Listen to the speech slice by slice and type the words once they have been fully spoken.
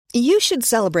You should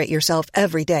celebrate yourself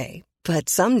every day, but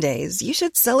some days you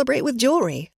should celebrate with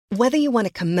jewelry. Whether you want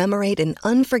to commemorate an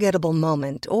unforgettable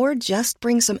moment or just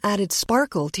bring some added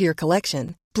sparkle to your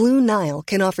collection, Blue Nile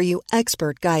can offer you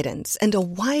expert guidance and a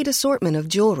wide assortment of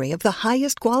jewelry of the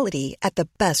highest quality at the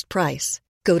best price.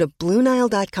 Go to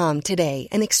BlueNile.com today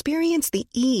and experience the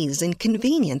ease and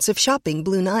convenience of shopping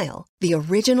Blue Nile, the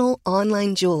original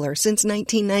online jeweler since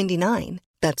 1999.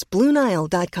 That's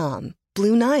BlueNile.com.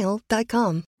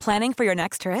 BlueNile.com. Planning for your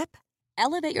next trip?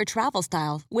 Elevate your travel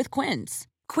style with Quince.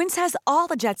 Quince has all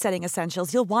the jet-setting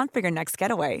essentials you'll want for your next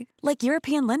getaway, like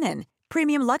European linen,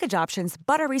 premium luggage options,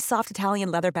 buttery soft Italian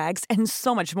leather bags, and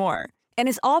so much more. And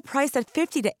is all priced at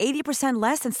 50 to 80%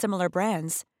 less than similar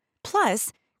brands.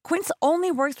 Plus, Quince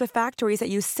only works with factories that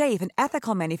use safe and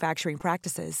ethical manufacturing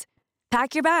practices.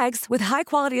 Pack your bags with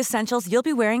high-quality essentials you'll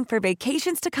be wearing for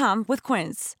vacations to come with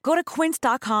Quince. Go to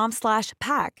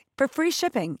quince.com/pack for free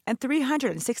shipping and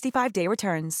 365-day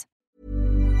returns.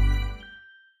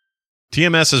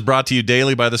 TMS is brought to you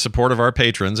daily by the support of our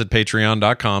patrons at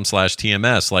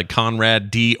patreon.com/TMS, like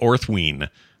Conrad D. Orthween,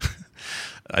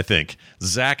 I think,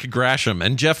 Zach Grasham,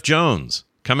 and Jeff Jones.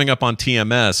 Coming up on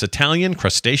TMS, Italian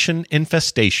crustacean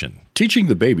infestation. Teaching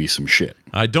the baby some shit.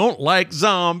 I don't like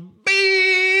zombies.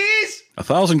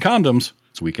 1,000 condoms.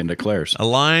 It's Weekend at Claire's.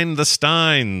 Align the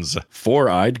Steins.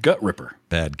 Four-eyed gut ripper.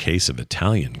 Bad case of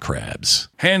Italian crabs.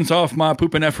 Hands off my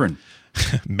poopinephrine.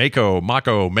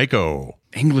 Mako.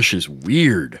 English is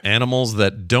weird. Animals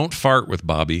that don't fart with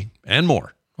Bobby, and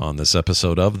more on this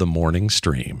episode of The Morning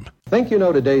Stream. Think you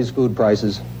know today's food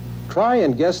prices? Try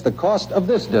and guess the cost of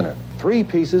this dinner. 3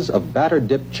 pieces of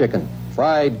batter-dipped chicken,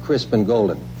 fried crisp and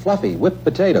golden, fluffy whipped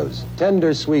potatoes,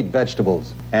 tender sweet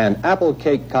vegetables, and apple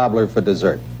cake cobbler for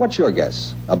dessert. What's your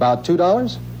guess? About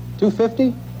 $2?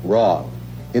 $2.50? Wrong.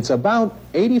 It's about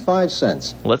 85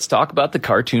 cents. Let's talk about the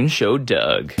cartoon show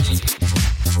Doug.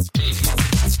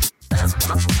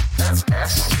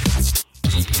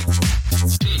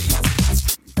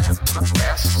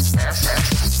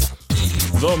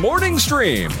 The Morning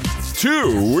Stream.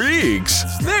 2 weeks?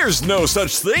 There's no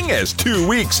such thing as 2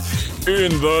 weeks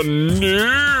in the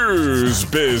news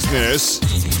business.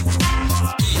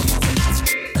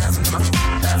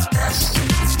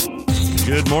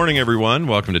 Good morning, everyone.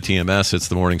 Welcome to TMS. It's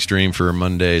the Morning Stream for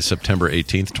Monday, September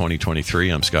 18th, 2023.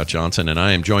 I'm Scott Johnson, and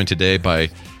I am joined today by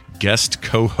guest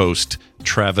co-host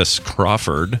Travis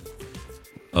Crawford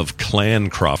of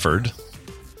Clan Crawford.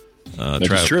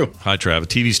 That's true. Hi, Travis.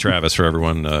 TV's Travis for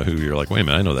everyone who you're like, wait a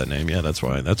minute, I know that name. Yeah, that's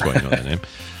why you know that name.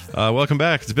 Welcome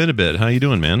back. It's been a bit. How you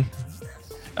doing, man?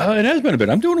 It has been a bit.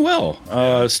 I'm doing well.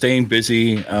 Staying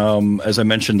busy. As I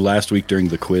mentioned last week during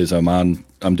the quiz, I'm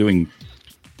doing,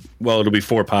 well, it'll be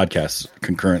 4 podcasts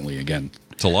concurrently again.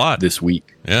 It's a lot. This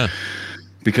week. Yeah.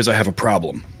 Because I have a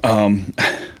problem.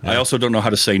 I also don't know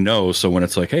how to say no. So when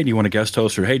it's like, hey, do you want a guest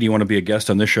host? Or hey, do you want to be a guest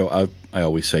on this show? I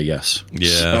always say yes.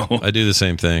 Yeah, so. I do the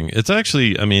same thing. It's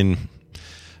actually, I mean,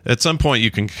 at some point you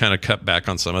can kind of cut back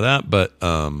on some of that. But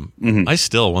I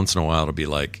still, once in a while, it'll be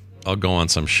like, I'll go on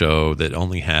some show that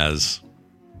only has,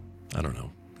 I don't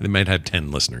know, they might have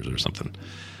 10 listeners or something.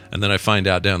 And then I find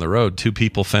out down the road, 2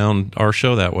 people found our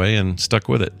show that way and stuck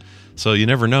with it. So you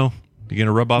never know. You're going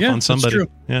to rub off on somebody. That's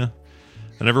true. Yeah.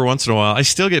 And every once in a while, I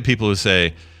still get people who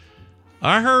say,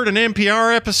 I heard an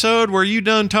NPR episode where you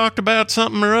done talked about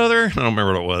something or other. I don't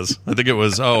remember what it was. I think it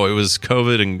was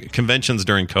COVID and conventions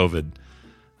during COVID.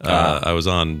 I was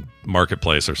on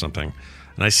Marketplace or something.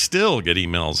 And I still get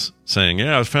emails saying,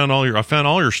 yeah, I found all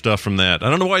your stuff from that.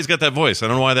 I don't know why he's got that voice. I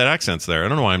don't know why that accent's there. I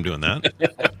don't know why I'm doing that.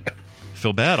 I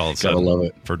feel bad all of a sudden love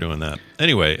it. for doing that.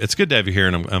 Anyway, it's good to have you here,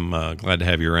 and I'm glad to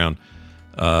have you around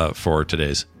for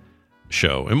today's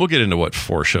show. And we'll get into what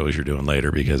 4 shows you're doing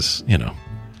later because, you know,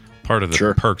 part of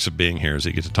the perks of being here is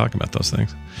you get to talk about those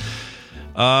things.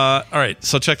 All right,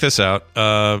 so check this out.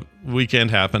 Weekend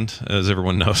happened, as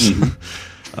everyone knows.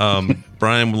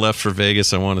 Brian left for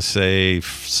Vegas, I want to say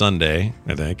Sunday,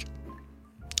 I think.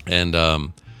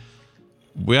 And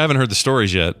we haven't heard the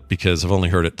stories yet because I've only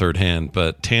heard it third hand,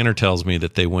 but Tanner tells me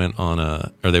that they went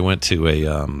to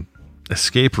a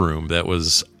escape room that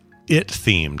was It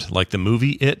themed, like the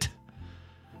movie It.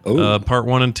 Part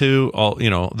 1 and 2, all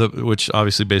which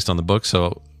obviously based on the book.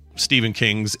 So Stephen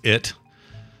King's It,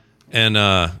 and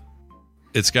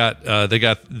it's got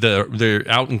they're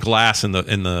out in glass in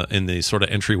the sort of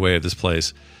entryway of this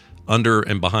place. Under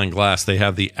and behind glass, they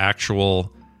have the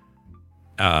actual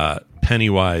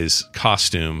Pennywise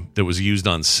costume that was used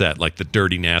on set, like the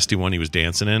dirty, nasty one he was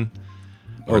dancing in.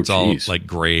 It's all like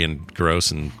gray and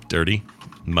gross and dirty,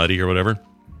 muddy or whatever.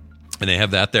 And they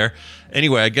have that there.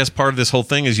 Anyway, I guess part of this whole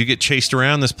thing is you get chased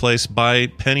around this place by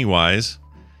Pennywise,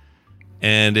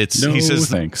 And he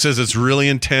says it's really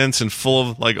intense and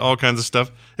full of like all kinds of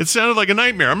stuff. It sounded like a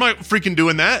nightmare. I'm not freaking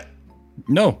doing that.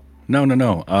 No.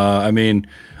 I mean,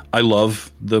 I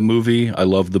love the movie. I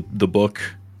love the book.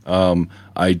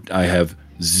 I have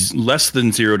less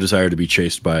than zero desire to be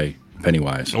chased by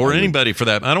Pennywise or anybody for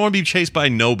that. I don't want to be chased by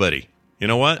nobody. You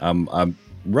know what? I'm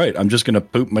right. I'm just gonna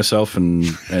poop myself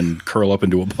and curl up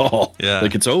into a ball. Yeah,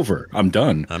 like it's over. I'm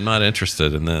done. I'm not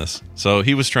interested in this. So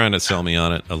he was trying to sell me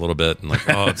on it a little bit, and like,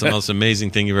 oh, it's the most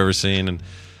amazing thing you've ever seen. And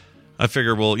I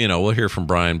figure, well, we'll hear from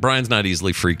Brian. Brian's not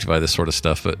easily freaked by this sort of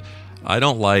stuff, but I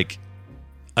don't like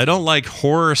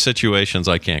horror situations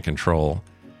I can't control.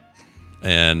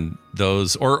 And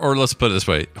those, or let's put it this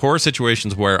way, horror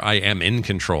situations where I am in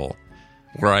control,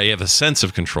 where I have a sense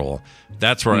of control.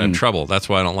 That's where I have trouble. That's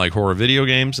why I don't like horror video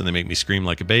games, and they make me scream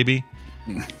like a baby.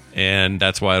 And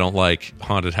that's why I don't like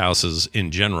haunted houses in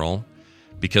general,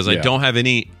 because I don't have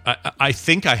any. I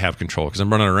think I have control because I'm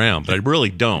running around, but I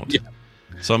really don't. Yeah.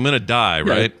 So I'm going to die,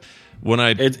 right? When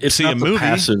I see a movie,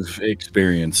 passive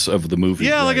experience of the movie.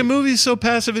 Yeah, right? like a movie's so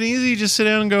passive and easy. You just sit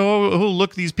down and go, oh,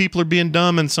 look, these people are being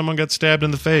dumb and someone got stabbed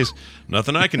in the face.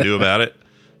 Nothing I can do about it.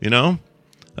 I don't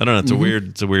know.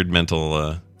 It's a weird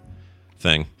mental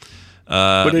thing.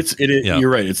 But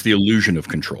you're right. It's the illusion of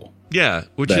control. Yeah,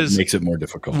 which makes it more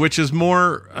difficult. Which is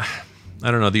more, I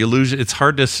don't know, the illusion. It's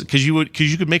hard to, because you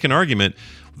could make an argument.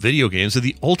 Video games are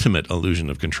the ultimate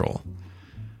illusion of control.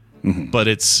 But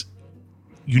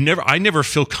I never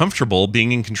feel comfortable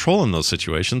being in control in those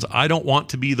situations. I don't want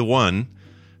to be the one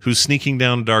who's sneaking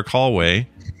down a dark hallway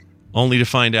only to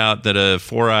find out that a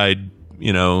four-eyed,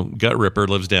 gut ripper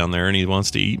lives down there and he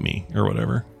wants to eat me or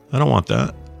whatever. I don't want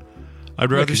that.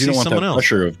 I'd rather see someone else.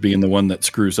 Pressure of being the one that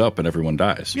screws up and everyone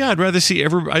dies. Yeah, I'd rather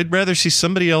see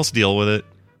somebody else deal with it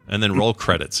and then roll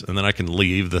credits and then I can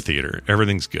leave the theater.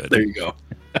 Everything's good. There you go.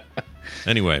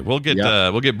 Anyway, we'll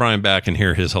get Brian back and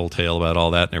hear his whole tale about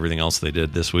all that and everything else they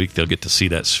did this week. They'll get to see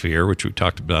that sphere, which we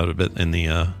talked about a bit in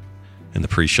the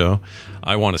pre-show.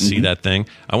 I want to see that thing.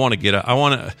 I want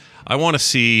to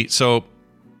see. So,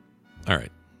 all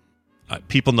right,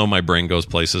 people know my brain goes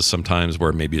places sometimes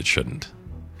where maybe it shouldn't.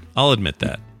 I'll admit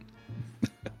that.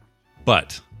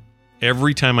 But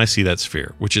every time I see that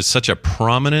sphere, which is such a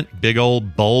prominent big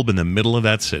old bulb in the middle of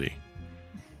that city,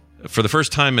 for the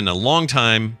first time in a long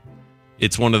time.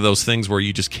 It's one of those things where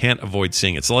you just can't avoid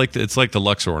seeing. It's like the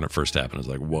Luxor when it first happened. It's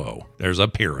like, whoa, there's a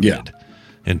pyramid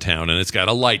in town, and it's got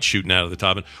a light shooting out of the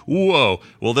top. And whoa,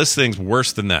 well, this thing's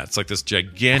worse than that. It's like this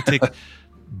gigantic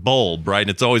bulb, right?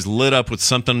 And it's always lit up with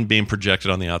something being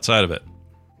projected on the outside of it.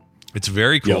 It's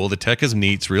very cool. The tech is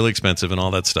neat. It's really expensive and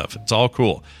all that stuff. It's all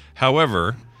cool.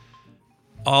 However,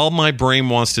 all my brain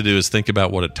wants to do is think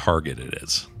about what a target it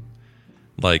is.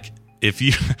 Like, if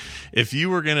you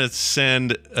were going to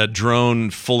send a drone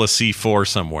full of C4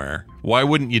 somewhere, why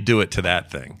wouldn't you do it to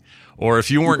that thing? Or if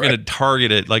you weren't going to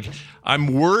target it, like I'm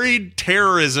worried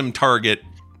terrorism target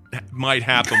might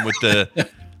happen with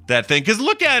that thing. Because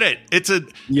look at it. It's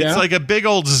like a big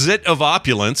old Zit of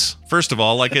Opulence. First of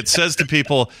all, like it says to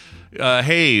people,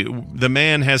 hey, the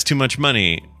man has too much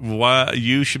money. Why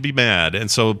you should be mad.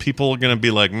 And so people are going to be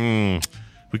like,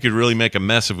 we could really make a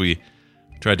mess if we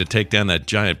tried to take down that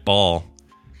giant ball.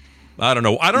 I don't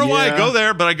know why I go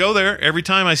there, but I go there. Every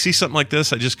time I see something like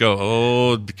this, I just go,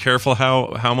 oh, be careful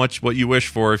how much what you wish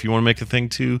for if you want to make a thing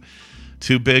too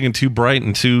big and too bright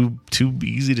and too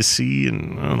easy to see.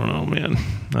 And I don't know, man.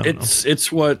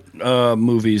 It's what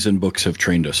movies and books have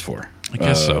trained us for. I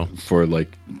guess so. For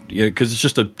because it's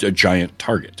just a giant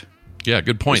target. Yeah,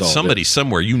 good point. Somebody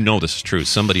somewhere, this is true.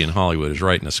 Somebody in Hollywood is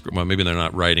writing a script. Well, maybe they're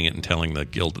not writing it and telling the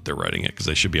guild that they're writing it because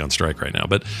they should be on strike right now.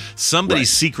 But somebody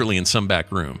secretly in some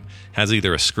back room has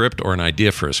either a script or an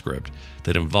idea for a script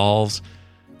that involves,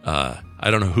 I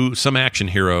don't know who, some action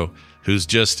hero who's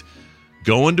just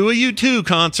going to a U2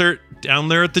 concert down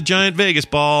there at the giant Vegas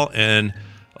ball and,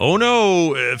 oh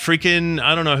no, freaking,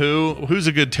 I don't know who's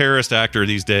a good terrorist actor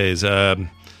these days. I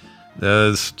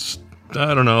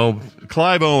don't know,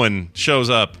 Clive Owen shows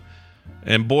up,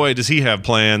 and boy, does he have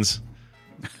plans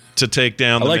to take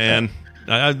down the man.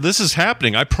 This is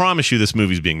happening. I promise you this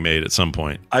movie's being made at some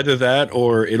point. Either that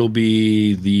or it'll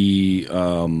be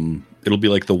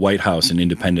like the White House in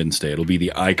Independence Day. It'll be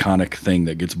the iconic thing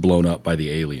that gets blown up by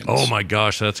the aliens. Oh my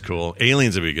gosh, that's cool.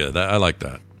 Aliens would be good. I like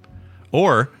that.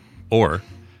 Or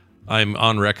I'm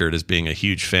on record as being a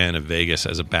huge fan of Vegas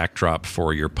as a backdrop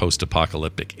for your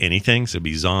post-apocalyptic anything. So it'd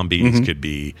be zombies, could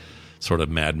be sort of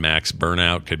Mad Max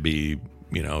Burnout, could be,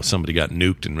 somebody got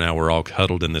nuked and now we're all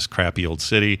huddled in this crappy old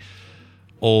city.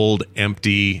 Old,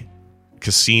 empty,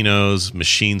 casinos,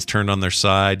 machines turned on their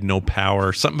side, no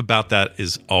power. Something about that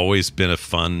has always been a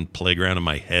fun playground in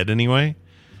my head anyway.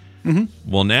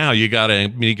 Mm-hmm. Well, now you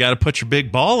gotta put your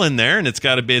big ball in there, and it's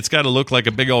gotta look like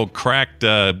a big old cracked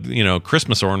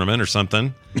Christmas ornament or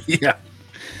something. Yeah.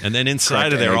 And then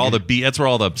inside of there, that's where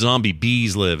all the zombie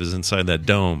bees live, is inside that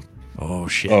dome. Oh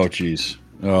shit. Oh jeez.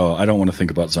 Oh, I don't want to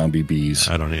think about zombie bees.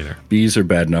 I don't either. Bees are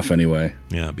bad enough anyway.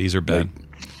 Yeah, bees are bad.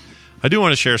 I do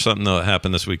want to share something though that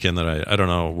happened this weekend that I don't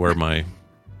know where my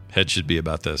head should be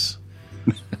about this,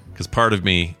 because part of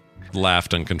me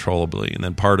laughed uncontrollably, and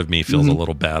then part of me feels a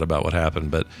little bad about what happened.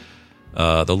 But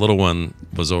the little one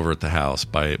was over at the house.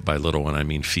 By little one, I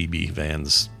mean Phoebe. Van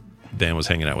was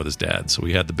hanging out with his dad, so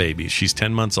we had the baby. She's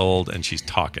 10 months old, and she's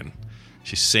talking.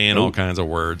 She's saying all kinds of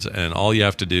words, and all you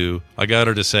have to do, I got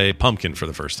her to say pumpkin for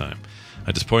the first time.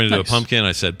 I just pointed to a pumpkin.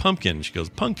 I said pumpkin. She goes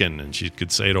pumpkin, and she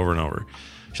could say it over and over.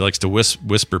 She likes to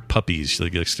whisper puppies. She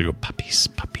likes to go puppies,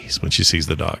 puppies when she sees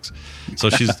the dogs. So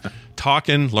she's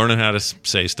talking, learning how to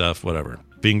say stuff, whatever,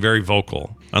 being very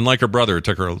vocal. Unlike her brother, it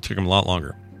took him a lot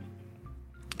longer.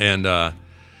 And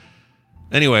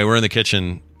anyway, we're in the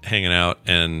kitchen hanging out,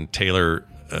 and Taylor,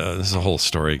 this is a whole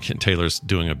story. Taylor's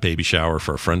doing a baby shower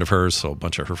for a friend of hers, so a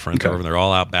bunch of her friends are over, and they're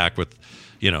all out back with,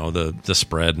 the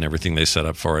spread and everything they set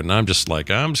up for it. And I'm just like,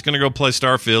 I'm just going to go play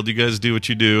Starfield. You guys do what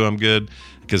you do. I'm good.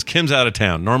 Because Kim's out of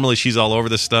town. Normally she's all over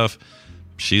this stuff.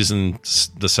 She's in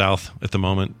the South at the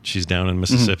moment. She's down in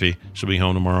Mississippi. She'll be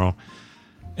home tomorrow.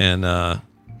 And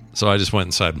so I just went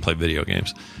inside and played video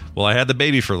games. Well, I had the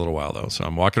baby for a little while, though. So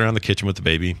I'm walking around the kitchen with the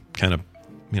baby, kind of,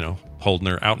 holding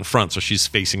her out in front so she's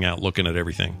facing out, looking at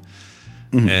everything.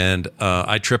 And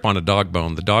I trip on a dog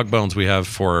bone. The dog bones we have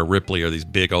for Ripley are these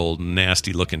big old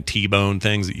nasty looking T-bone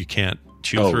things that you can't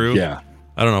chew through. Yeah.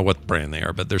 I don't know what brand they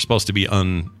are, but they're supposed to be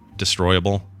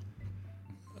undestroyable.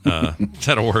 Is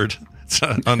that a word? It's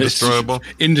undestroyable?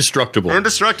 Indestructible.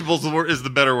 Indestructible is the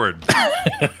better word.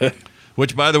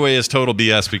 Which, by the way, is total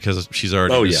BS because she's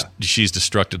already she's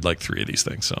destructed like 3 of these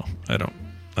things. So I don't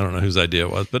know whose idea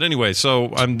it was. But anyway,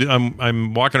 so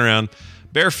I'm walking around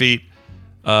bare feet.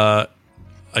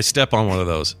 I step on one of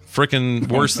those. Freaking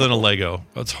worse than a Lego.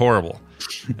 That's horrible.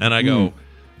 And I go,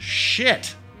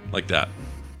 shit, like that.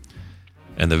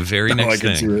 And the very next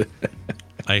thing,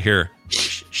 I hear,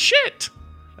 shit,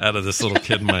 out of this little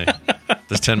kid,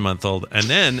 this 10-month-old.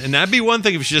 And that'd be one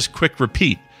thing if she just quick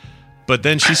repeat. But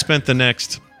then she spent the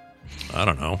next,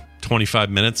 25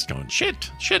 minutes going,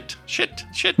 shit, shit, shit,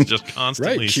 shit, just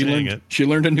constantly saying it. She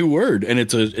learned a new word, and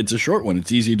it's a short one.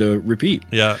 It's easy to repeat.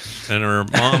 Yeah, and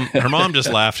her mom just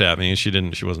laughed at me. She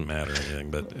wasn't mad or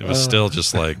anything, but it was still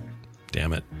just like,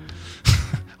 damn it.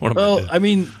 I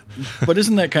mean, but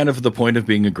isn't that kind of the point of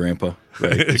being a grandpa,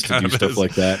 right? Is to do stuff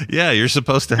like that. Yeah, you're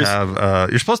supposed to have.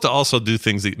 You're supposed to also do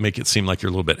things that make it seem like you're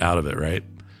a little bit out of it, right?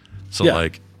 So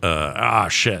like,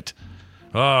 shit.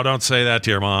 Oh, don't say that to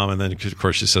your mom. And then, of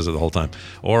course, she says it the whole time.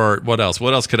 Or what else?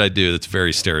 What else could I do that's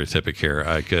very stereotypic here?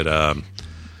 I could,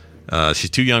 she's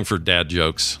too young for dad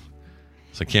jokes,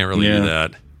 so I can't really do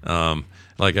that.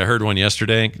 Like I heard one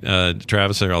yesterday.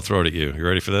 Travis, I'll throw it at you. You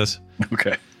ready for this?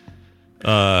 Okay.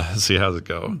 Let's see, how's it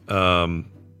go?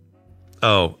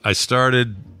 I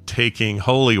started taking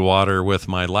holy water with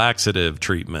my laxative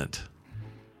treatment.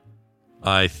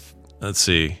 Let's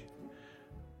see.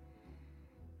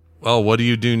 Well, what do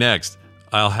you do next?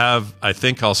 I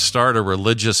think I'll start a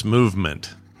religious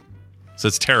movement. So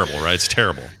it's terrible, right? It's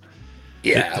terrible.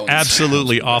 Yeah.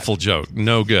 Absolutely awful joke.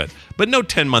 No good. But no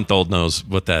 10-month-old knows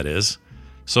what that is.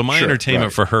 So my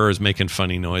entertainment for her is making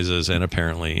funny noises and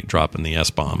apparently dropping the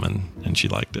S-bomb, and she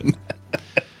liked it.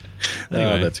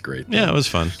 Anyway, that's great. Yeah, it was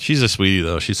fun. She's a sweetie,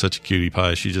 though. She's such a cutie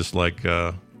pie. She's just like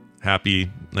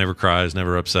happy, never cries,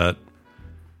 never upset.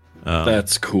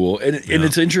 That's cool. And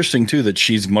it's interesting, too, that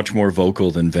she's much more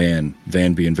vocal than Van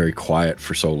being very quiet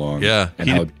for so long. Yeah.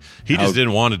 And he just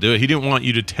didn't want to do it. He didn't want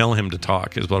you to tell him to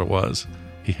talk is what it was.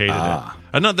 He hated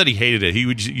it. Not that he hated it.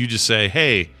 You just say,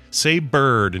 hey, say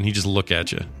bird, and he'd just look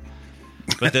at you.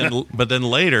 But then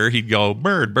later he'd go,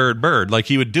 bird, bird, bird. Like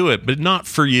he would do it, but not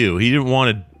for you. He didn't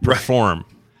want to perform.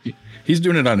 He's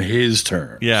doing it on his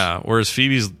terms. Yeah, whereas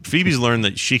Phoebe's learned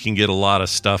that she can get a lot of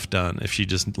stuff done if she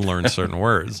just learns certain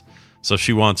words. So if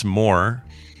she wants more,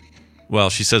 well,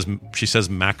 she says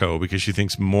Mako because she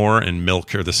thinks more and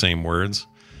milk are the same words.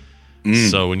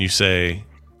 So when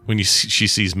she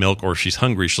sees milk or she's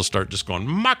hungry, she'll start just going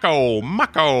Mako,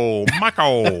 Mako,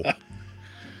 Mako.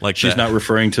 Like she's not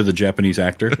referring to the Japanese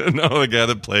actor. No, the guy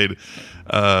that played.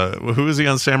 Who was he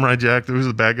on Samurai Jack? Who was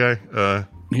the bad guy?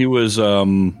 He was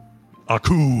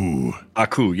Aku.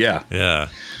 Aku, yeah. Yeah,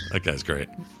 that guy's great.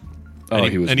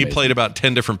 And he played about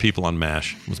 10 different people on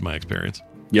MASH, was my experience.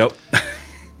 Yep.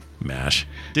 MASH.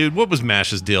 Dude, what was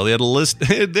MASH's deal? They had a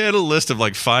list of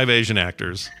like 5 Asian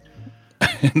actors.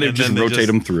 And they just rotate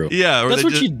them through. Yeah. Or that's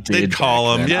what you did. They'd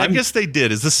call them. Yeah, I guess they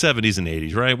did. It's the 70s and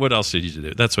 80s, right? What else did you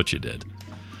do? That's what you did.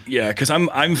 Yeah, because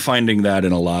I'm finding that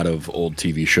in a lot of old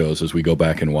TV shows as we go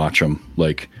back and watch them.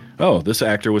 Like, oh, this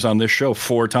actor was on this show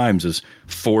 4 times as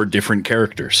 4 different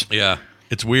characters. Yeah,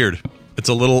 it's weird. It's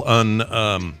a little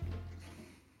I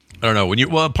don't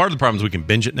know. Part of the problem is we can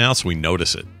binge it now, so we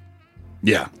notice it.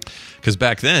 Yeah. Because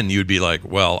back then, you'd be like,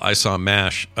 well, I saw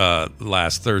MASH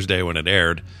last Thursday when it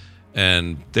aired,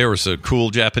 and there was a cool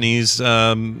Japanese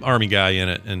army guy in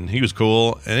it, and he was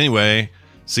cool. And anyway,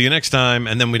 see you next time.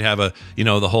 And then we'd have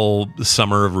the whole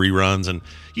summer of reruns, and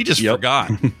you just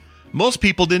forgot. Most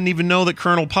people didn't even know that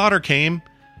Colonel Potter came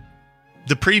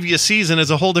the previous season as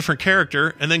a whole different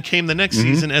character, and then came the next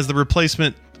season as the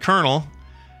replacement colonel.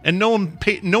 And no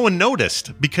one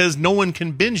noticed because no one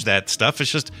can binge that stuff. It's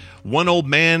just one old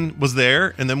man was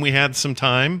there, and then we had some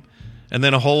time, and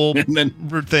then a whole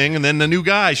thing, and then the new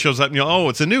guy shows up, and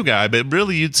it's a new guy, but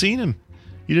really you'd seen him.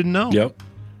 You didn't know. Yep.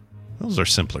 Those are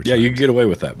simpler times. Yeah, you could get away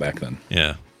with that back then.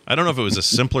 Yeah. I don't know if it was a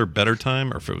simpler, better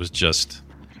time, or if it was just,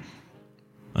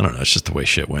 I don't know, it's just the way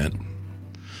shit went.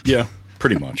 Yeah,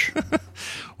 pretty much.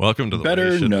 Welcome to the better,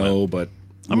 way shit no, went. But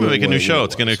I'm gonna make a new show.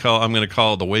 I'm gonna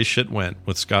call it The Way Shit Went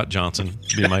with Scott Johnson.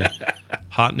 It'll be my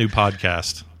hot new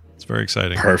podcast. It's very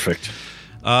exciting. Perfect.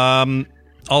 Also,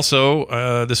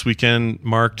 this weekend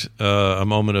marked a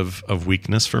moment of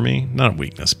weakness for me. Not a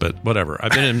weakness, but whatever.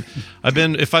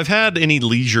 If I've had any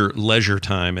leisure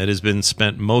time, it has been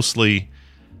spent mostly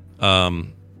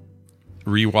rewatching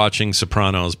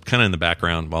Sopranos, kind of in the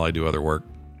background while I do other work.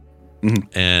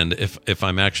 Mm-hmm. And if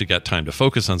I'm actually got time to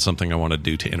focus on something I want to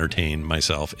do to entertain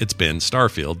myself, it's been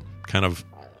Starfield kind of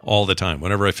all the time.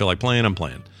 Whenever I feel like playing, I'm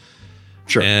playing.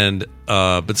 Sure. And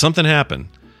but something happened.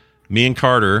 Me and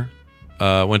Carter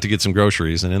went to get some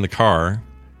groceries, and in the car.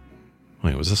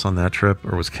 Wait, was this on that trip,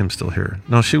 or was Kim still here?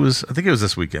 No, she was. I think it was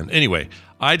this weekend. Anyway,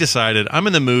 I decided I'm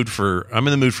in the mood for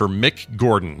Mick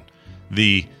Gordon,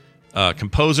 the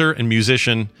composer and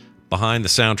musician behind the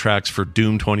soundtracks for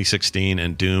Doom 2016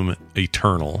 and Doom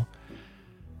Eternal.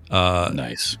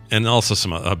 Nice. And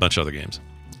also a bunch of other games.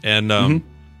 And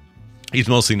he's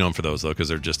mostly known for those, though, because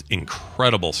they're just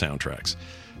incredible soundtracks.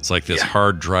 It's like this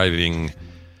hard-driving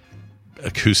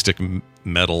acoustic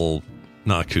metal...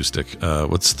 Not acoustic.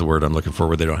 What's the word I'm looking for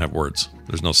where they don't have words?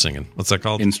 There's no singing. What's that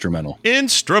called? Instrumental.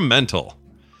 Instrumental.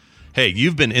 Hey,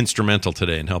 you've been instrumental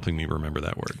today in helping me remember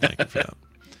that word. Thank you for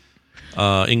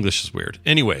that. English is weird.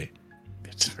 Anyway...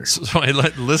 So I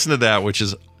listened to that, which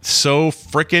is so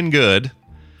freaking good.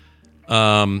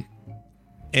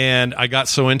 And I got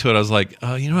so into it, I was like,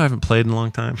 I haven't played in a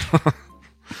long time.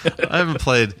 I haven't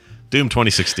played Doom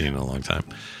 2016 in a long time.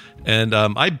 And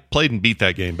I played and beat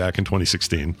that game back in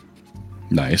 2016.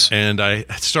 Nice. And I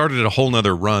started a whole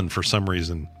nother run for some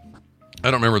reason. I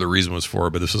don't remember the reason was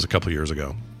for, but this was a couple years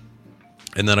ago.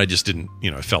 And then I just didn't,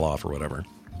 I fell off or whatever.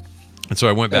 And so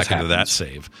I went back into that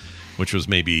save, which was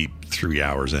maybe 3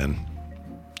 hours in,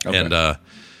 and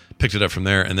picked it up from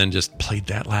there, and then just played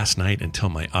that last night until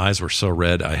my eyes were so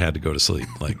red I had to go to sleep.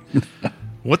 Like,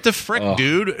 what the frick,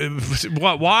 dude?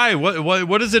 Why?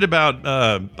 What is it about?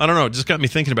 I don't know. It just got me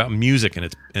thinking about music and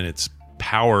its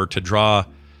power to draw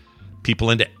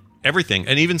people into everything,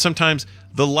 and even sometimes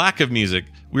the lack of music.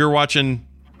 We were watching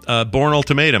Bourne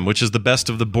Ultimatum, which is the best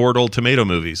of the Bourne Ultimatum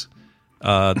movies,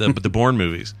 the Bourne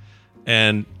movies,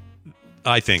 and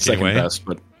I think second anyway. Best,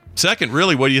 but second,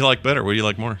 really, what do you like better? What do you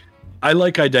like more? I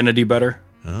like Identity better,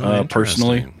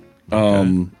 personally.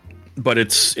 Okay. But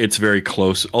it's very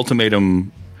close.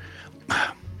 Ultimatum.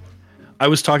 I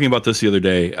was talking about this the other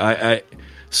day.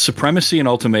 Supremacy and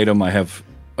Ultimatum, I have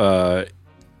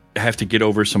to get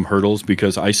over some hurdles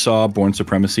because I saw Bourne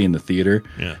Supremacy in the theater,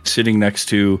 sitting next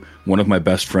to one of my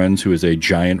best friends who is a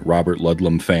giant Robert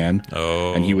Ludlum fan.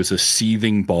 Oh. And he was a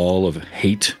seething ball of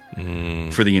hate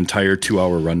for the entire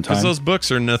 2-hour runtime. Because those books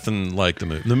are nothing like the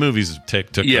movie. The movies took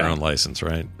their own license,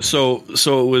 right? So it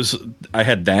was. I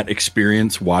had that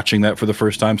experience watching that for the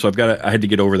first time. So I had to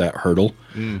get over that hurdle.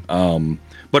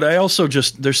 But I also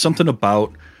there's something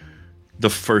about the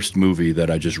first movie that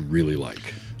I just really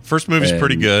like. First movie's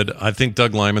pretty good. I think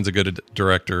Doug Liman's a good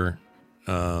director.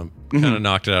 Kind of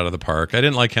knocked it out of the park. I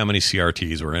didn't like how many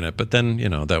CRTs were in it, but then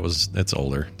that's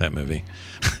older, that movie.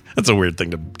 That's a weird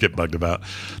thing to get bugged about.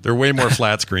 There are way more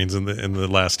flat screens in the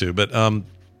last two, but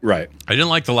right. I didn't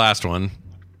like the last one,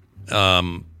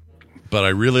 but I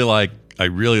really like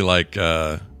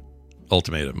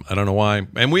Ultimatum. I don't know why.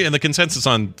 And the consensus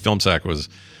on FilmSack was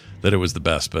that it was the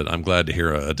best, but I'm glad to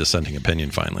hear a dissenting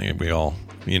opinion finally. We all,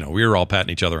 we were all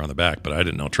patting each other on the back, but I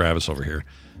didn't know Travis over here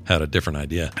had a different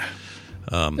idea.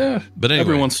 But anyway,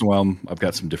 every once in a while, I've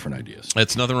got some different ideas.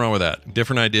 It's nothing wrong with that.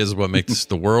 Different ideas is what makes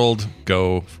the world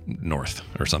go north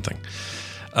or something.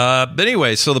 But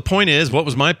anyway, so the point is, what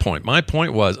was my point? My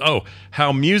point was,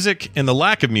 how music and the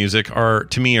lack of music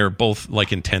to me are both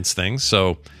like intense things.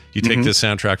 So you take this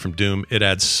soundtrack from Doom, it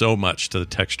adds so much to the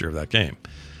texture of that game.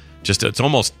 Just it's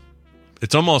almost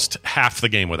half the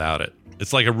game without it.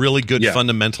 It's like a really good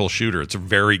fundamental shooter. It's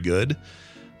very good,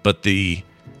 but the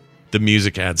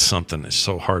music adds something. It's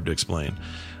so hard to explain.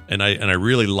 And I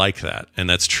really like that. And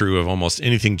that's true of almost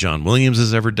anything John Williams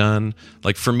has ever done.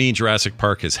 Like for me, Jurassic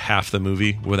Park is half the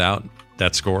movie without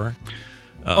that score.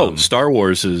 Star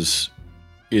Wars is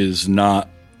not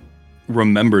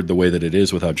remembered the way that it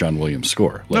is without John Williams'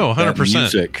 score. Like, no,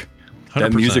 100%.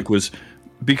 That music was,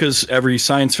 because every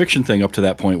science fiction thing up to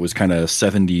that point was kind of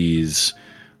 70s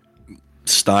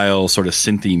style, sort of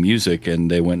synthy music. And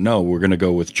they went, no, we're going to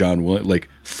go with John Williams, like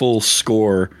full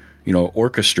score,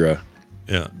 orchestra.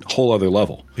 Yeah, whole other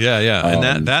level. Yeah,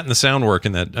 and that and the sound work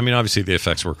and that. I mean, obviously the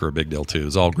effects work are a big deal too.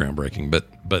 It's all groundbreaking,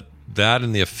 but that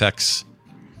and the effects,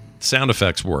 sound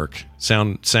effects work,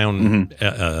 sound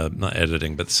not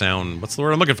editing, but sound. What's the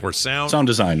word I'm looking for? Sound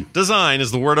design. Design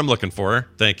is the word I'm looking for.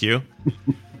 Thank you.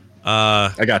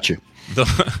 I got you.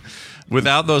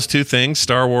 Without those two things,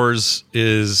 Star Wars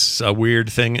is a weird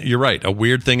thing. You're right, a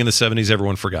weird thing in the 70s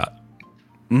everyone forgot.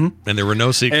 And there were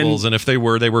no sequels, and if they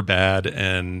were bad,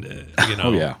 and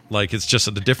like it's just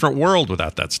a different world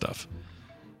without that stuff.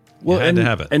 Well, you had to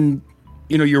have it, and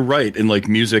you're right, and like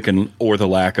music or the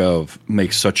lack of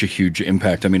makes such a huge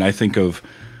impact. I mean, I think of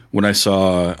when I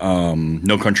saw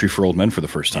No Country for Old Men for the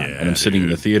first time, and I'm sitting in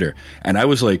the theater, and I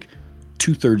was like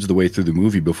 2/3 of the way through the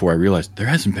movie before I realized there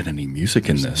hasn't been any music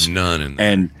in this, none in there.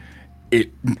 And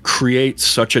it creates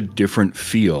such a different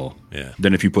feel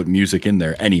than if you put music in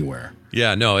there anywhere.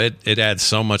 Yeah, no, it adds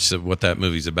so much to what that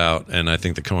movie's about, and I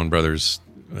think the Coen brothers,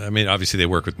 I mean, obviously they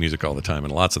work with music all the time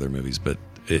in lots of their movies, but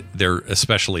they're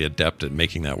especially adept at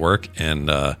making that work, and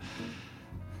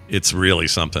it's really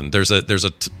something. There's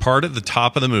a part at the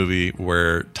top of the movie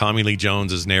where Tommy Lee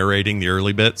Jones is narrating the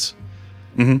early bits,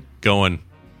 going,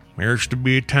 "There's to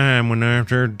be a time when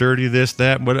after dirty this,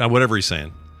 that, whatever he's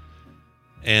saying."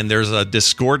 And there's a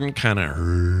discordant kind of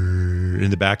in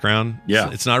the background.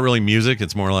 Yeah. It's not really music.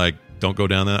 It's more like, don't go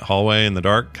down that hallway in the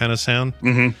dark kind of sound.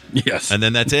 Yes. And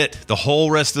then that's it. The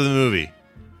whole rest of the movie.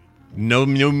 No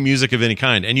music of any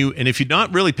kind. And if you're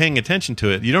not really paying attention to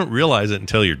it, you don't realize it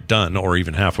until you're done or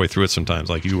even halfway through it sometimes,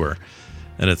 like you were.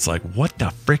 And it's like, what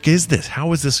the frick is this? How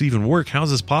does this even work? How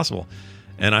is this possible?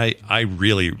 And I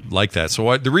really like that.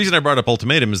 So the reason I brought up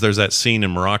Ultimatum is there's that scene in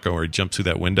Morocco where he jumps through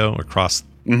that window across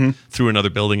through another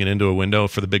building and into a window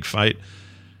for the big fight.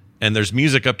 And there's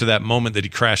music up to that moment that he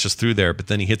crashes through there, but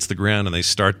then he hits the ground and they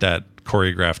start that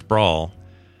choreographed brawl.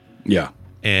 Yeah.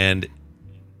 And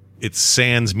it's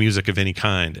sans music of any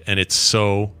kind, and it's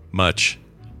so much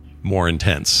more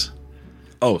intense.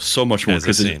 Oh, so much more,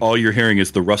 because all you're hearing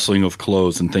is the rustling of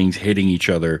clothes and things hitting each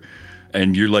other,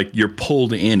 and you're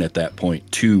pulled in at that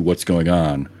point to what's going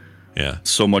on. Yeah.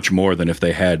 So much more than if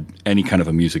they had any kind of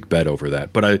a music bed over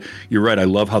that. But you're right, I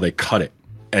love how they cut it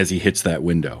as he hits that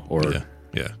window, or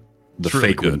the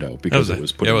fake window, because it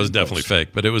was definitely fake,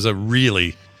 but it was a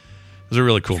really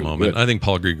cool moment. Good. I think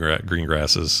Paul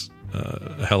Greengrass is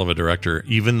a hell of a director,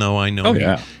 even though I know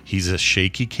he's a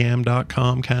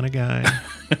shakycam.com kind of guy.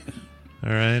 All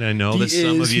right, I know that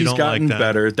some of you don't like that. He's gotten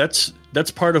better.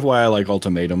 That's part of why I like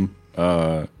Ultimatum,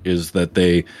 is that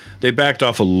they backed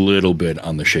off a little bit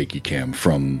on the shaky cam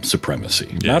from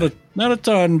Supremacy. Yeah. Not a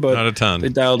ton, but not a ton. They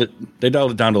dialed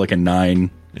it down to like a 9.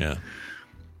 Yeah.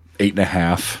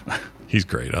 8.5. He's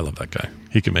great. I love that guy.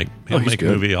 He'll make a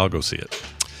movie. I'll go see it.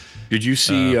 Did you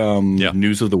see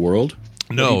News of the World?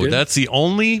 No, that's the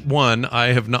only one I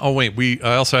have not. Oh wait,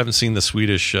 I also haven't seen the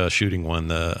Swedish shooting one,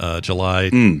 the July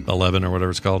 11 or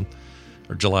whatever it's called,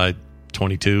 or July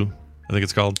 22, I think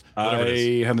it's called.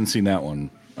 I haven't seen that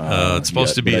one. It's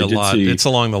supposed to be a lot. It's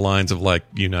along the lines of like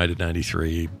United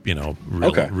 93,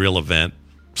 real event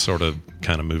sort of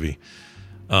kind of movie.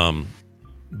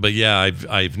 But yeah,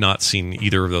 I've not seen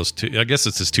either of those two. I guess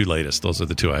it's his two latest. Those are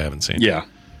the two I haven't seen. Yeah.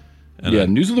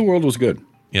 And News of the World was good.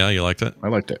 Yeah, you liked it? I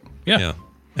liked it. Yeah.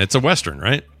 It's a Western,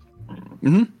 right?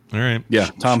 Mm-hmm. All right. Yeah,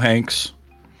 Tom Hanks.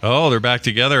 Oh, they're back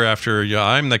together after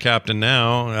I'm the captain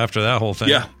now, after that whole thing.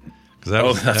 Yeah.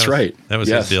 That's right. That was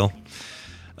his deal.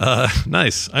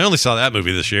 Nice. I only saw that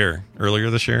movie earlier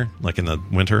this year, like in the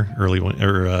winter,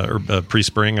 or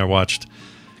pre-spring. I watched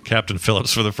Captain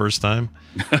Phillips for the first time.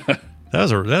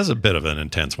 That was a bit of an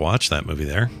intense watch, that movie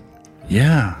there.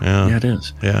 Yeah, it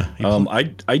is. Yeah.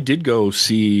 I did go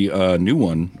see a new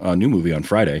movie on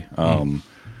Friday.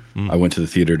 I went to the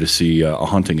theater to see A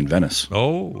Haunting in Venice.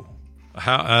 Oh,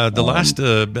 how the last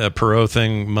Perot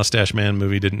thing, Mustache Man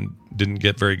movie didn't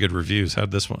get very good reviews. How's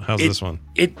this one?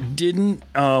 It didn't.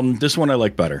 This one I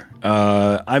like better.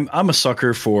 I'm a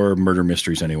sucker for murder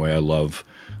mysteries anyway. I love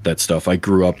that stuff. I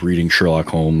grew up reading Sherlock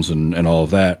Holmes and all of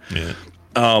that. Yeah.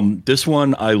 This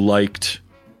one I liked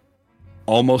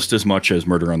almost as much as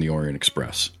Murder on the Orient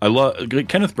Express. I love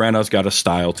Kenneth Branagh's got a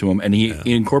style to him, and he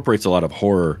incorporates a lot of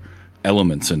horror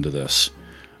elements into this.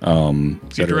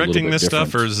 Is he directing this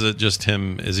stuff, or is it just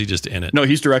him? Is he just in it? No,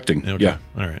 he's directing. Okay. Yeah,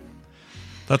 all right,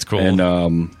 that's cool.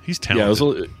 And he's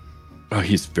talented. Yeah,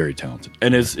 he's very talented,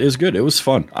 and it's good. It was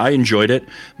fun. I enjoyed it.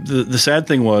 The sad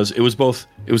thing was, it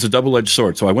was a double-edged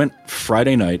sword. So I went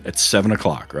Friday night at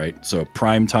 7:00, right? So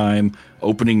prime time,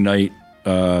 opening night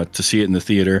to see it in the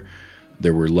theater.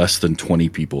 There were less than 20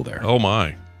 people there. Oh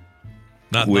my!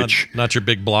 Not your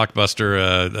big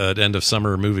blockbuster end of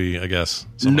summer movie, I guess.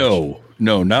 No,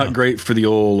 not great for the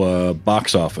old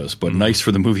box office, but nice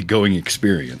for the movie going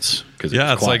experience.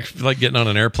 It's like getting on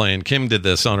an airplane. Kim did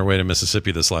this on her way to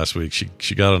Mississippi this last week.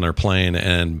 She got on her plane,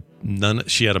 and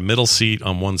she had a middle seat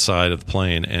on one side of the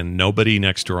plane, and nobody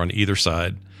next to her on either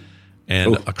side,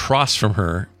 and across from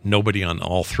her, nobody on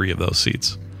all three of those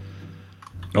seats.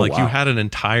 You had an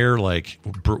entire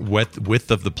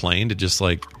width of the plane to just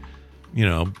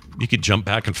you could jump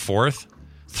back and forth,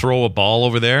 throw a ball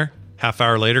over there. Half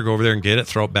hour later, go over there and get it,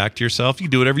 throw it back to yourself. You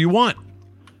can do whatever you want.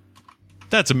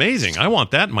 That's amazing. I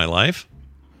want that in my life.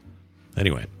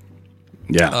 Anyway.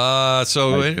 Yeah.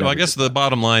 I guess the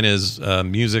bottom line is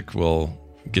music will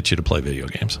get you to play video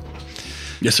games.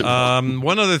 Yes, it will.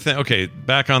 One other thing. Okay,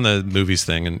 back on the movies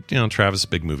thing. And, Travis is a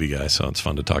big movie guy, so it's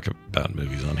fun to talk about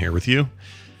movies on here with you.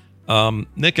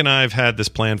 Nick and I have had this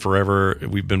plan forever.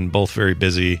 We've been both very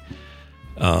busy.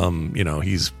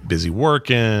 He's busy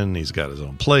working. He's got his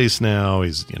own place now.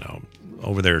 He's,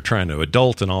 over there trying to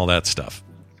adult and all that stuff.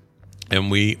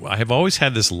 And I have always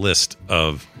had this list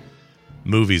of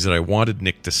movies that I wanted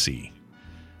Nick to see,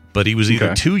 but he was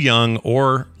either too young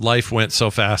or life went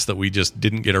so fast that we just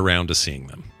didn't get around to seeing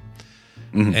them.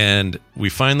 Mm-hmm. And we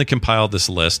finally compiled this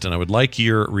list, and I would like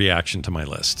your reaction to my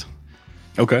list.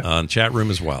 Okay. Chat room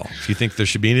as well. If you think there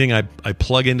should be anything I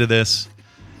plug into this,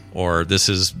 or this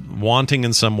is wanting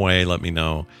in some way, let me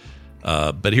know.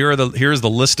 But here's the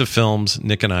list of films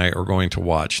Nick and I are going to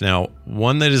watch. Now,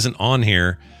 one that isn't on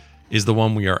here is the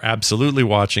one we are absolutely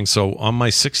watching. So on my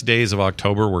 6 days of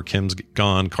October, where Kim's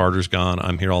gone, Carter's gone,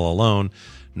 I'm here all alone,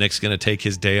 Nick's going to take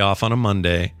his day off on a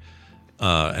Monday.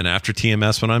 And after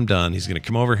TMS, when I'm done, he's going to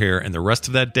come over here, and the rest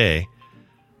of that day,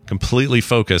 completely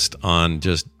focused on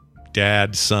just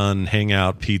dad, son, hang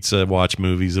out, pizza, watch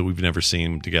movies that we've never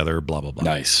seen together, blah, blah, blah.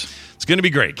 Nice. It's going to be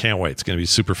great. Can't wait. It's going to be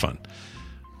super fun.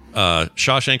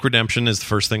 Shawshank Redemption is the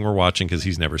first thing we're watching because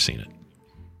he's never seen it.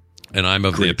 And I'm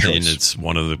of the opinion it's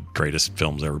one of the greatest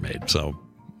films ever made. So,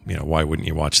 why wouldn't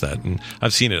you watch that? And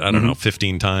I've seen it, I don't know,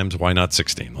 15 times. Why not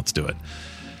 16? Let's do it.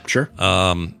 Sure.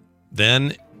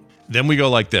 Then we go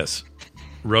like this.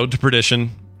 Road to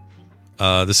Perdition.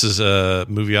 This is a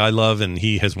movie I love and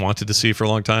he has wanted to see for a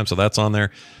long time, so that's on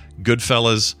there.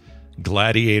 Goodfellas,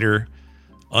 Gladiator,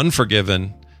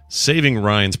 Unforgiven, Saving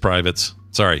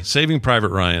Private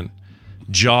Ryan,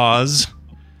 Jaws,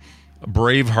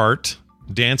 Braveheart,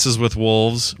 Dances with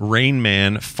Wolves, Rain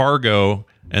Man, Fargo,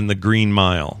 and The Green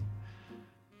Mile.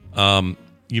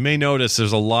 You may notice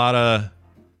there's a lot of,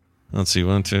 let's see,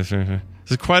 1, 2, 3, 4.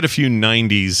 There's quite a few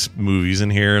 90s movies in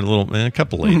here, a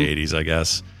couple late 80s, I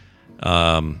guess.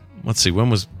 Let's see, when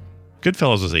was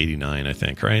Goodfellas? Was 89, I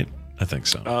think, right? I think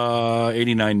so.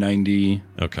 89, 90.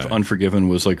 Okay. Unforgiven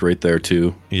was right there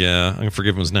too. Yeah,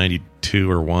 Unforgiven was 92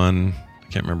 or 1.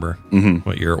 I can't remember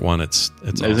what year it won. It's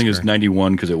I think it was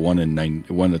 91 because it won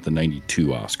at the 92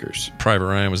 Oscars. Private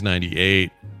Ryan was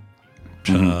 98.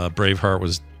 Braveheart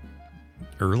was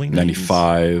early 90s?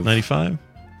 95.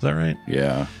 Is that right?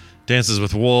 Yeah. Dances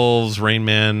with Wolves, Rain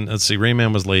Man. Let's see, Rain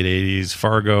Man was late 80s.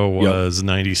 Fargo was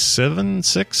 97,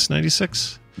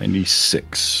 96?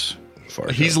 96.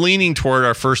 Fargo. He's leaning toward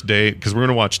our first date because we're going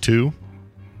to watch 2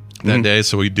 that day.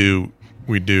 So we do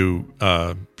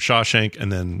Shawshank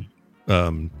and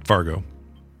then Fargo.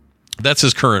 That's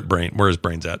his current brain, where his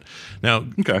brain's at. Now,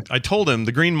 I told him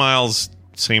The Green Mile's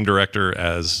same director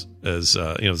as this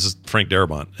is Frank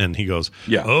Darabont. And he goes,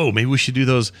 maybe we should do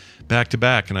those back to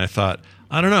back. And I thought,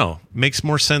 I don't know. Makes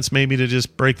more sense maybe to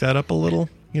just break that up a little.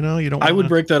 You don't. I would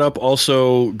break that up.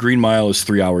 Also, Green Mile is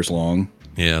 3 hours long,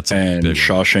 Yeah, it's and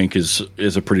Shawshank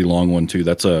is a pretty long one too.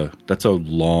 That's a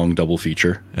long double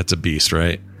feature. That's a beast,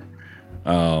 right?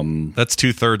 That's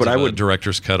 2/3 of a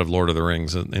director's cut of Lord of the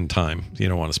Rings in time. You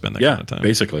don't want to spend that kind of time.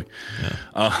 Basically.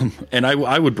 Yeah. And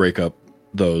I would break up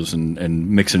those and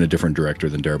mix in a different director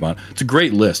than Darabont. It's a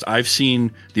great list. I've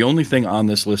seen the only thing on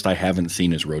this list I haven't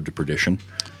seen is Road to Perdition,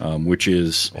 which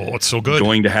is it's so good.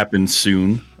 Going to happen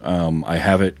soon. I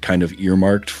have it kind of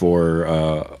earmarked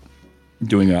for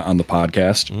doing on the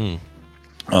podcast.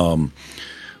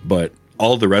 But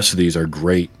all the rest of these are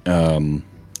great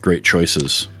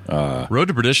choices. Road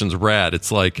to Perdition's rad.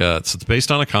 It's like it's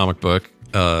based on a comic book.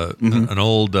 An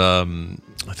old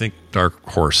I think Dark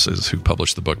Horse is who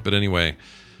published the book. But anyway,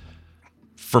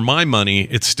 for my money,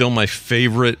 it's still my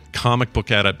favorite comic book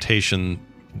adaptation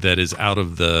that is out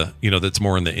of the, that's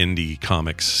more in the indie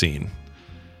comics scene.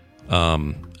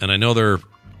 And I know there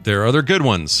are other good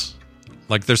ones.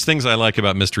 Like there's things I like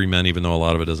about Mystery Men, even though a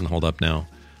lot of it doesn't hold up now.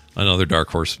 Another Dark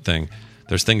Horse thing.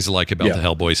 There's things I like about the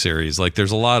Hellboy series. Like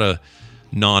there's a lot of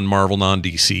non-Marvel,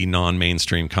 non-DC,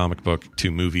 non-mainstream comic book to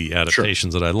movie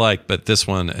adaptations that I like, but this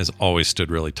one has always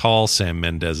stood really tall. Sam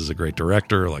Mendes is a great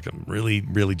director. Like I'm really,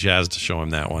 really jazzed to show him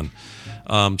that one.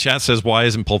 Chat says, why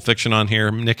isn't Pulp Fiction on here?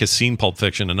 Nick has seen Pulp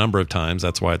Fiction a number of times.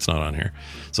 That's why it's not on here.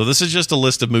 So this is just a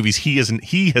list of movies he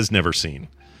has never seen.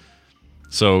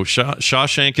 So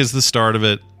Shawshank is the start of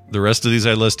it. The rest of these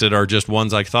I listed are just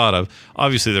ones I thought of.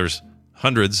 Obviously there's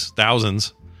hundreds,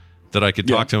 thousands that I could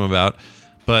talk to him about,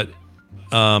 but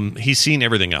he's seen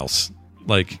everything else.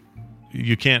 Like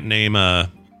you can't name I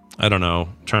don't know,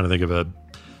 I'm trying to think of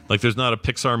there's not a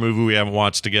Pixar movie we haven't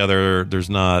watched together. There's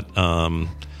not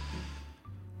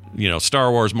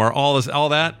Star Wars, all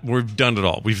that. We've done it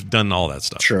all. We've done all that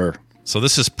stuff. Sure. So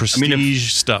this is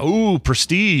prestige stuff. Ooh,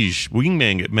 prestige. Win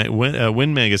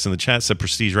Magus in the chat said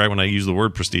prestige right when I use the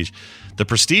word prestige. The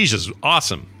Prestige is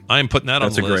awesome. I am putting that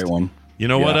on the list. That's a great one. You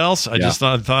know what else? I just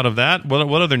thought of that.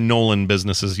 What other Nolan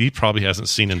businesses? He probably hasn't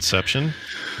seen Inception.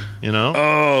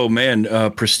 Oh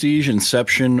man, Prestige,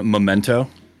 Inception, Memento.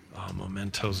 Oh,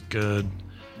 Memento's good.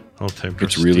 I'll take Prestige.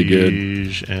 It's really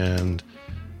good. And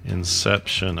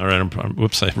Inception. All right.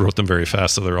 Whoops! I wrote them very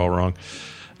fast, so they're all wrong.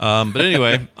 But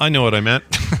anyway, I know what I meant.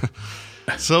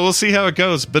 So we'll see how it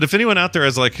goes. But if anyone out there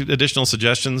has additional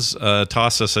suggestions,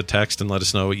 toss us a text and let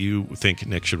us know what you think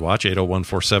Nick should watch.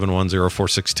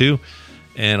 801-471-0462.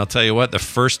 And I'll tell you what, the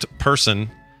first person,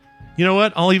 you know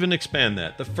what? I'll even expand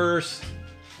that. The first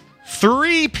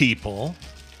 3 people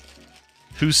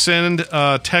who send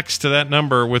text to that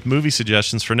number with movie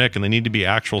suggestions for Nick, and they need to be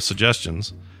actual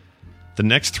suggestions, the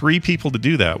next 3 people to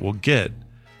do that will get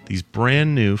these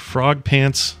brand new Frog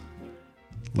Pants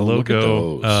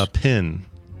logo pin.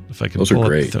 If I can those are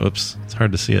great. Oops, it's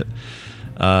hard to see it.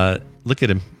 Look at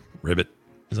him, Ribbit.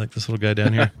 He's like this little guy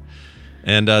down here.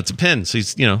 And it's a pin, so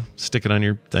you stick it on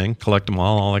your thing, collect them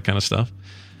all that kind of stuff.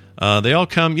 They all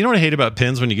come. You know what I hate about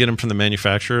pins when you get them from the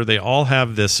manufacturer? They all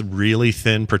have this really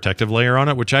thin protective layer on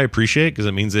it, which I appreciate because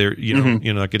it means they're you're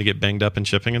not going to get banged up in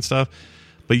shipping and stuff.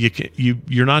 But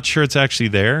you're not sure it's actually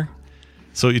there,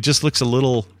 so it just looks a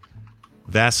little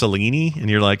Vaseline-y, and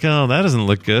you're like, oh, that doesn't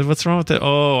look good. What's wrong with that?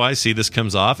 Oh, I see. This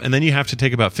comes off, and then you have to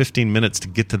take about 15 minutes to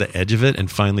get to the edge of it and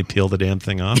finally peel the damn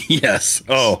thing off. Yes.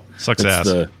 Oh, sucks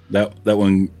ass. That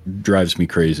one drives me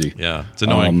crazy. Yeah, it's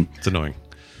annoying. It's annoying.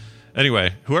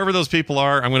 Anyway, whoever those people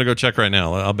are, I'm going to go check right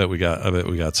now. I bet we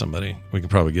got somebody. We can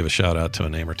probably give a shout out to a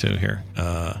name or two here.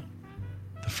 The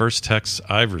first text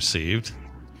I've received.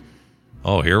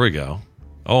 Oh, here we go.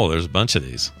 Oh, there's a bunch of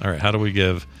these. All right, how do we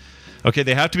give? Okay,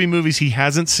 they have to be movies he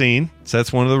hasn't seen, so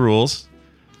that's one of the rules.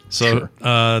 So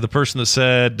the person that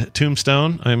said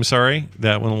Tombstone, I'm sorry,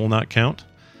 that one will not count.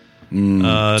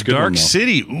 Dark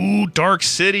City. Ooh, Dark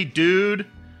City, dude.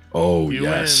 Oh,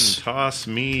 yes. Toss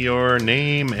me your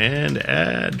name and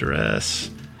address.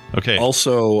 Okay.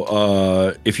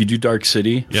 Also, if you do Dark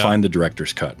City, find the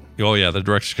director's cut. Oh, yeah, the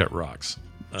director's cut rocks.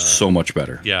 So much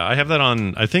better. Yeah, I have that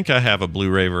on. I think I have a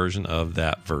Blu-ray version of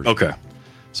that version. Okay.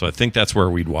 So I think that's where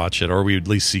we'd watch it, or we'd at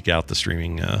least seek out the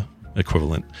streaming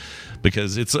equivalent,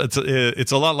 because it's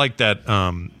a lot like that.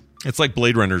 It's like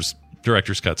Blade Runner's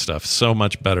director's cut stuff. So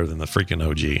much better than the freaking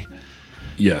OG.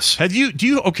 Yes.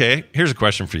 Okay, here's a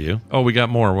question for you. Oh, we got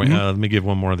more. Let me give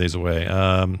one more of these away.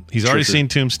 He's already seen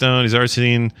Tombstone. He's already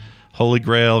seen Holy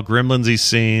Grail. Gremlins he's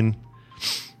seen.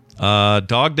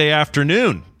 Dog Day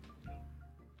Afternoon.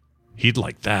 He'd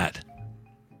like that.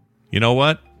 You know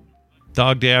what?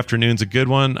 Dog Day Afternoon's a good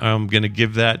one. I'm going to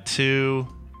give that to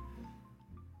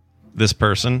this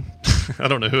person. I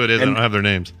don't know who it is. I don't have their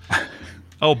names.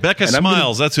 Oh, Becca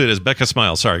Smiles. That's who it is. Becca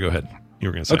Smiles. Sorry, go ahead. You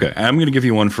were going to say. Okay, I'm going to give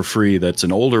you one for free. That's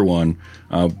an older one,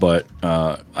 but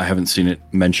I haven't seen it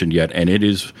mentioned yet, and it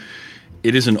is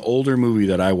an older movie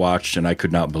that I watched and I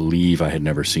could not believe I had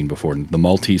never seen before. The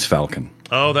Maltese Falcon.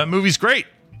 Oh, that movie's great.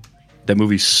 That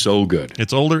movie's so good.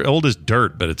 It's old as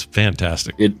dirt, but it's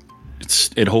fantastic.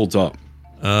 It holds up.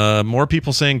 More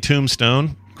people saying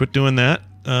Tombstone. Quit doing that.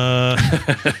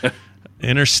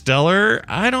 Interstellar.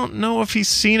 I don't know if he's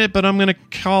seen it, but I'm gonna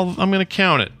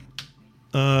count it.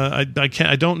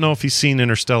 I don't know if he's seen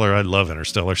Interstellar. I love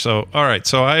Interstellar. So all right.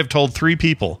 So I have told 3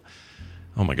 people.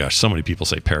 Oh my gosh, so many people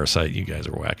say Parasite. You guys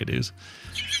are wackadoos.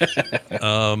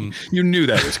 You knew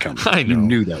that was coming. I know. You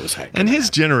knew that was happening. And his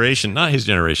generation, not his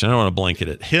generation. I don't want to blanket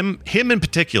it. Him in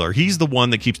particular. He's the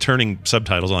one that keeps turning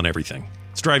subtitles on everything.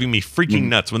 It's driving me freaking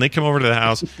nuts. When they come over to the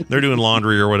house, they're doing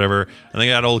laundry or whatever, and they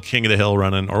got old King of the Hill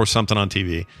running or something on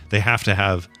TV. They have to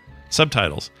have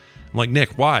subtitles. I'm like,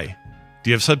 Nick, why? Do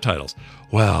you have subtitles?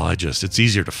 Well, it's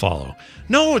easier to follow.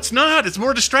 No, it's not. It's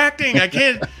more distracting. I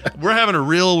can't. We're having a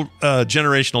real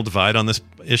generational divide on this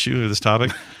issue, this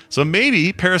topic. So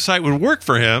maybe Parasite would work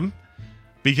for him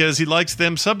because he likes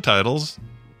them subtitles.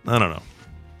 I don't know.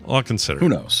 I'll consider. Who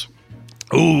knows?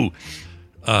 Ooh.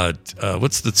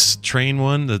 What's the train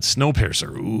one? The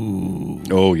Snowpiercer. Ooh.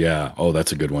 Oh yeah. Oh,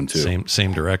 that's a good one too.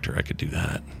 Same director. I could do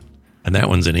that. And that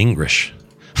one's in English.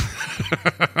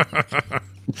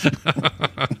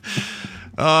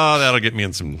 Oh, that'll get me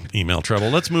in some email trouble.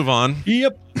 Let's move on.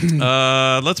 Yep.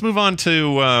 Let's move on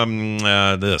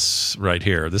to this right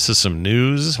here. This is some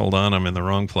news. Hold on, I'm in the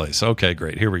wrong place. Okay,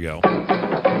 great. Here we go.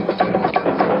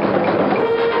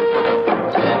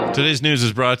 Today's news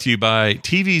is brought to you by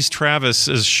TV's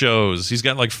Travis's shows. He's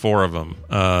got like 4 of them.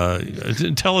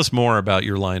 Tell us more about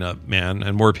your lineup, man,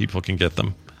 and more people can get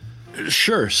them.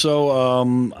 Sure.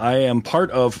 So I am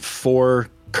part of 4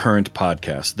 current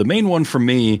podcasts. The main one for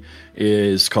me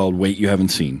is called Wait You Haven't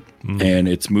Seen. And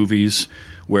it's movies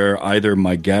where either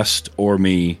my guest or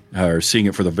me are seeing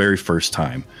it for the very first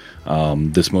time.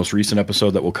 This most recent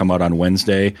episode that will come out on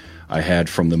Wednesday, I had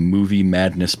from the Movie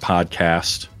Madness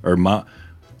podcast, or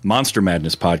Monster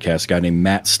Madness podcast, a guy named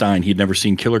Matt Stein. He'd never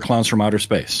seen Killer Clowns from Outer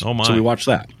Space. Oh my. So we watched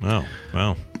that. Wow.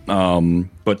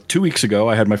 But 2 weeks ago,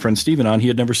 I had my friend Steven on. He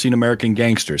had never seen American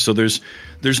Gangster. So there's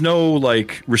no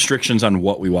like restrictions on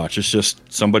what we watch. It's just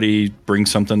somebody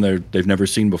brings something they've never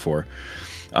seen before.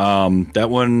 That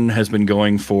one has been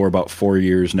going for about 4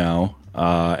 years now.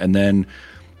 And then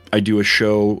I do a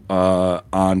show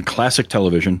on classic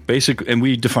television. And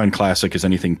we define classic as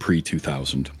anything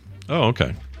pre-2000. Oh,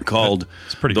 okay. Called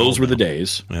Those Were the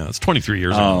Days. Yeah, it's 23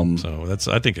 years old, so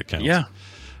I think it counts. Yeah.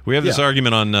 We have this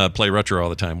argument on Play Retro all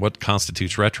the time. What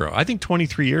constitutes retro? I think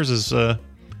 23 years is I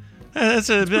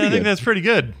think that's pretty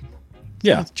good.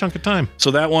 Yeah. That's a chunk of time.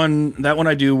 So that one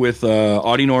I do with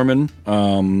Audie Norman,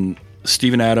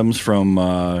 Stephen Adams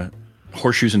from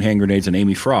Horseshoes and Hand Grenades, and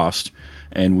Amy Frost.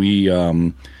 And we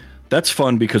that's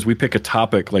fun because we pick a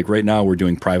topic. Like right now we're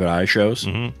doing private eye shows.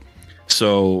 Mm-hmm.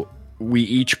 So we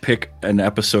each pick an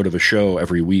episode of a show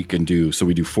every week and so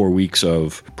we do 4 weeks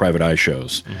of private eye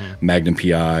shows. Mm-hmm. Magnum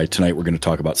PI. Tonight we're going to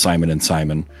talk about Simon and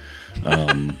Simon,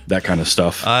 that kind of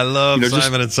stuff. I love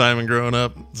Simon and Simon growing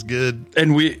up. It's good.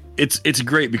 And it's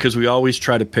great because we always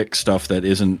try to pick stuff that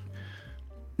isn't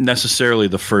necessarily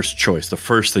the first choice, the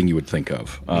first thing you would think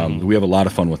of. We have a lot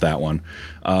of fun with that one.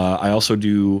 I also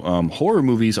do horror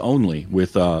movies only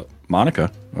with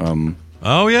Monica.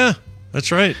 Oh yeah. That's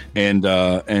right. And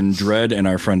Dredd and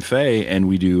our friend Faye, and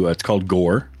we do. It's called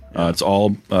Gore. It's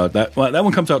all that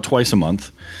one comes out twice a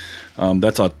month.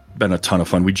 That's been a ton of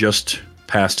fun. We just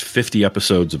passed 50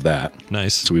 episodes of that.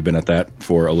 Nice. So we've been at that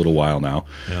for a little while now.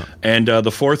 Yeah. And the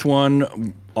 4th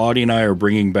one, Audie and I are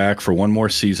bringing back for one more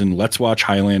season. Let's watch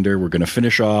Highlander. We're going to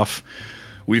finish off.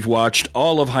 We've watched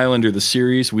all of Highlander the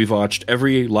series. We've watched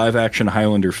every live-action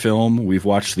Highlander film. We've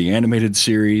watched the animated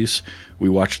series. We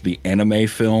watched the anime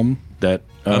film.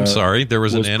 I'm sorry, there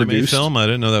was an anime produced. film? I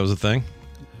didn't know that was a thing.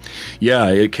 Yeah,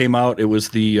 it came out. It was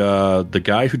the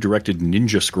guy who directed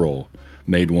Ninja Scroll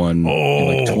made one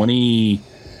in like 20.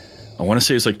 I want to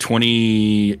say it's like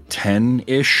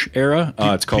 2010-ish era.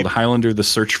 It's called Highlander: The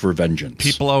Search for Vengeance.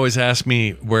 People always ask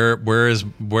me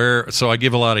where. So I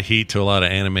give a lot of heat to a lot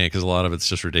of anime because a lot of it's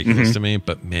just ridiculous to me.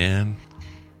 But man,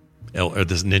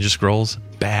 this Ninja Scrolls,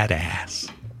 badass,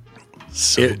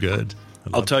 so good.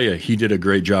 I'll tell you, he did a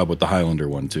great job with the Highlander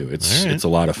one too. It's a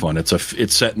lot of fun. It's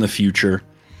set in the future,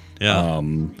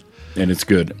 and it's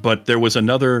good. But there was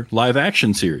another live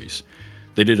action series.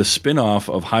 They did a spin-off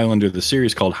of Highlander the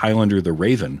series called Highlander the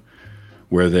Raven,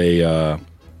 where they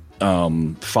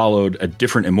followed a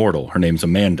different immortal. Her name's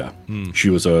Amanda. She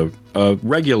was a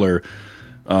regular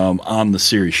on the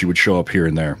series. She would show up here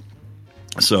and there.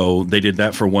 So they did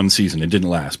that for one season. It didn't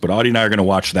last. But Audie and I are going to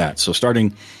watch that. So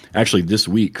starting actually this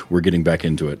week, we're getting back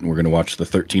into it. And we're going to watch the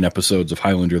 13 episodes of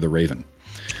Highlander the Raven.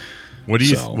 What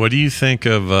do you think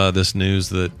of this news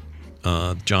that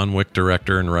John Wick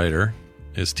director and writer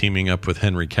is teaming up with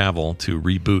Henry Cavill to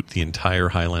reboot the entire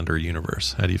Highlander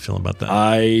universe? How do you feel about that?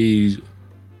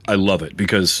 I love it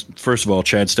because, first of all,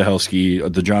 Chad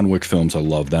Stahelski, the John Wick films, I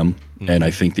love them. Mm-hmm. And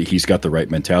I think that he's got the right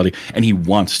mentality and he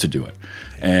wants to do it.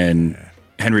 And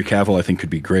Henry Cavill, I think, could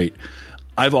be great.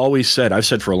 I've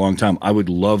said for a long time, I would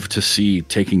love to see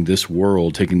taking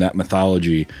that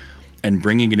mythology and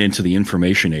bringing it into the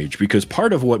information age, because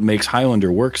part of what makes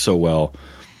Highlander work so well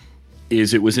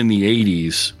is it was in the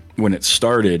 80s when it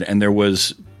started, and there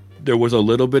was a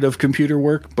little bit of computer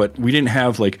work, but we didn't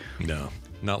have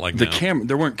not like the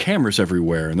there weren't cameras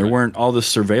everywhere, and there weren't all this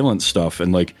surveillance stuff,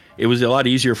 and it was a lot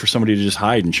easier for somebody to just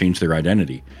hide and change their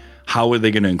identity. How are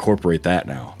they going to incorporate that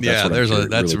now?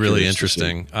 That's really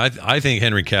interesting. I think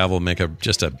Henry Cavill make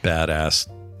just a badass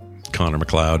Connor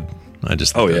McLeod. I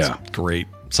just think that's great.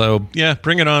 So yeah,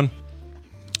 bring it on.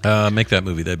 Make that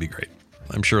movie. That'd be great.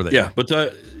 I'm sure that. Yeah, but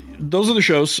those are the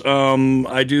shows.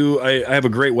 I have a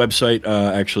great website.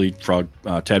 Actually, Frog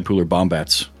Tadpooler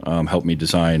Bombats helped me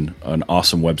design an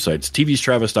awesome website. It's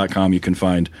tvstravis.com. You can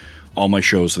find all my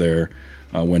shows there.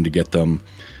 When to get them.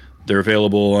 They're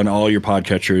available on all your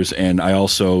podcatchers, and I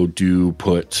also do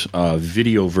put a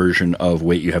video version of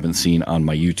Wait You Haven't Seen on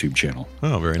my YouTube channel.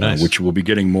 Oh, very nice. Which will be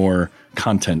getting more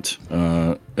content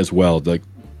as well,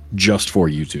 just for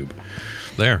YouTube.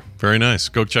 There, very nice.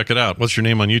 Go check it out. What's your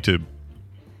name on YouTube?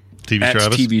 TV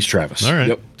Travis? TV's Travis. All right.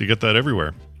 Yep. Do you get that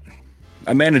everywhere?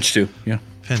 I managed to, yeah.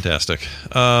 Fantastic.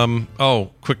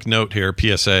 Quick note here,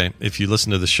 PSA. If you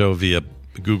listen to the show via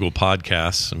Google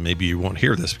Podcasts, and maybe you won't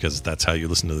hear this because that's how you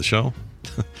listen to the show.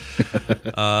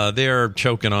 They're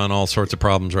choking on all sorts of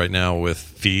problems right now with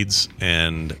feeds,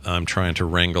 and I'm trying to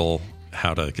wrangle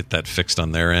how to get that fixed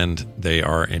on their end. They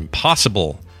are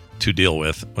impossible to deal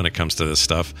with when it comes to this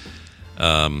stuff.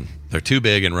 They're too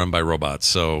big and run by robots,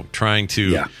 so trying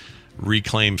to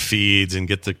reclaim feeds and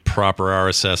get the proper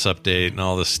RSS update and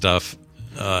all this stuff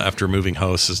after moving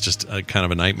hosts is just kind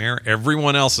of a nightmare.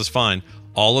 Everyone else is fine.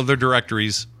 All of their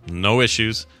directories, no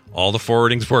issues. All the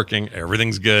forwarding's working.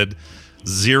 Everything's good.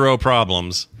 Zero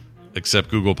problems, except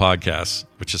Google Podcasts,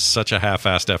 which is such a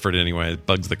half-assed effort anyway. It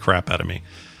bugs the crap out of me.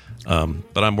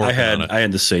 But I'm working on it. I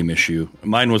had the same issue.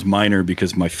 Mine was minor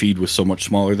because my feed was so much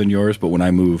smaller than yours, but when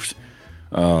I moved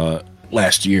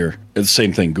last year, it's the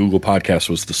same thing. Google Podcasts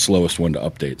was the slowest one to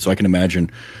update. So I can imagine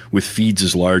with feeds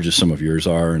as large as some of yours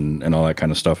are and all that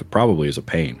kind of stuff, it probably is a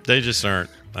pain. They just aren't.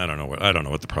 I don't know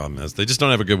what the problem is. They just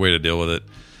don't have a good way to deal with it.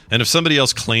 And if somebody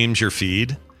else claims your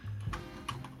feed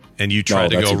and you try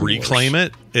to go reclaim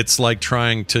it, it's like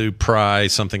trying to pry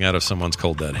something out of someone's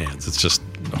cold dead hands. It's just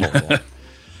horrible.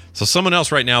 So someone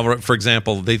else right now, for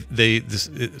example,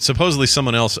 supposedly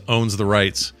someone else owns the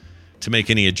rights to make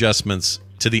any adjustments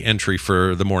to the entry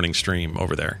for the morning stream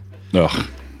over there. Ugh.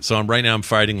 So I'm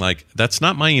fighting that's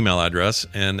not my email address,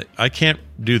 and I can't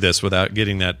do this without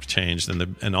getting that changed.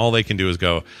 And all they can do is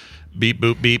go, beep,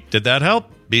 boop, beep. Did that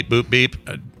help? Beep, boop, beep.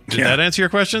 Did that answer your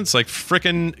question? It's like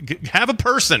frickin' have a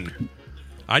person.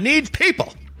 I need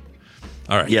people.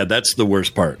 All right. Yeah, that's the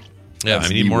worst part. Yeah, I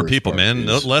need more people, man.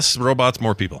 Less robots,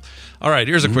 more people. All right,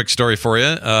 here's a quick story for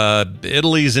you.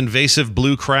 Italy's invasive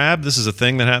blue crab. This is a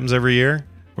thing that happens every year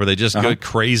where they just go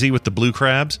crazy with the blue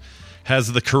crabs.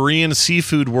 Has the Korean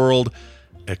seafood world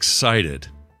excited.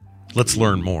 Let's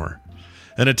learn more.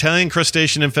 An Italian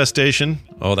crustacean infestation.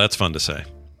 Oh, that's fun to say,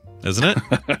 isn't it?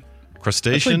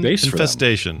 Crustacean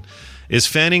infestation is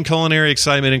fanning culinary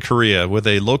excitement in Korea, with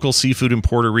a local seafood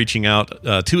importer reaching out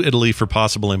to Italy for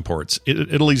possible imports.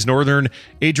 Italy's northern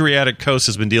Adriatic coast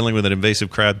has been dealing with an invasive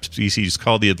crab species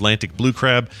called the Atlantic blue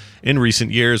crab in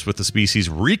recent years, with the species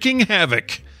wreaking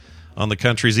havoc on the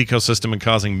country's ecosystem and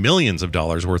causing millions of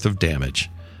dollars worth of damage.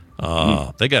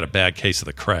 They got a bad case of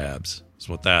the crabs, is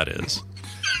what that is.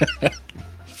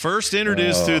 First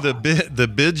introduced through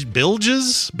the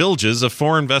bilges of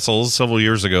foreign vessels several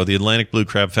years ago, the Atlantic blue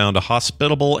crab found a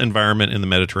hospitable environment in the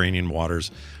Mediterranean waters,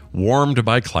 warmed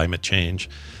by climate change.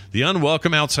 The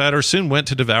unwelcome outsider soon went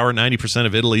to devour 90%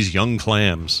 of Italy's young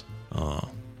clams.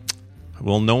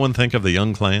 Will no one think of the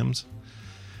young clams?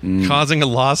 Causing a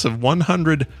loss of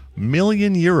 100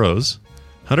 million euros,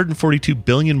 142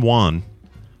 billion won.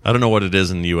 I don't know what it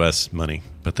is in U.S. money,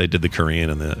 but they did the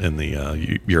Korean and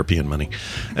the European money.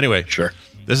 Anyway, sure.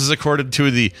 This is according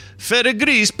to the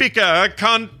Federgrispica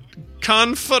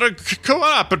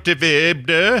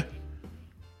Cooperative.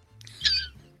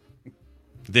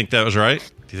 You think that was right?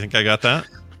 Do you think I got that?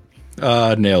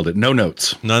 Nailed it. No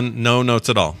notes. No notes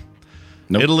at all.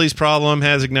 Nope. Italy's problem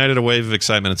has ignited a wave of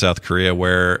excitement in South Korea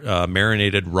where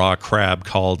marinated raw crab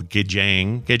called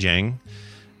gejang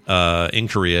in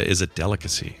Korea is a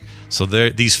delicacy. So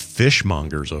these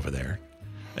fishmongers over there,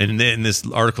 and in this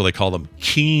article they call them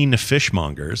keen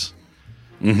fishmongers,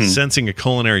 sensing a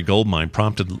culinary goldmine,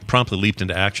 promptly leaped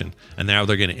into action. And now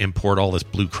they're going to import all this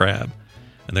blue crab.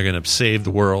 And they're going to save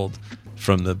the world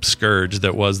from the scourge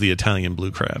that was the Italian blue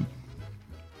crab.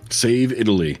 Save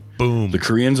Italy. Boom. The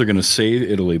Koreans are going to save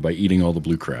Italy by eating all the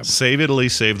blue crab. Save Italy,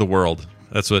 save the world.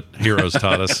 That's what Heroes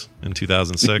taught us in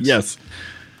 2006. Yes.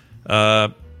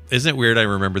 Isn't it weird I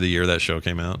remember the year that show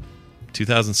came out?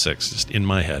 2006, just in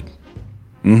my head.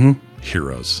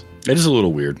 Heroes. It is a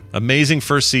little weird. Amazing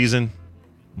first season.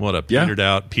 What a petered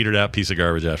out piece of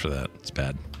garbage after that. It's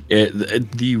bad.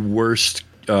 The worst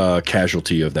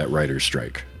casualty of that writer's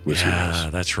strike.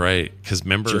 Yeah, that's right. Because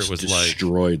remember, it was like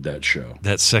destroyed that show.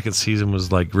 That second season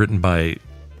was like written by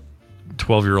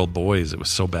 12-year-old boys. It was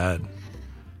so bad.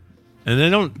 And they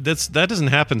don't. That doesn't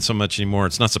happen so much anymore.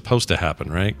 It's not supposed to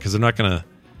happen, right? Because they're not gonna.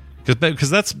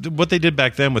 Because that's what they did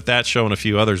back then with that show and a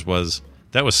few others.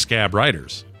 That was scab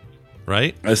writers,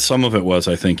 right? Some of it was,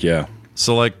 I think, yeah.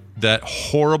 So like that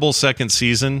horrible second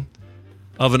season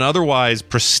of an otherwise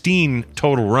pristine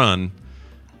total run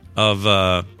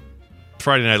of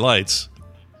Friday Night Lights,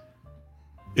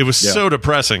 it was so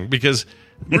depressing because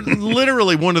we're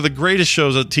literally one of the greatest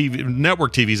shows that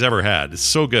network TV's ever had. It's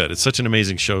so good. It's such an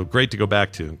amazing show. Great to go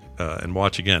back to and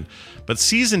watch again. But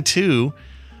season 2,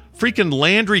 freaking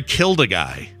Landry killed a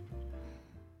guy.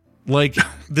 Like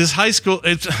this high school,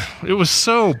 it was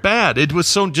so bad. It was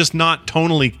so just not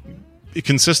tonally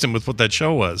consistent with what that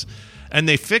show was. And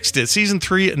they fixed it. Season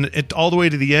 3 and all the way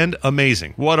to the end,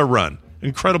 amazing. What a run.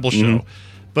 Incredible show.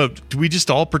 But do we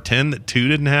just all pretend that 2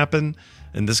 didn't happen?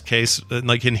 In this case,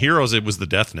 like in Heroes, it was the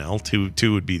death knell. 2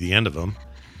 would be the end of them.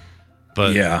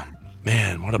 But yeah,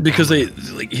 man, what a because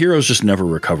bummer. Heroes just never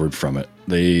recovered from it.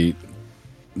 They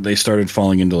started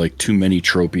falling into like too many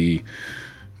tropey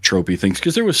things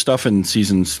because there was stuff in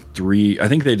seasons 3. I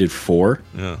think they did 4.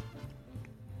 Yeah,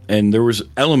 and there was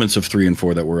elements of 3 and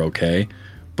 4 that were okay,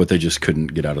 but they just couldn't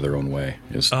get out of their own way.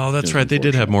 That's right. They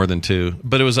did have more than 2,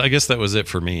 but I guess that was it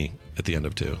for me at the end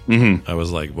of 2. I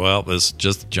was like, well, this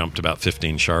just jumped about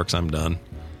 15 sharks. I'm done,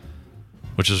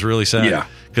 which is really sad. Yeah,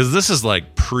 because this is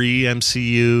like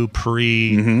pre-MCU,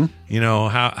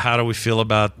 how do we feel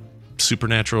about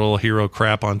supernatural hero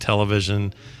crap on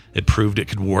television? It proved it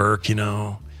could work.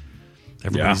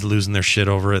 Everybody's losing their shit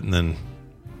over it, and then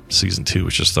season 2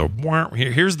 was just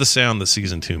here's the sound that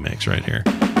season 2 makes right here.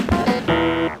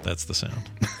 That's the sound.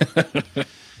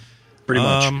 Pretty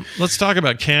much. Let's talk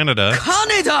about Canada.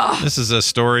 This is a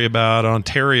story about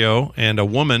Ontario and a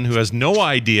woman who has no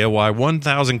idea why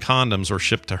 1,000 condoms were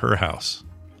shipped to her house.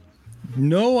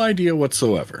 No idea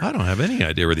whatsoever. I don't have any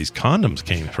idea where these condoms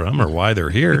came from or why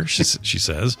they're here, she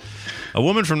says. A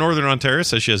woman from Northern Ontario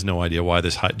says she has no idea why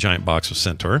this giant box was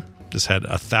sent to her. This had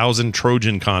 1,000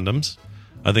 Trojan condoms.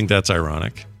 I think that's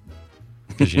ironic.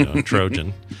 Because,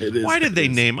 Trojan. Why did they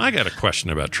name... I got a question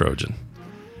about Trojan.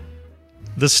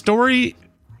 The story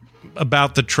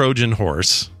about the Trojan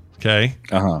horse, okay?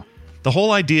 The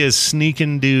whole idea is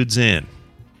sneaking dudes in.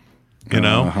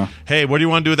 Hey, what do you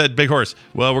want to do with that big horse?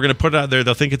 Well, we're going to put it out there.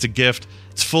 They'll think it's a gift.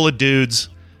 It's full of dudes.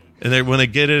 And when they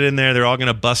get it in there, they're all going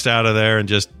to bust out of there and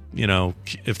just,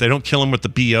 if they don't kill them with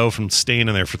the BO from staying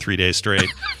in there for 3 days straight,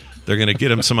 they're going to get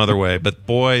them some other way. But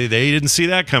boy, they didn't see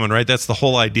that coming, right? That's the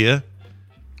whole idea.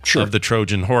 Sure. Of the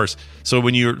Trojan horse. So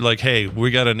when you're like, hey,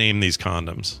 we got to name these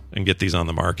condoms and get these on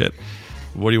the market,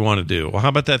 what do you want to do? Well, how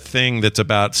about that thing that's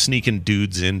about sneaking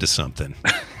dudes into something?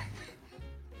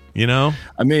 I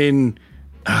mean,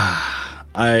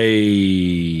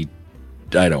 I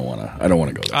don't want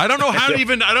to go there. I don't know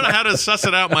how to suss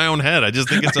it out in my own head. I just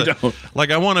think it's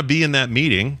I want to be in that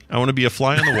meeting. I want to be a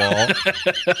fly on the wall.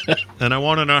 And I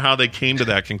want to know how they came to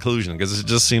that conclusion, because it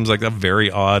just seems like a very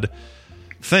odd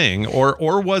thing. Or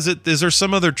is there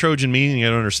some other Trojan meaning I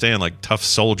don't understand, like tough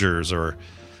soldiers, or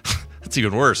that's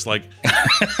even worse, like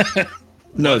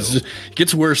no, it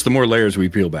gets worse the more layers we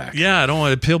peel back. Yeah, I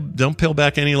don't peel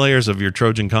back any layers of your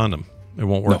Trojan condom. It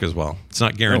won't work as well. It's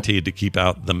not guaranteed to keep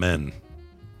out the men,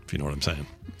 if you know what I'm saying.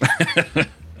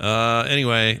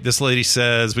 Anyway, this lady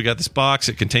says, we got this box.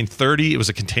 It contained 30. It was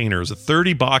a container. It was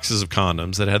 30 boxes of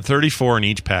condoms that had 34 in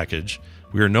each package.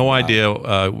 We have no idea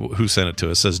who sent it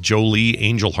to us. It says Jolie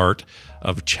Angelhart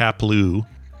of Chaploo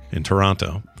in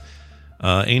Toronto.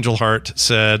 Angelhart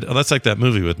said, that's like that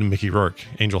movie with Mickey Rourke,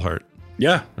 Angelhart.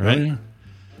 Yeah. Right? Oh, yeah.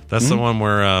 That's the one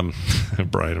where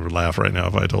Brian would laugh right now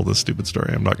if I told this stupid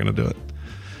story. I'm not going to do it.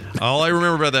 All I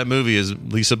remember about that movie is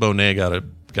Lisa Bonet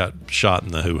got shot in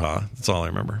the hoo-ha. That's all I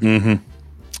remember. Mm-hmm.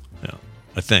 Yeah,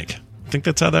 I think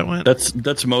that's how that went.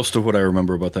 That's most of what I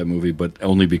remember about that movie, but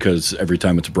only because every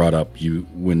time it's brought up,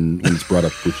 when it's brought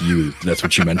up with you, that's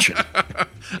what you mention.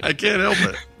 I can't help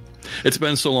it. It's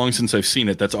been so long since I've seen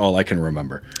it. That's all I can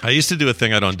remember. I used to do a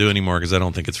thing I don't do anymore because I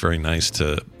don't think it's very nice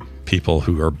to people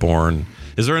who are born.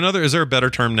 Is there a better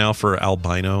term now for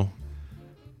albino?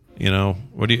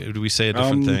 What do we say a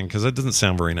different thing? Because that doesn't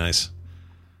sound very nice.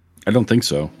 I don't think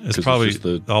so. It's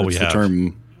probably all we have.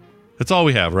 It's all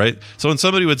we have, right? So when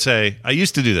somebody would say, I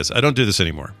used to do this, I don't do this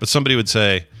anymore, but somebody would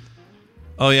say,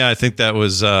 oh yeah, I think that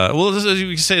was, you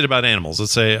can say it about animals.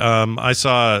 Let's say, I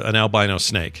saw an albino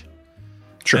snake.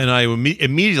 Sure. And I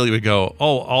immediately would go,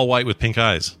 oh, all white with pink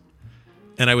eyes.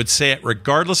 And I would say it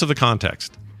regardless of the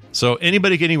context. So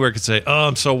anybody anywhere could say, oh,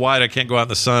 I'm so white, I can't go out in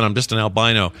the sun, I'm just an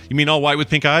albino. You mean all white with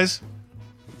pink eyes?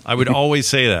 I would always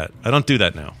say that. I don't do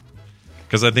that now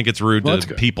because I think it's rude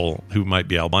to people who might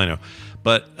be albino.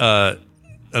 But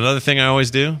another thing I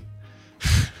always do,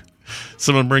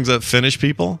 someone brings up Finnish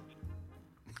people,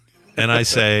 and I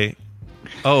say,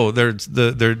 oh,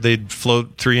 they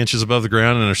float 3 inches above the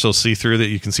ground and they're so see-through that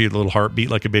you can see a little heartbeat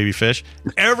like a baby fish.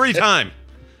 Every time.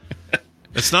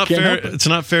 It's not fair. It's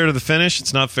not fair to the Finnish.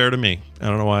 It's not fair to me. I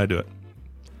don't know why I do it.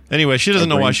 Anyway, she doesn't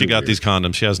know why she got these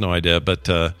condoms. She has no idea, but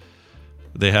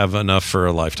they have enough for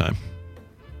a lifetime.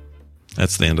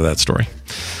 That's the end of that story.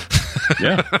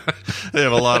 Yeah. They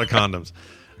have a lot of condoms.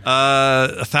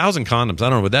 1,000 condoms. I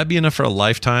don't know. Would that be enough for a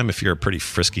lifetime if you're a pretty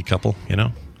frisky couple? I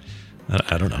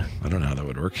don't know. I don't know how that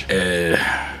would work.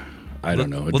 I don't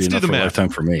know. It'd be enough for a lifetime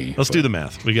for me. Let's do the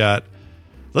math.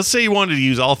 Let's say you wanted to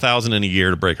use all 1,000 in a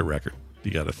year to break a record. You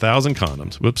got 1,000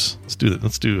 condoms. Whoops.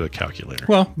 Let's do a calculator.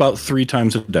 Well, about 3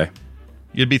 times a day.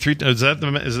 You'd be 3. Is that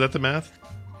the math?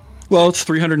 Well, it's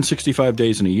 365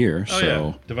 days in a year. Oh, so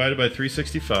yeah. Divided by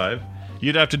 365.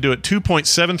 You'd have to do it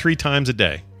 2.73 times a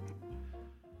day.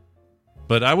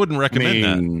 But I wouldn't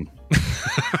recommend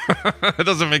that. It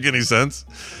doesn't make any sense.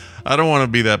 I don't want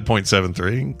to be that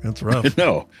 0.73. That's rough.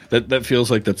 No, that feels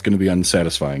like that's going to be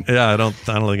unsatisfying. Yeah, I don't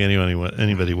think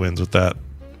anybody wins with that.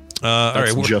 All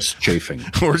right, just chafing.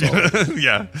 We're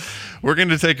going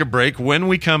to take a break. When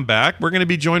we come back, we're going to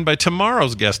be joined by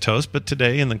tomorrow's guest host, but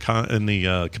today in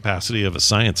the capacity of a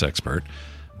science expert,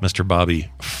 Mr.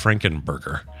 Bobby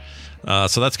Frankenberger.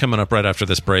 So that's coming up right after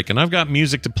this break, and I've got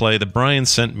music to play that Brian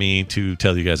sent me to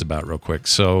tell you guys about real quick.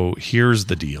 So here's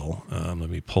the deal. Let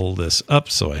me pull this up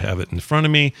so I have it in front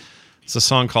of me. It's a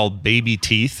song called Baby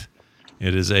Teeth.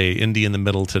 It is a indie in the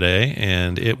middle today,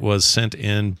 and it was sent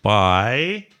in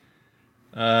by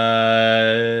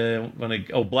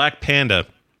Black Panda,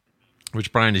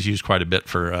 which Brian has used quite a bit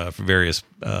for various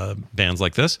bands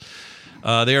like this.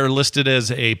 They are listed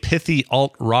as a pithy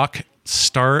alt-rock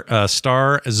star.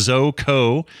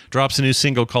 Zoco drops a new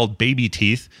single called Baby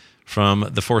Teeth from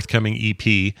the forthcoming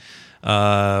EP.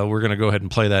 We're going to go ahead and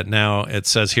play that now. It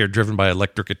says here, driven by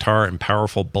electric guitar and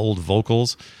powerful, bold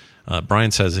vocals.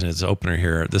 Brian says in his opener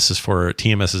here, this is for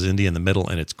TMS's Indie in the Middle,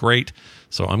 and it's great,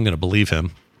 so I'm going to believe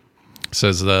him.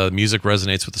 Says the music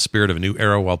resonates with the spirit of a new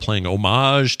era while playing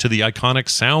homage to the iconic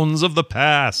sounds of the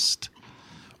past.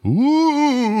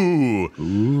 Ooh.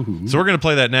 So we're going to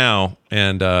play that now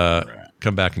and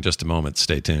come back in just a moment.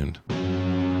 Stay tuned.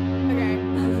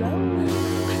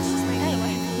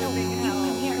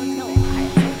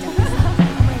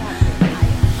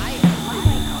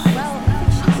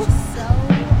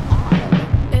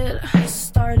 It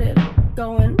started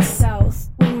going south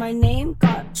when my name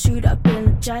got chewed up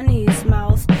in Jenny's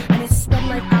mouth, and it spread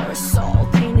like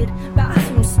aerosol, painted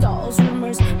bathroom stalls,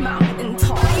 rumors mountain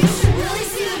tall. You should really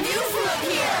see the view from up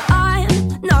here.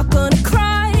 I'm not gonna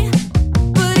cry,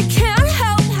 but I can't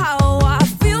help how I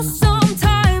feel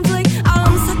sometimes, like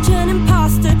I'm such an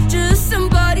imposter, just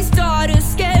somebody's daughter,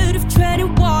 scared of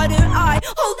treading water. I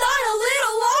hold on a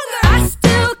little longer. I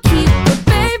still keep the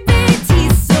baby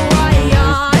teeth, so I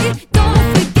don't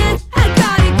forget. I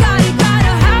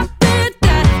gotta habit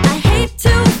that I hate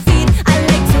to feed. I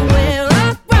like to wear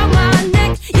around my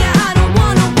neck. Yeah, I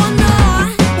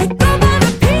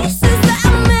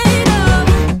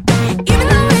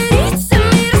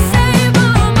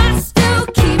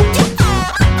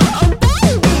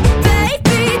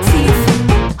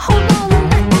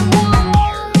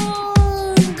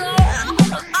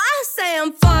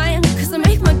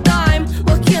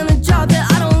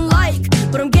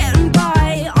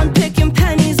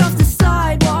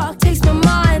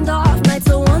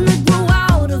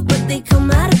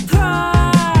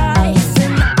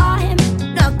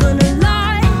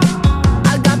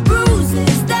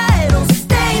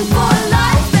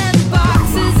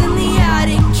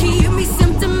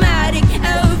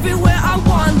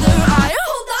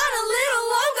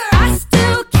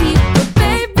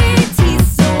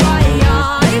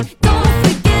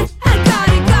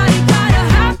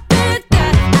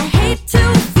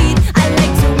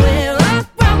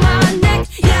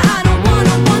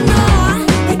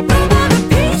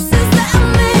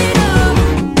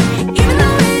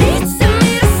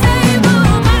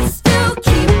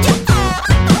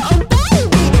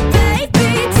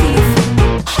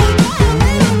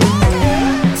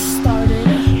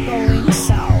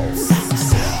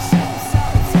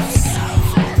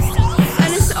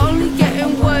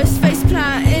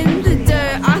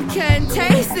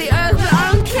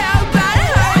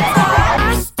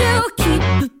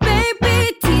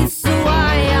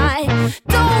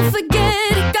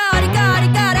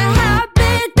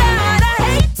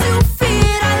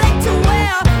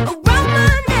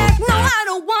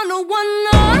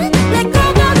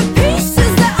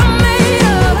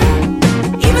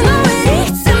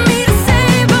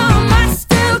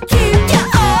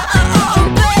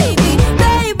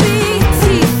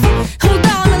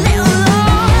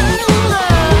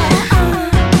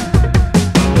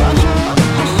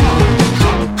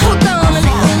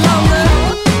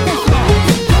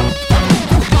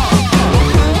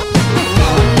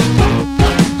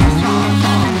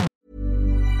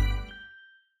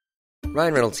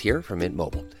Ryan Reynolds here from Mint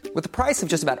Mobile. With the price of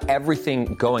just about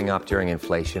everything going up during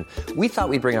inflation, we thought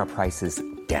we'd bring our prices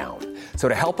down. So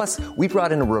to help us, we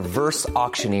brought in a reverse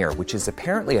auctioneer, which is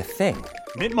apparently a thing.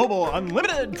 Mint Mobile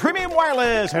Unlimited Premium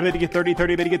Wireless. How to get 30,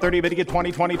 30, bit to get 30, bit to get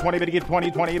 20, 20, 20, bit to get 20,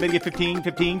 20, bit to get 15,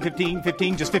 15, 15,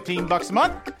 15, just $15 a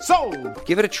month? Sold!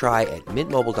 Give it a try at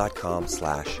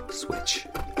mintmobile.com/switch.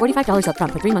 $45 up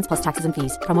front for 3 months plus taxes and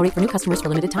fees. Promo rate for new customers for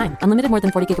limited time. Unlimited more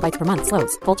than 40 gigabytes per month.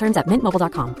 Slows full terms at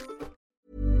mintmobile.com.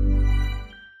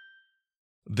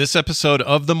 This episode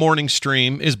of The Morning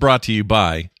Stream is brought to you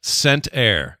by Scent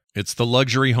Air. It's the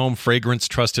luxury home fragrance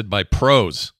trusted by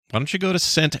pros. Why don't you go to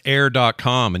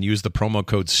scentair.com and use the promo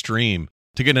code STREAM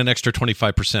to get an extra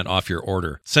 25% off your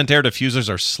order. Scent Air diffusers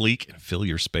are sleek and fill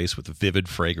your space with vivid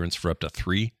fragrance for up to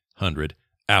 300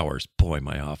 hours. Boy,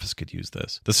 my office could use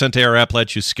this. The Scent Air app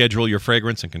lets you schedule your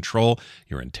fragrance and control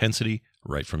your intensity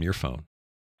right from your phone.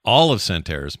 All of Scent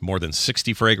Air's more than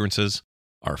 60 fragrances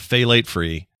are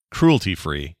phthalate-free,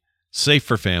 cruelty-free, safe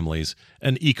for families,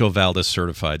 and EcoVadis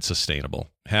certified sustainable.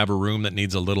 Have a room that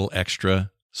needs a little extra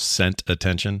scent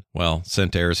attention? Well,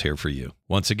 Scent Air is here for you.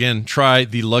 Once again, try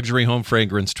the luxury home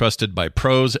fragrance trusted by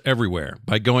pros everywhere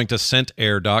by going to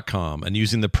scentair.com and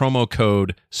using the promo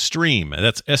code STREAM,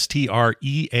 that's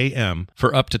STREAM,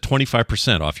 for up to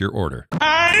 25% off your order.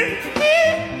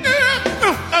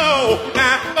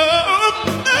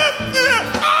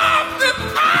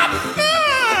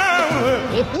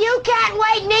 If you can't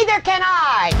wait, neither can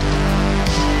I.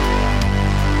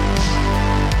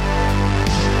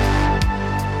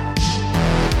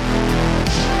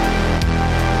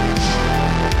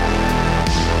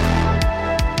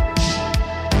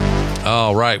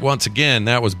 All right. Once again,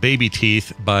 that was Baby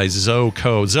Teeth by Zoe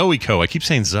Co. I keep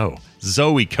saying Zoe.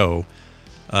 Zoe Co.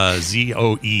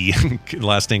 Z-O-E.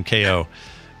 Last name K-O.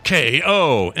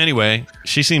 K-O. Anyway,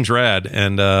 she seems rad,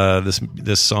 and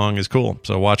this song is cool.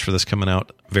 So watch for this coming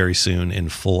out very soon in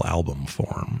full album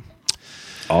form.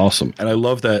 Awesome. And I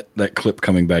love that clip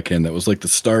coming back in. That was like the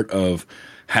start of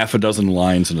half a dozen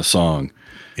lines in a song.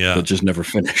 Yeah. That just never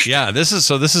finished. Yeah, this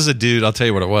is a dude. I'll tell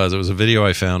you what it was. It was a video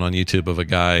I found on YouTube of a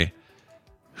guy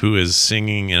who is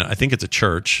singing in, I think it's a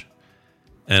church,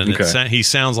 and he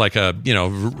sounds like a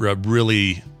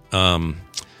really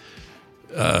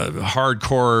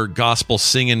hardcore gospel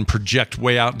singing, project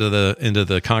way out into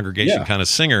the congregation kind of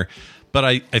singer. But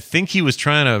I think he was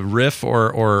trying to riff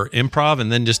or improv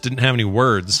and then just didn't have any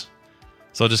words,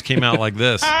 so it just came out like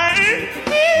this. I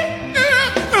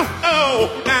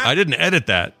didn't edit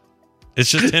that.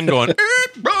 It's just him going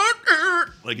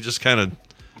like just kind of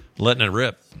letting it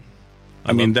rip.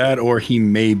 I mean that, or he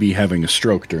may be having a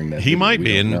stroke during that. He might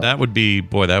be, and that would be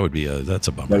that's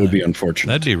a bummer. That would be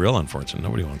unfortunate. That'd be real unfortunate.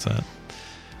 Nobody wants that.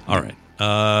 All right.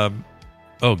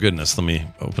 Oh goodness, let me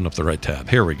open up the right tab.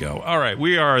 Here we go. All right,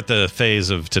 we are at the phase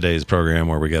of today's program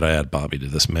where we got to add Bobby to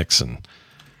this mix and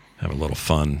have a little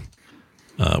fun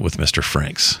with Mr.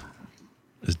 Franks.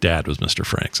 His dad was Mr.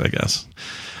 Franks, I guess.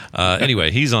 Anyway,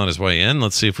 he's on his way in.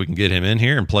 Let's see if we can get him in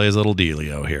here and play his little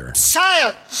dealio here.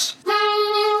 Science!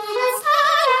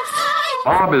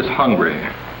 Bob is hungry,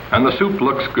 and the soup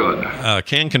looks good.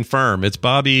 Can confirm. It's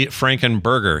Bobby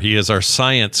Frankenberger. He is our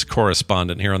science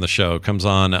correspondent here on the show. Comes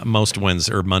on most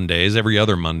Wednesdays or Mondays, every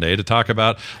other Monday, to talk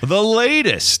about the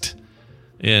latest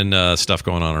in stuff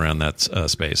going on around that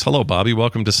space. Hello, Bobby.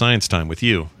 Welcome to Science Time with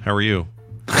you. How are you?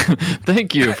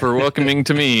 Thank you for welcoming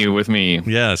to me with me.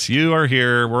 Yes, you are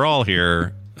here. We're all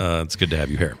here. It's good to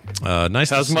have you here. Nice.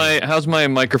 How's my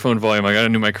microphone volume? I got a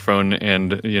new microphone,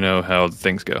 and you know how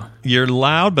things go. You're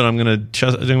loud, but I'm gonna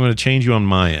change you on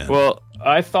my end. Well,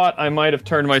 I thought I might have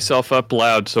turned myself up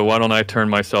loud, so why don't I turn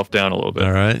myself down a little bit?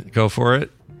 All right, go for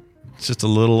it. It's just a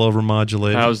little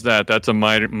overmodulated. How's that? That's a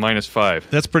 -5.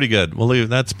 That's pretty good. We'll leave.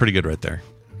 That's pretty good right there.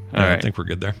 All right. I think we're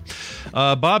good there.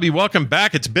 Bobby, welcome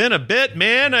back. It's been a bit,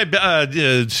 man.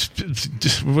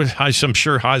 I'm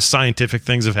sure scientific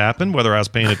things have happened, whether I was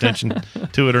paying attention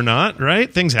to it or not, right?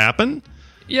 Things happen.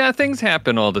 Yeah, things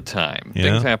happen all the time.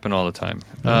 Yeah. Things happen all the time.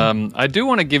 I do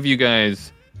want to give you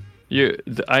guys...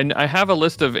 I have a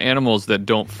list of animals that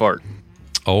don't fart.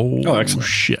 Oh excellent.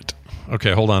 Shit.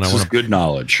 Okay, hold on. This is good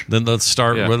knowledge. Then let's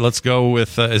start. Yeah. Let's go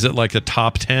with. Is it like the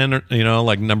top 10?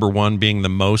 Like number 1 being the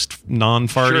most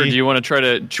non-farty. Sure. Do you want to try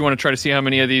to see how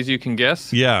many of these you can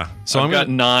guess? Yeah. So I've got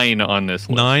 9 on this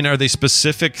list. 9. Are they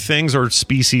specific things or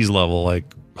species level,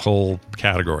 like whole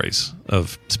categories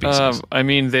of species? I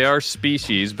mean, they are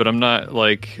species, but I'm not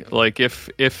like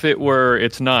if it were,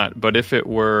 it's not. But if it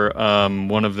were,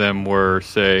 one of them were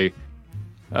say,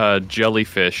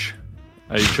 jellyfish.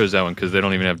 I chose that one because they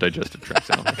don't even have digestive tracts.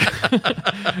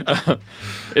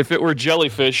 If it were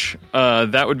jellyfish,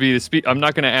 that would be the I'm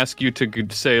not going to ask you to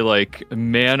say like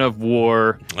man of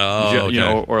war, okay. you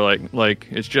know, or like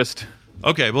it's just.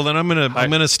 Okay, well then I'm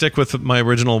gonna stick with my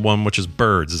original one, which is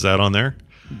birds. Is that on there?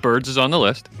 Birds is on the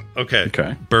list.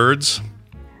 Okay. Birds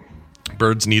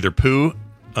neither poo,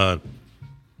 or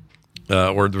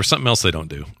there's something else they don't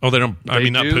do. Oh, they don't. I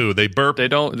mean, not poo. They burp. They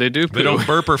do poo. They don't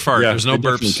burp or fart. Yeah, There's no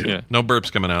burps. Yeah. No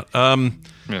burps coming out.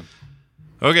 Yeah.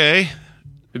 Okay.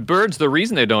 Birds. The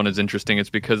reason they don't is interesting. It's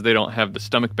because they don't have the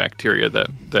stomach bacteria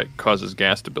that causes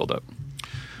gas to build up.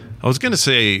 I was gonna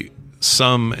say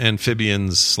some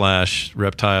amphibians /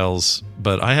 reptiles,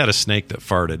 but I had a snake that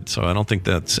farted, so I don't think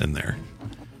that's in there.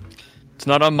 It's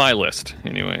not on my list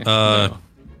anyway. No.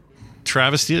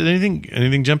 Travis, did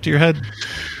anything jump to your head?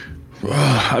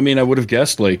 I mean, I would have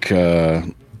guessed like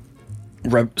some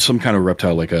kind of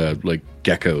reptile, like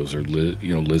geckos or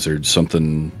lizards,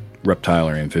 something reptile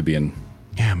or amphibian.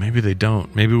 Yeah, maybe they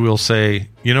don't. Maybe we'll say,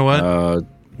 you know what?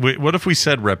 What if we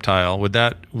said reptile?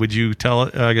 Would you tell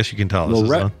it? I guess you can tell us.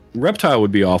 Well, reptile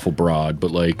would be awful broad, but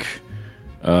like,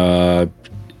 not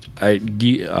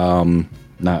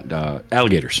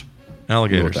alligators.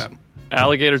 Alligators.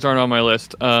 Alligators aren't on my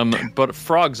list, but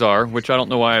frogs are, which I don't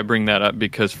know why I bring that up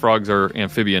because frogs are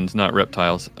amphibians, not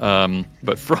reptiles.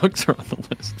 But frogs are on the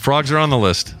list. Frogs are on the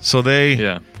list, so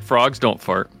frogs don't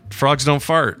fart. Frogs don't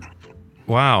fart.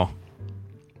 Wow,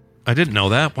 I didn't know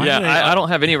that. Why I don't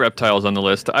have any reptiles on the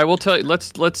list. I will tell you.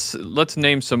 Let's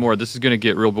name some more. This is going to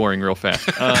get real boring real fast.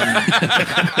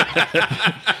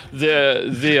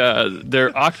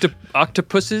 Their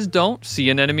octopuses don't. Sea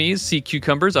anemones, sea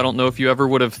cucumbers. I don't know if you ever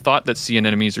would have thought that sea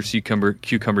anemones or sea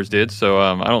cucumbers did. So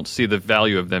I don't see the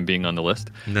value of them being on the list.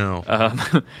 No.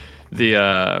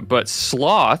 But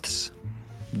sloths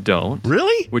don't.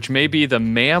 Really? Which may be the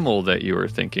mammal that you were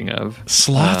thinking of.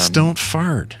 Sloths don't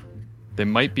fart. They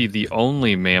might be the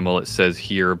only mammal it says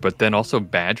here, but then also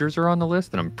badgers are on the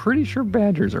list, and I'm pretty sure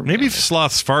badgers are. Maybe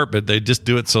sloths fart, but they just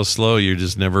do it so slow you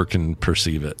just never can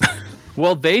perceive it.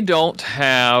 Well, they don't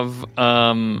have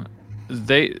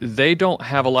they don't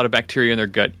have a lot of bacteria in their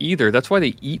gut either. That's why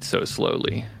they eat so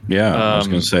slowly. Yeah, I was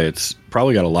going to say it's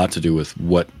probably got a lot to do with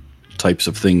what types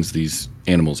of things these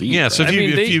animals eat. Yeah, so right?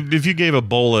 if you gave a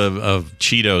bowl of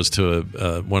Cheetos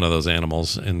to one of those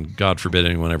animals, and God forbid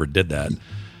anyone ever did that,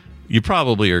 you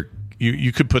probably are.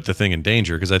 You could put the thing in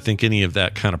danger, because I think any of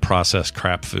that kind of processed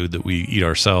crap food that we eat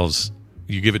ourselves,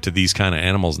 you give it to these kind of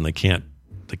animals and they can't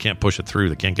push it through.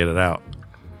 They can't get it out.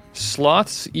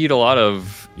 Sloths eat a lot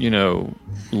of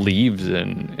leaves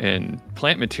and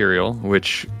plant material,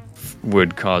 which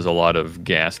would cause a lot of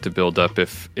gas to build up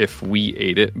if we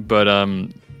ate it. But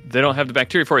they don't have the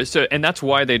bacteria for it. So, and that's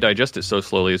why they digest it so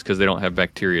slowly, is because they don't have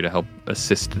bacteria to help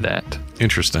assist that.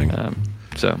 Interesting.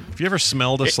 So, have you ever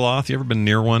smelled a sloth? You ever been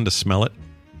near one to smell it?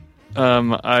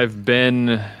 I've been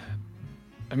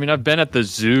at the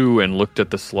zoo and looked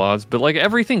at the sloths, but like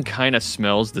everything kind of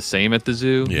smells the same at the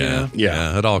zoo. Yeah,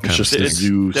 it all kind of stinks.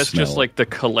 That's just like the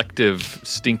collective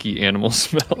stinky animal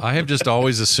smell. I have just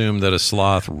always assumed that a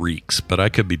sloth reeks, but I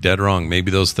could be dead wrong.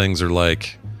 Maybe those things are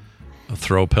like a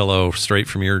throw pillow straight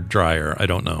from your dryer. I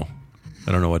don't know.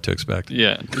 I don't know what to expect.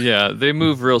 Yeah, they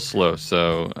move real slow,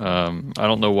 so I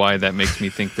don't know why that makes me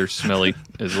think they're smelly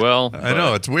as well. I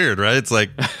know, it's weird, right? It's like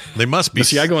they must be.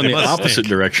 See, I go in the opposite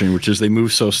direction, which is they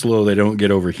move so slow they don't get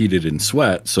overheated and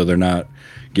sweat, so they're not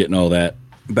getting all that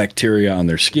bacteria on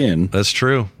their skin. That's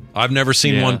true. I've never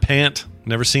seen one pant.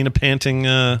 Never seen a panting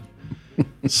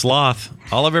sloth.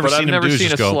 All I've ever seen them do is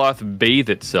just go. I've never seen a sloth bathe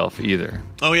itself either.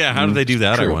 Oh yeah, how do they do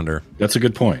that? True. I wonder. That's a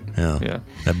good point. Yeah,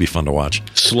 that'd be fun to watch.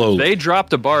 Slowly. They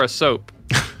dropped a bar of soap.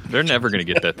 They're never going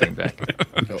to get that thing back.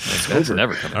 That's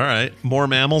never coming. All right, more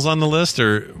mammals on the list,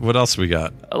 or what else we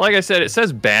got? Like I said, it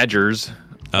says badgers.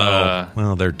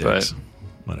 Well, they're dicks.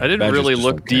 I didn't really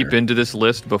look deep into this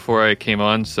list before I came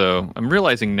on, so I'm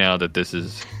realizing now that this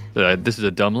is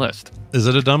a dumb list. Is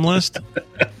it a dumb list?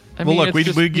 I mean, look,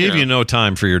 we gave you no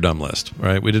time for your dumb list,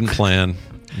 right? We didn't plan.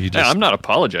 I'm not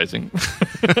apologizing.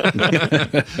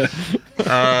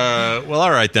 Well,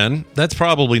 all right then. That's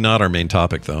probably not our main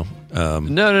topic, though.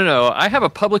 No. I have a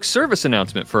public service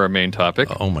announcement for our main topic.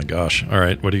 Oh my gosh! All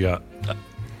right, what do you got?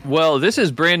 Well, this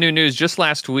is brand new news. Just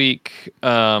last week,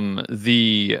 the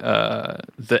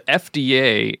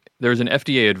FDA, there was an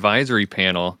FDA advisory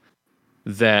panel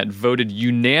that voted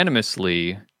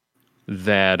unanimously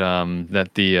that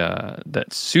the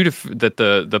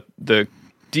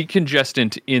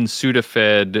decongestant in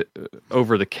Sudafed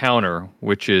over the counter,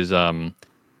 which is a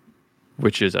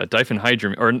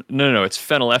diphenhydramine, or no, it's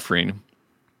phenylephrine.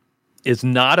 is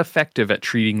not effective at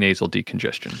treating nasal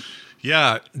decongestion.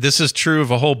 Yeah, this is true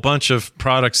of a whole bunch of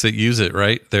products that use it,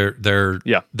 right?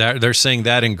 They're saying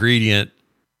that ingredient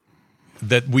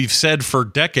that we've said for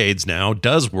decades now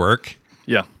does work.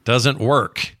 Yeah. Doesn't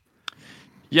work.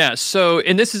 Yeah, so,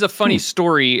 and this is a funny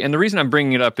story, and the reason I'm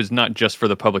bringing it up is not just for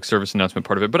the public service announcement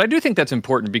part of it, but I do think that's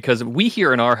important because we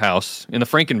here in our house, in the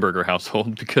Frankenberger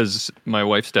household, because my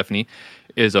wife, Stephanie,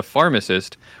 is a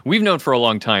pharmacist, we've known for a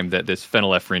long time that this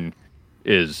phenylephrine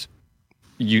is,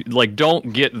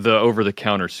 don't get the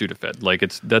over-the-counter Sudafed. Like,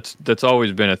 that's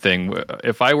always been a thing.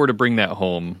 If I were to bring that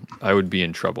home, I would be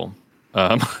in trouble.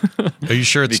 Are you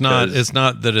sure it's not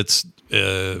that it's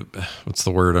what's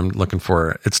the word I'm looking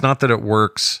for? It's not that it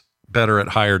works better at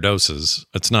higher doses.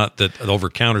 It's not that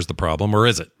over-counters the problem, or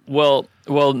is it? Well,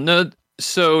 no.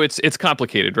 So it's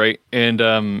complicated, right?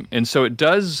 And so it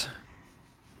does.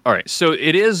 All right. So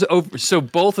it is over. So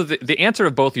both of the answer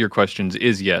of both of your questions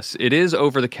is yes. It is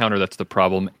over the counter. That's the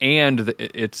problem, and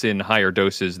it's in higher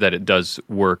doses that it does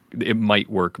work. It might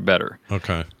work better.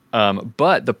 Okay.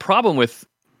 But the problem with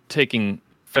taking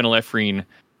phenylephrine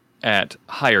at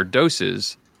higher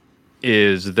doses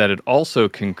is that it also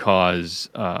can cause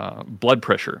blood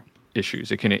pressure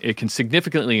issues. It can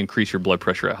significantly increase your blood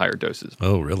pressure at higher doses.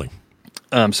 Oh, really?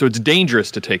 So it's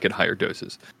dangerous to take at higher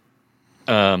doses.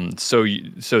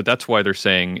 So that's why they're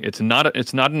saying it's not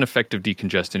an effective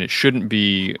decongestant. It shouldn't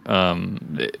be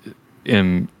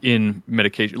in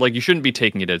medication. Like, you shouldn't be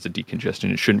taking it as a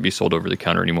decongestant. It shouldn't be sold over the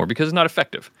counter anymore because it's not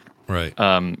effective. Right.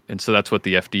 And so that's what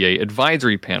the FDA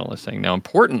advisory panel is saying. Now,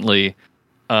 importantly,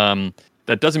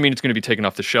 that doesn't mean it's going to be taken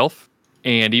off the shelf.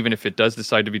 And even if it does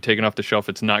decide to be taken off the shelf,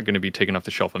 it's not going to be taken off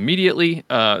the shelf immediately.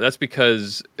 That's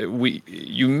because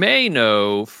you may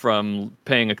know from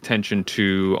paying attention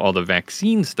to all the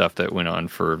vaccine stuff that went on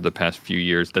for the past few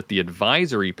years that the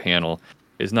advisory panel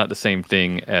is not the same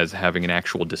thing as having an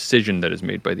actual decision that is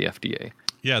made by the FDA.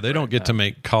 Yeah, they don't get to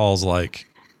make calls like...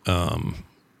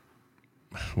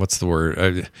 what's the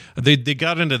word? They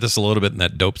got into this a little bit in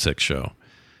that Dope Sick show.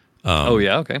 Oh,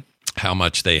 yeah? Okay. How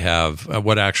much they have,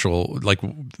 what actual, like,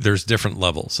 there's different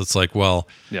levels. It's like, well,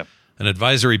 yeah, an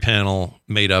advisory panel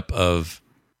made up of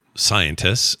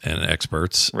scientists and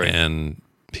experts and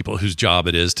people whose job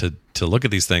it is to look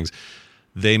at these things.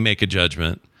 They make a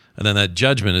judgment. And then that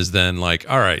judgment is then like,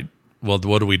 all right, well,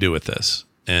 what do we do with this?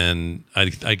 And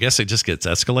I guess it just gets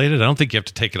escalated. I don't think you have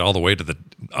to take it all the way to the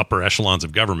upper echelons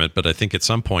of government, but I think at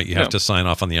some point you have to sign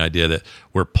off on the idea that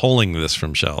we're pulling this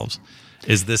from shelves.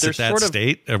 Is this at that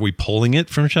state? Are we pulling it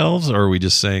from shelves, or are we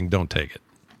just saying don't take it?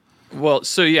 Well,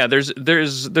 so yeah, there's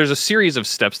a series of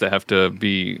steps that have to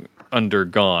be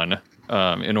undergone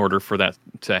in order for that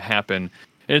to happen,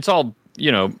 and it's all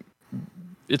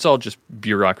just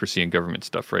bureaucracy and government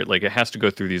stuff, right? Like, it has to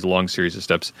go through these long series of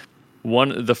steps.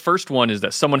 The first one is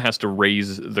that someone has to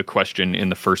raise the question in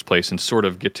the first place and sort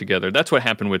of get together. That's what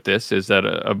happened with this, is that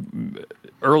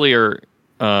earlier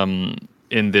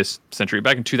in this century,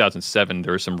 back in 2007,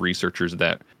 there were some researchers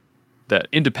that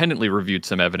independently reviewed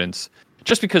some evidence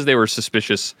just because they were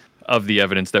suspicious of the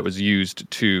evidence that was used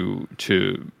to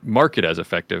mark it as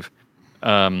effective.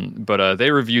 But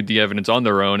they reviewed the evidence on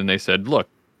their own, and they said, look,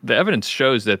 the evidence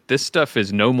shows that this stuff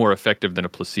is no more effective than a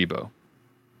placebo.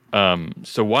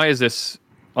 So why is this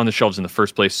on the shelves in the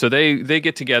first place? So they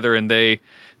get together and they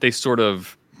sort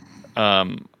of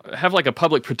have like a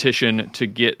public petition to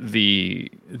get the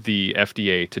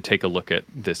FDA to take a look at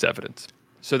this evidence.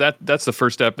 So that's the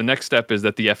first step. The next step is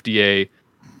that the FDA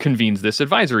convenes this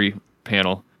advisory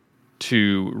panel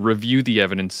to review the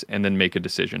evidence and then make a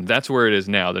decision. That's where it is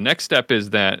now. The next step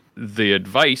is that the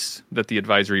advice that the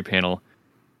advisory panel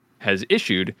has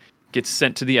issued gets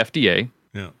sent to the FDA.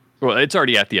 Yeah. Well, it's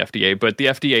already at the FDA, but the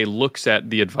FDA looks at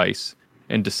the advice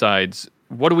and decides,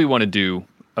 what do we want to do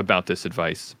about this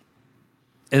advice?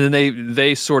 And then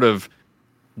they sort of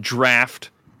draft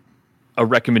a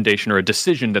recommendation or a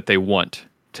decision that they want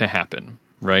to happen,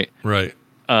 right? Right.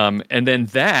 And then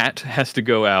that has to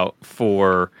go out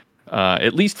for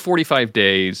at least 45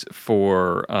 days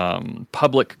for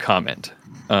public comment.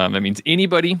 That means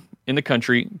anybody in the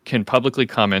country can publicly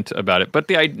comment about it, but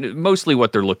mostly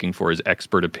what they're looking for is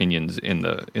expert opinions in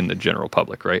the general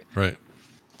public, right? Right.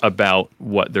 About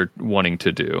what they're wanting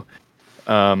to do.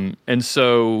 And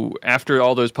so after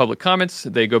all those public comments,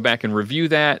 they go back and review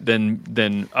that, then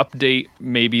update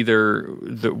maybe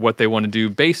what they want to do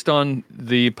based on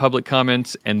the public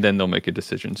comments, and then they'll make a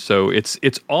decision. So it's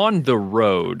on the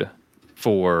road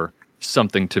for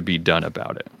something to be done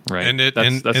about it, right?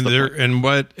 And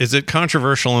what is it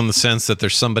controversial in the sense that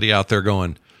there's somebody out there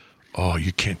going, "Oh,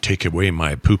 you can't take away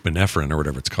my poopinephrine or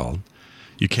whatever it's called.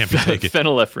 You can't be taking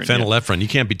phenylephrine. Phenylephrine. You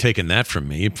can't be taking that from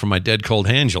me. From my dead cold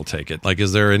hands, you'll take it. Like,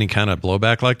 is there any kind of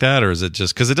blowback like that, or is it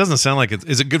just because it doesn't sound like it?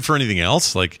 Is it good for anything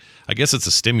else? Like, I guess it's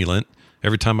a stimulant.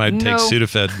 Every time I'd take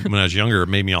Sudafed when I was younger, it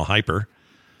made me all hyper.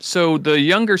 So the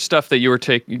younger stuff that you were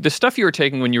taking, the stuff you were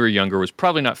taking when you were younger was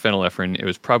probably not phenylephrine. It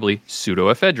was probably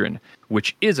pseudoephedrine,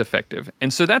 which is effective.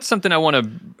 And so that's something I want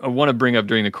to bring up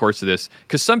during the course of this,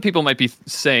 because some people might be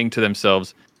saying to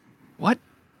themselves, "What?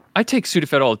 I take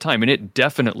Sudafed all the time, and it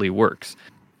definitely works."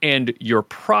 And you're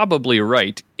probably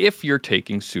right if you're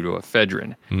taking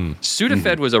pseudoephedrine.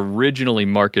 Sudafed was originally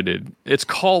marketed. It's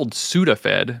called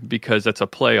Sudafed because that's a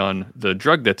play on the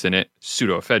drug that's in it,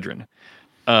 pseudoephedrine.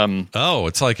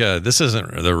 It's like this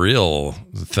isn't the real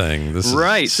thing. This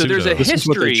right. is So there's a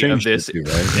history of this. To,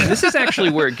 right? And this is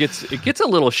actually where it gets a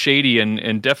little shady,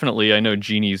 and definitely I know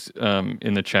Jeannie's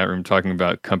in the chat room talking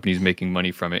about companies making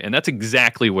money from it, and that's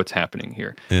exactly what's happening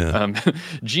here. Yeah.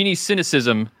 Jeannie's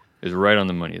cynicism is right on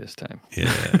the money this time.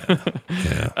 Yeah.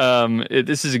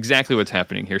 This is exactly what's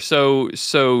happening here. So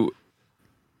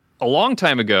a long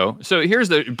time ago. So here's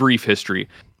the brief history.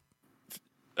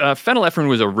 Phenylephrine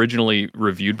was originally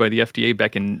reviewed by the FDA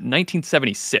back in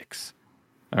 1976.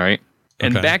 All right.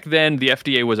 And back then, the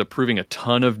FDA was approving a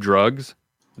ton of drugs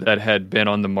that had been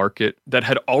on the market, that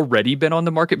had already been on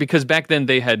the market, because back then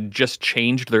they had just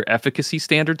changed their efficacy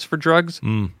standards for drugs.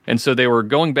 And so they were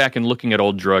going back and looking at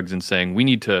old drugs and saying, we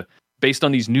need to, based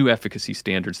on these new efficacy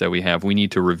standards that we have, we need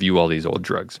to review all these old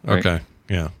drugs. Right? Okay.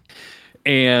 Yeah.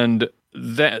 And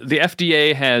the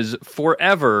FDA has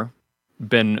forever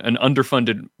been an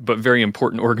underfunded but very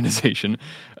important organization.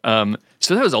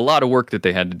 So that was a lot of work that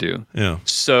they had to do. Yeah.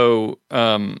 So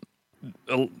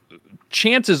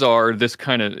chances are this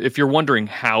kind of, if you're wondering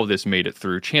how this made it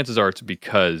through, chances are it's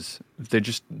because they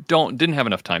just didn't have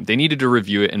enough time. They needed to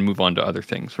review it and move on to other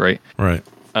things, right? Right.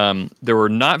 There were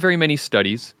not very many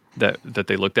studies that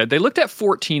they looked at. They looked at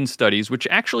 14 studies, which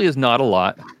actually is not a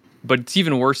lot, but it's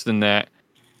even worse than that.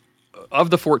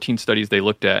 Of the 14 studies they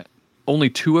looked at,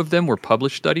 only 2 of them were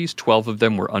published studies. 12 of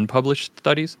them were unpublished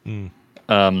studies. And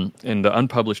the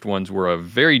unpublished ones were of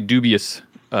very dubious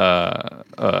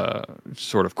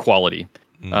sort of quality.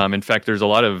 In fact, there's a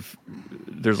lot of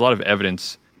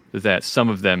evidence that some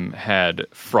of them had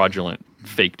fraudulent,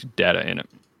 faked data in it.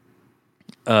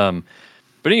 But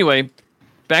anyway,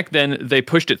 back then they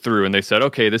pushed it through and they said,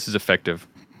 okay, this is effective,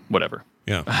 whatever.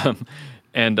 Yeah.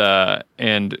 And the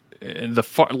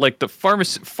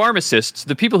pharmacists,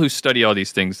 the people who study all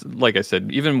these things, like I said,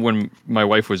 even when my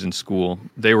wife was in school,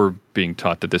 they were being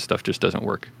taught that this stuff just doesn't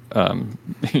work.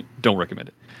 Don't recommend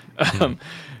it.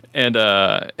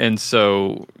 And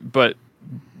so, but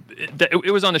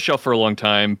it was on the shelf for a long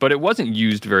time, but it wasn't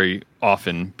used very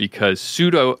often because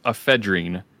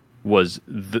pseudoephedrine was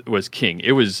king.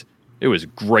 It was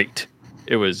great.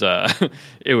 It was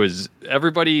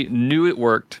everybody knew it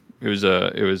worked. It was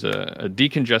a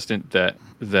decongestant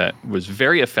that was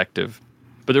very effective,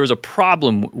 but there was a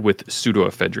problem with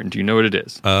pseudoephedrine. Do you know what it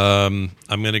is? I'm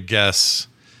going to guess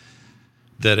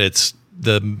that it's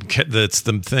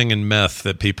the thing in meth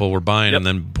that people were buying and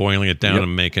then boiling it down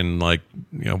and making like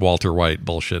Walter White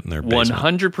bullshit in their basement.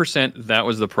 100%. That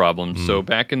was the problem. So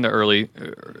back in the earlier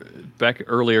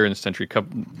in the century,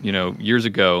 years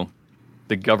ago,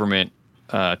 the government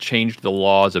changed the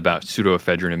laws about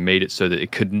pseudoephedrine and made it so that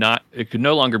it could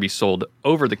no longer be sold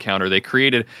over the counter. They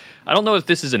created, I don't know if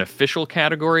this is an official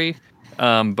category,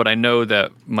 but I know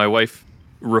that my wife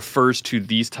refers to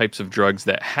these types of drugs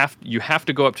that you have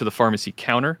to go up to the pharmacy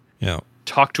counter,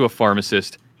 talk to a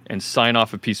pharmacist, and sign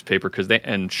off a piece of paper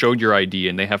and show your ID,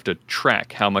 and they have to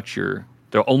track how much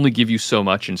they'll only give you so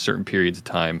much in certain periods of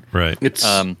time. Right. It's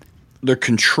they're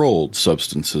controlled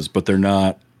substances, but they're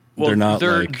not.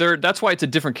 That's why it's a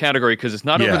different category, because it's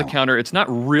not over the counter. It's not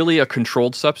really a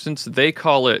controlled substance. They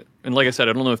call it, and like I said,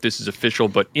 I don't know if this is official,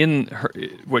 but in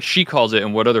what she calls it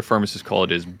and what other pharmacists call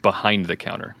it is behind the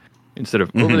counter. Instead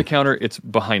of over the counter, it's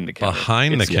behind the counter. The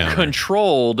counter. It's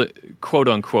controlled, quote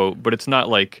unquote, but it's not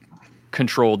like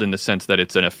controlled in the sense that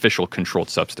it's an official controlled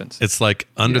substance. It's like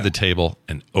under the table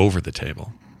and over the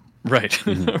table. Right.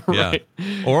 Right.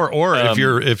 Yeah. Or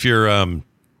if you're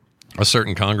a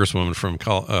certain congresswoman from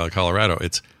Colorado,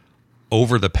 it's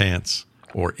over the pants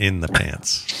or in the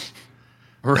pants.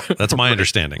 That's my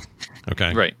understanding.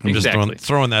 Okay. Right. I'm just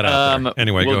throwing that out there.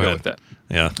 Anyway, we'll go ahead. with that.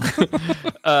 Yeah.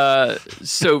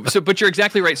 But you're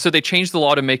exactly right. So they changed the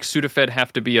law to make Sudafed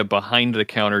have to be a behind the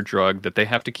counter drug that they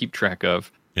have to keep track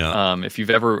of. Yeah. If you've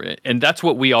ever, and that's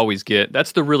what we always get.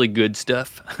 That's the really good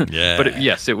stuff. Yeah. But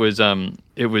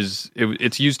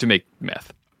it's used to make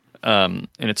meth. And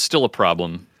it's still a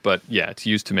problem, but yeah, it's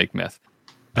used to make meth.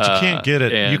 But you can't get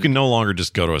it. You can no longer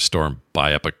just go to a store and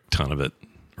buy up a ton of it,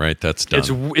 right? That's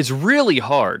done. It's really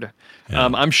hard. Yeah.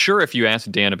 I'm sure if you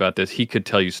asked Dan about this, he could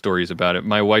tell you stories about it.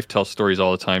 My wife tells stories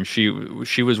all the time. She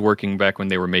was working back when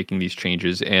they were making these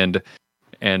changes, and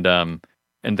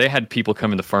they had people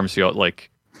come in the pharmacy like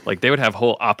they would have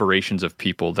whole operations of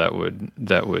people that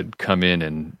would come in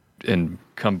and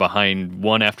come behind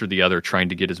one after the other trying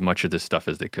to get as much of this stuff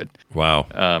as they could. Wow.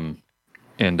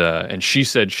 And she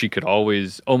said she could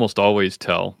almost always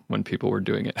tell when people were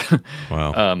doing it.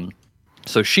 Wow.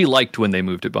 So she liked when they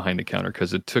moved it behind the counter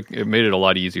because it made it a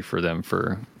lot easier for them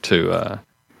to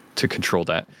control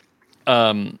that.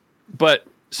 But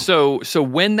so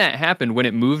when that happened, when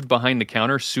it moved behind the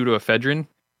counter, pseudoephedrine,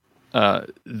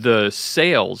 the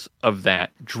sales of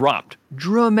that dropped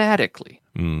dramatically.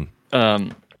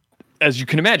 As you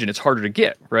can imagine, it's harder to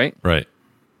get, right? Right.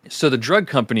 So the drug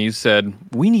companies said,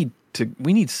 we need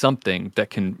something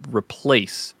that can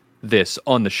replace this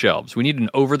on the shelves. We need an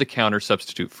over-the-counter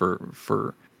substitute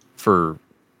for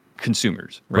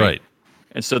consumers, right? Right.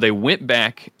 And so they went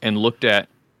back and looked at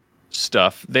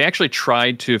stuff. They actually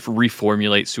tried to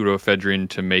reformulate pseudoephedrine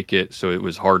to make it so it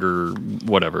was harder,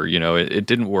 whatever, it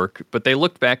didn't work. But they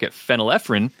looked back at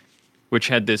phenylephrine, which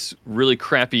had this really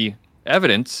crappy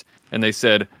evidence, and they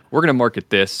said, we're going to market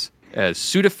this as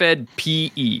Sudafed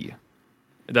PE.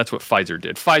 That's what Pfizer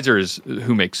did. Pfizer is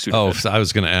who makes Sudafed. Oh, I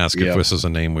was going to ask if this was a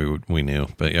name we knew,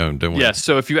 but don't worry. Yeah,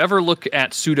 so if you ever look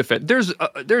at Sudafed,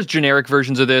 there's generic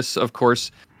versions of this, of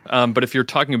course, but if you're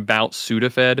talking about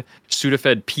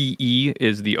Sudafed PE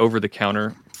is the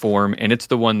over-the-counter form, and it's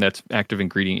the one that's active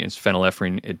ingredient is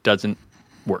phenylephrine. It doesn't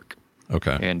work.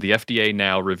 Okay. And the FDA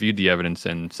now reviewed the evidence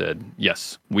and said,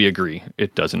 yes, we agree,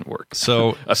 it doesn't work.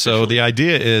 So the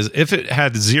idea is if it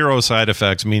had zero side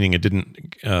effects, meaning it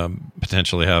didn't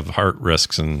potentially have heart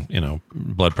risks and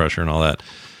blood pressure and all that,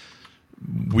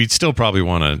 we'd still probably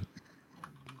want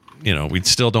to, we'd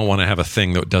still don't want to have a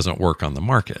thing that doesn't work on the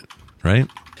market, right?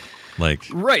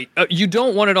 Right. You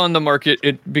don't want it on the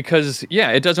market because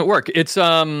it doesn't work. It's the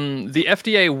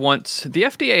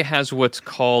FDA has what's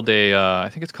called I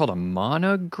think it's called a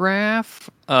monograph.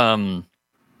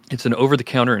 It's an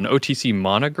over-the-counter, an OTC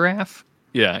monograph.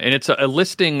 Yeah, and it's a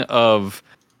listing of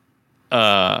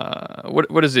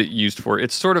what is it used for?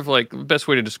 It's sort of like the best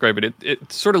way to describe it.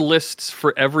 It sort of lists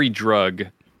for every drug,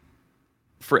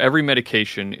 for every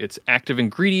medication, its active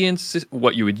ingredients,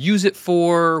 what you would use it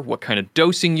for, what kind of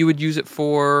dosing you would use it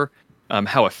for,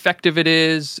 how effective it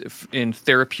is in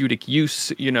therapeutic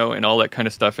use, and all that kind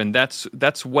of stuff. And that's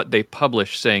what they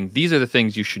publish, saying these are the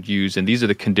things you should use, and these are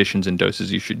the conditions and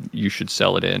doses you should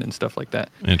sell it in, and stuff like that.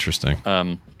 Interesting.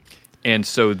 And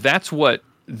so that's what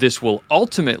this will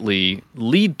ultimately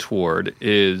lead toward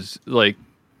is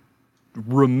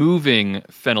removing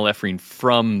phenylephrine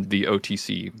from the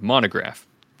OTC monograph.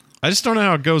 I just don't know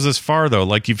how it goes this far, though.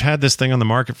 You've had this thing on the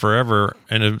market forever,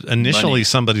 and initially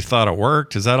somebody thought it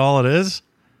worked. Is that all it is?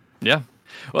 Yeah.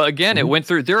 Well, again, it went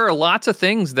through. There are lots of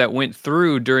things that went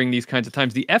through during these kinds of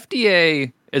times. The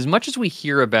FDA, as much as we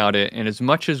hear about it, and as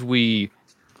much as we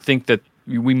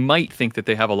might think that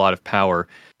they have a lot of power,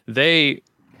 they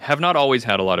have not always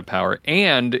had a lot of power.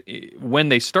 And when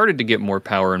they started to get more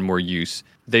power and more use,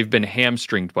 they've been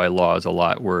hamstringed by laws a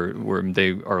lot where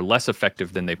they are less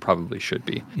effective than they probably should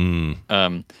be.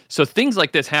 So things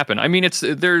like this happen. I mean,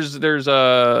 there's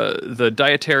the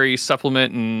Dietary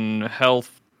Supplemental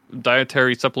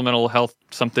Health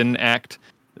something Act.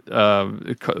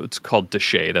 It's called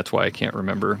DSHEA. That's why I can't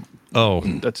remember. Oh,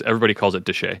 everybody calls it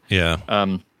DSHEA. Yeah.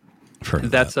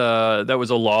 That was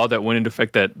a law that went into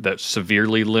effect that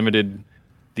severely limited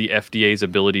the FDA's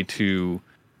ability to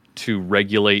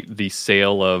regulate the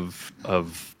sale of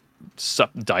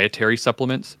dietary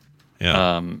supplements,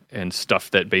 and stuff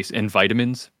and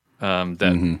vitamins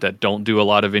that don't do a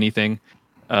lot of anything,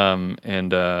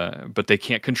 but they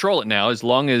can't control it now as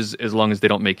long as they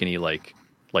don't make any like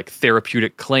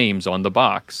therapeutic claims on the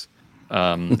box,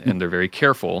 and they're very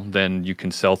careful. Then you can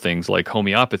sell things like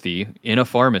homeopathy in a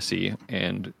pharmacy,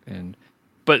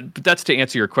 but that's to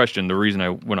answer your question. The reason I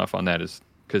went off on that is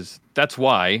because that's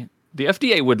why the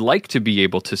FDA would like to be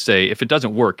able to say, if it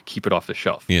doesn't work, keep it off the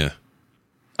shelf. Yeah.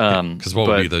 Because what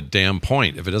would be the damn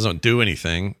point if it doesn't do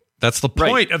anything? That's the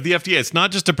point of the FDA. It's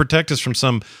not just to protect us from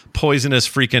some poisonous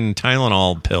freaking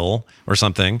Tylenol pill or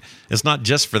something. It's not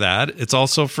just for that. It's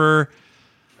also for...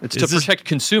 It's to protect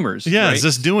consumers. Yeah. Right? Does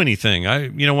this do anything?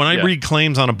 When I read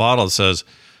claims on a bottle, it says,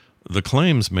 the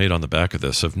claims made on the back of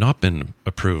this have not been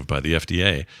approved by the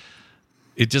FDA.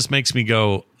 It just makes me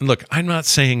go, look, I'm not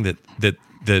saying that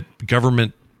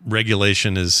government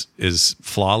regulation is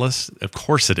flawless. Of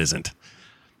course it isn't.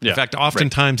 In fact,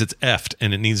 oftentimes it's effed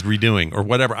and it needs redoing or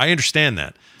whatever. I understand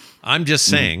that. I'm just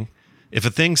saying, if a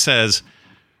thing says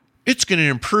it's going to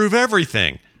improve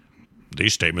everything,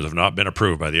 these statements have not been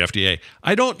approved by the FDA,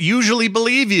 I don't usually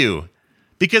believe you.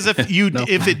 Because if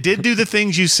if it did do the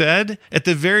things you said, at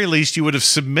the very least, you would have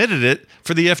submitted it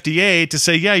for the FDA to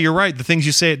say, yeah, you're right. The things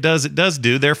you say it does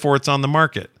do. Therefore, it's on the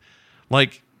market.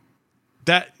 Like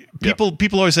that.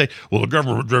 People always say, well, the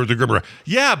government.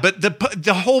 Yeah, but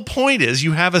the whole point is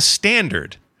you have a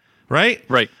standard, right?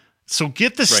 Right. So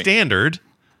get the standard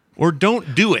or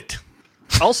don't do it.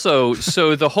 Also,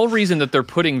 so the whole reason that they're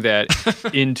putting that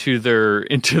into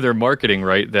their marketing,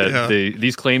 right? That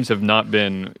these claims have not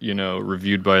been,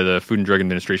 reviewed by the Food and Drug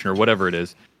Administration or whatever it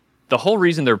is. The whole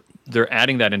reason they're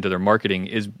adding that into their marketing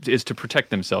is to protect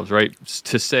themselves, right?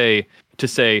 To say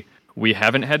we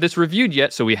haven't had this reviewed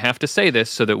yet, so we have to say this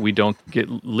so that we don't get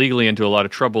legally into a lot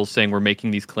of trouble saying we're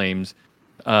making these claims.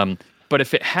 But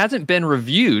if it hasn't been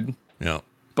reviewed,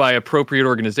 by appropriate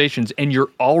organizations and you're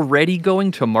already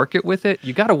going to market with it,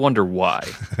 you got to wonder why.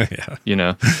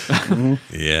 Yeah,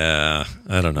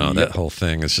 I don't know. That whole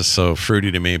thing is just so fruity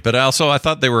to me. But also, I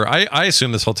thought they were, I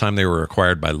assumed this whole time they were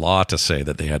required by law to say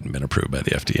that they hadn't been approved by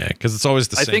the FDA because it's always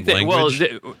the same language.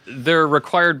 Well, they're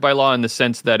required by law in the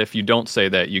sense that if you don't say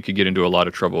that, you could get into a lot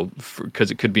of trouble because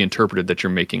it could be interpreted that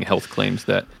you're making health claims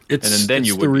that, it's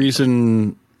the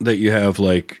reason that you have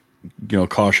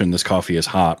caution, this coffee is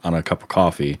hot on a cup of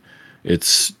coffee.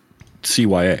 It's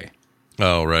CYA.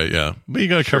 Oh, right, yeah. But you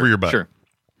got to cover your butt. Sure.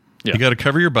 Yeah. You got to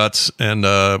cover your butts. And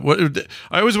I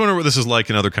always wonder what this is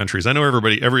like in other countries. I know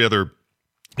every other,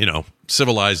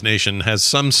 civilized nation has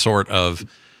some sort of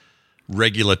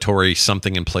regulatory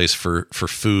something in place for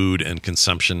food and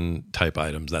consumption type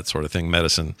items, that sort of thing,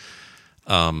 medicine.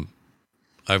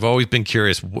 I've always been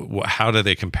curious, how do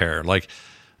they compare? Like,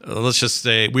 let's just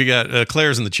say we got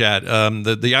Claire's in the chat.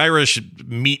 The Irish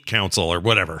Meat Council or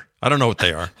whatever. I don't know what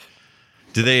they are.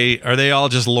 Are they all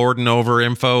just lording over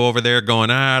info over there, going,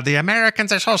 the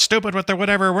Americans are so stupid with their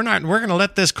whatever. We're going to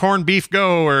let this corned beef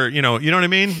go, or you know what I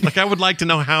mean? Like, I would like to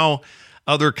know how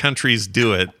other countries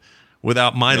do it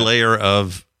without my layer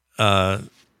of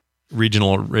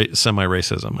regional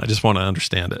semi-racism. I just want to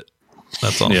understand it.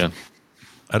 That's all. Yeah.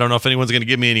 I don't know if anyone's going to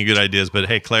give me any good ideas, but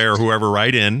hey, Claire or whoever,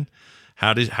 write in.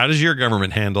 How does your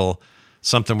government handle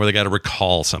something where they got to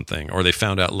recall something, or they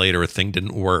found out later a thing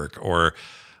didn't work, or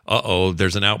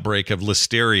there's an outbreak of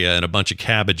listeria in a bunch of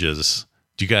cabbages?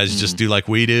 Do you guys just do like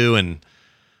we do and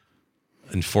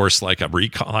enforce like a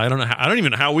recall? I don't know. I don't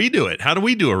even know how we do it. How do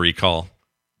we do a recall?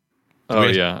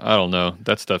 I don't know.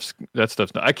 That stuff's.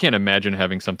 I can't imagine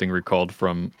having something recalled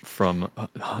from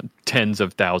tens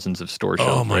of thousands of store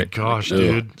shelves. Oh my gosh,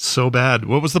 dude, so bad.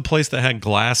 What was the place that had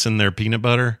glass in their peanut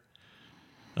butter?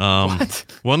 What?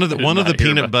 One of the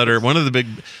peanut butter,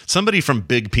 somebody from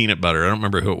Big Peanut Butter. I don't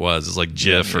remember who it was. It's like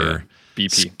Jif or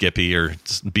BP, Skippy or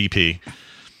BP.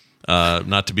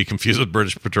 Not to be confused with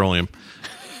British Petroleum.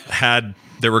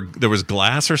 There was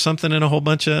glass or something in a whole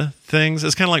bunch of things.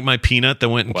 It's kind of like my peanut that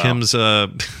went in Kim's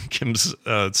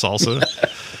salsa,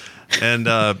 and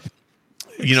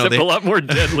except a lot more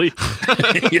deadly.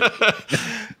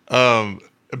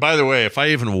 By the way, if I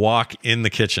even walk in the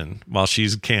kitchen while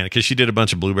she's canning, because she did a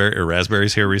bunch of blueberry or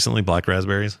raspberries here recently, black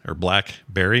raspberries or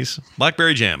blackberry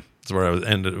jam. That's where I was,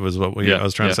 and it was what I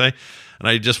was trying to say. And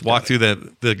I just walked through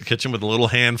the kitchen with a little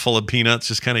handful of peanuts,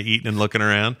 just kind of eating and looking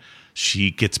around.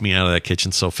 She gets me out of that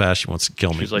kitchen so fast she wants to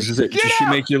kill me. She's like, does she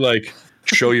make you like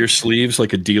show your sleeves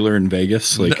like a dealer in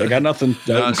Vegas? Like, I got nothing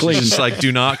clean. She's like,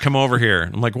 do not come over here.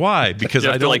 I'm like, why? Because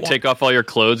I don't take off all your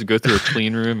clothes and go through a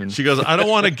clean room. And she goes, I don't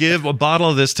want to give a bottle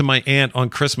of this to my aunt on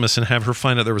Christmas and have her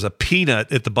find out there was a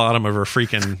peanut at the bottom of her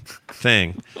freaking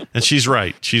thing. And she's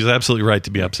right. She's absolutely right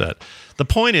to be upset. The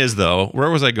point is, though, where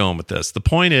was I going with this? The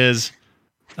point is,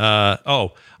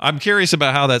 I'm curious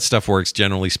about how that stuff works,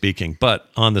 generally speaking. But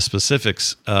on the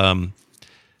specifics,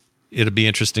 it'll be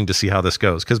interesting to see how this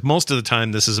goes, because most of the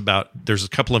time this is about, there's a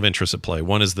couple of interests at play.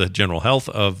 One is the general health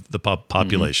of the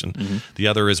population. Mm-hmm. The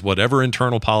other is whatever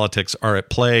internal politics are at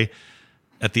play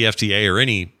at the FDA or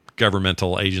any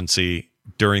governmental agency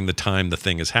during the time the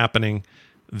thing is happening.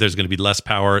 There's going to be less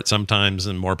power at some times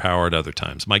and more power at other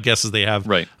times. My guess is they have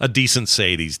a decent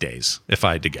say these days, if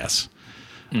I had to guess.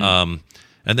 Mm.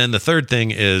 And then the third thing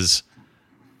is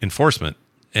enforcement.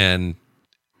 And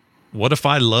what if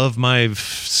I love my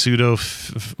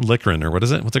pseudo-licrin, or what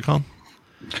is it? What's it called?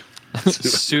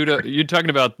 You're talking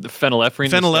about the phenylephrine?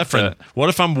 Phenylephrine. What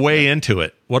if I'm way into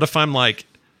it? What if I'm like,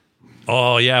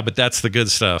 oh, yeah, but that's the good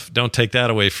stuff. Don't take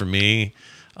that away from me.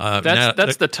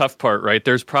 That's the tough part, right?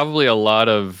 There's probably a lot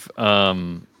of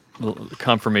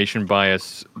confirmation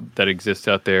bias that exists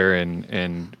out there,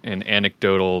 and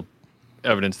anecdotal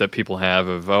evidence that people have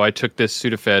of, I took this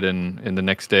Sudafed and the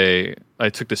next day I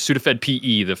took the Sudafed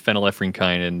PE, the phenylephrine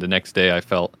kind, and the next day I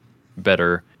felt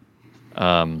better.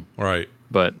 Right.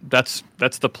 But that's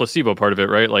the placebo part of it,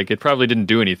 right? Like, it probably didn't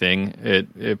do anything.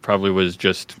 It probably was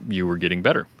just you were getting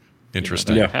better.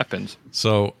 Interesting. That happens.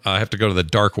 So I have to go to the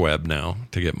dark web now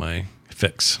to get my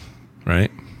fix,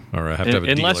 right? Or I have to have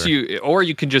a dealer. Or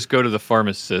you can just go to the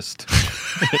pharmacist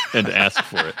and ask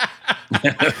for it.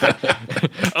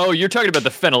 Oh, you're talking about the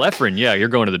phenylephrine. Yeah, you're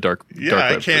going to the dark web.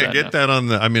 I can't get that on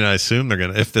the. I mean, I assume they're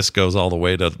gonna. If this goes all the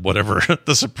way to whatever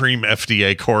the Supreme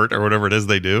FDA Court or whatever it is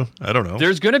they do, I don't know.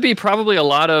 There's going to be probably a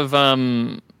lot of.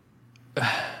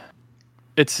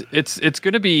 It's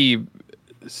going to be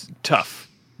tough,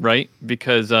 right?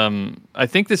 Because I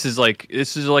think this is like a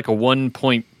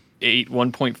 1.8,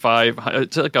 1.5.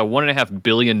 It's like a $1.5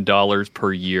 billion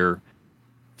per year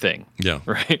thing. Yeah.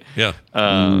 Right. Yeah.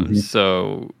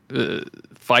 So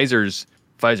Pfizer's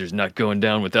not going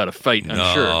down without a fight.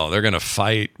 I'm sure. No, they're going to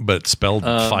fight, but spelled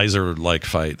Pfizer like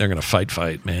fight. They're going to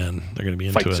fight, man. They're going to be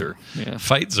into Pfizer. it. Yeah.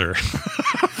 Pfizer.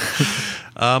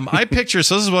 I picture.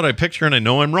 So this is what I picture, and I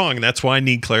know I'm wrong. And that's why I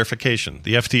need clarification.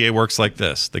 The FDA works like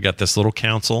this. They got this little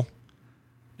council,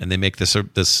 and they make this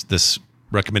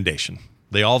recommendation.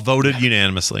 They all voted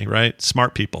unanimously, right?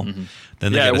 Smart people. Mm-hmm.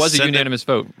 Then it was a unanimous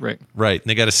vote, right? Right. And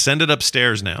they got to send it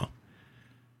upstairs now.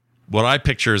 What I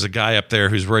picture is a guy up there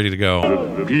who's ready to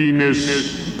go. The penis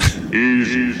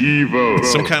is evil.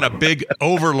 Some kind of big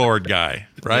overlord guy,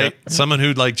 right? Yeah. Someone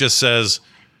who just says,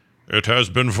 it has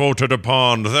been voted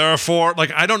upon, therefore,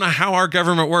 I don't know how our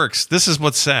government works. This is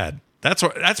what's sad. That's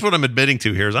what I'm admitting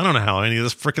to here is I don't know how any of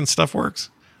this freaking stuff works.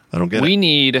 I don't get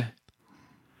it.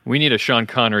 We need a Sean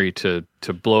Connery to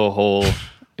blow a hole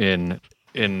in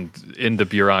the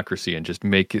bureaucracy and just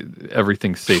make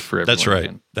everything safe for everyone. That's right.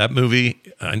 Again. That movie,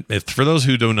 for those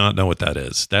who do not know what that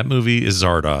is, that movie is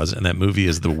Zardoz, and that movie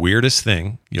is the weirdest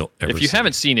thing you'll ever see. If you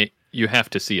haven't seen it, you have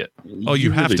to see it. Oh,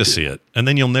 you have to see it. And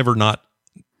then you'll never not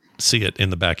see it in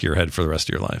the back of your head for the rest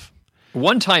of your life.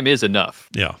 One time is enough.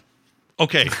 Yeah.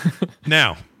 Okay.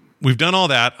 Now, we've done all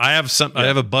that. I have I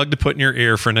have a bug to put in your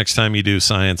ear for next time you do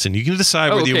science, and you can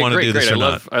decide whether you want to do this or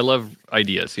not. I love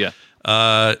ideas. Yeah.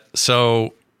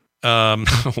 So,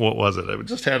 what was it? I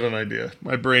just had an idea.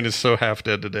 My brain is so half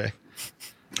dead today.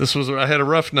 I had a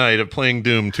rough night of playing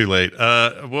Doom too late.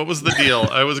 What was the deal?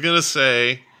 I was going to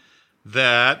say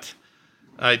that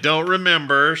I don't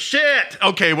remember. Shit.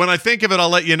 Okay. When I think of it, I'll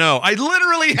let you know. I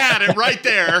literally had it right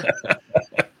there.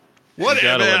 What?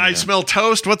 I smell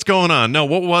toast. What's going on? No,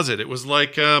 what was it? It was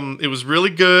it was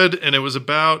really good. And it was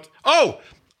about,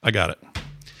 I got it.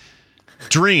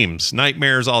 Dreams,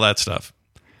 nightmares, all that stuff.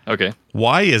 Okay.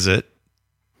 Why is it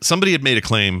somebody had made a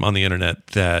claim on the internet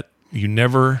that you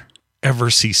never ever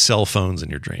see cell phones in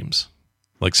your dreams,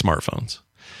 like smartphones,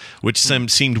 which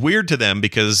seemed weird to them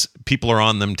because people are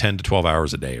on them 10 to 12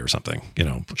 hours a day or something,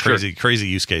 crazy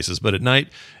use cases. But at night,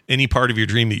 any part of your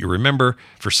dream that you remember,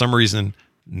 for some reason,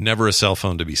 never a cell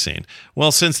phone to be seen.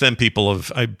 Well, since then,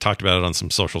 I talked about it on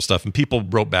some social stuff, and people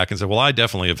wrote back and said, well, I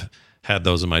definitely have had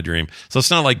those in my dream. So it's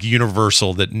not like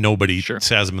universal that nobody has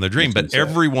them in their dream, but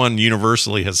everyone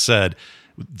universally has said,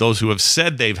 those who have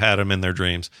said they've had them in their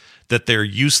dreams, that they're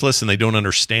useless and they don't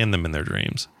understand them in their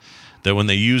dreams. That when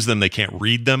they use them, they can't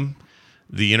read them.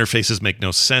 The interfaces make no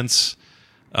sense.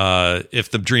 If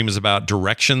the dream is about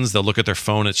directions, they'll look at their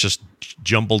phone. It's just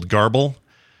jumbled garble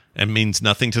and means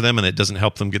nothing to them, and it doesn't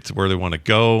help them get to where they want to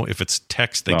go. If it's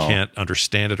text, they can't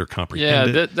understand it or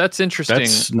comprehend it. That's interesting.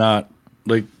 That's not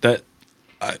like that.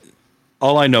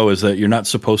 All I know is that you're not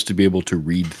supposed to be able to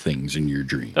read things in your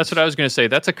dreams. That's what I was going to say.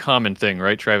 That's a common thing,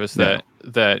 right, Travis?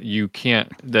 That you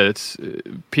can't. That it's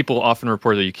people often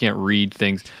report that you can't read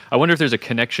things. I wonder if there's a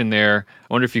connection there.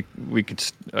 I wonder if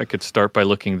I could start by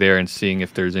looking there and seeing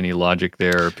if there's any logic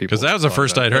there. Because that was the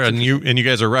first I'd heard, and you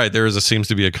guys are right. Seems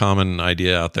to be a common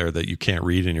idea out there that you can't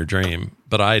read in your dream.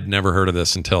 But I had never heard of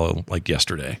this until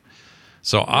yesterday.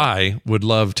 So I would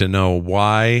love to know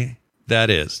why that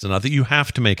is. So not that you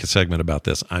have to make a segment about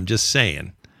this. I'm just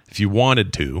saying, if you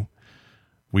wanted to,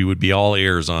 we would be all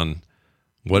ears on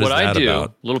what is that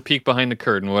about. Little peek behind the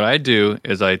curtain. What I do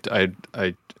is I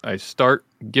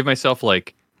give myself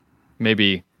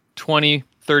maybe 20,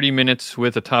 30 minutes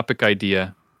with a topic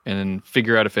idea and then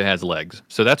figure out if it has legs.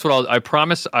 So that's what I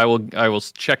promise I will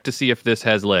check to see if this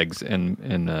has legs,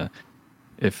 and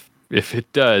if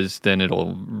it does, then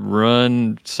it'll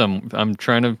run some. I'm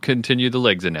trying to continue the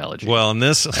legs analogy. Well, in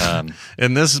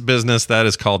this business, that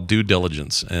is called due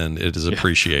diligence, and it is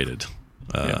appreciated.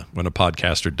 when a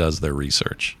podcaster does their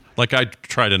research. Like I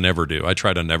try to never do. I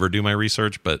try to never do my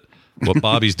research, but what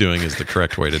Bobby's doing is the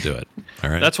correct way to do it. All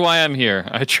right. That's why I'm here.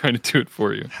 I try to do it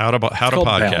for you. How to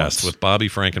podcast balance. With Bobby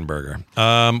Frankenberger.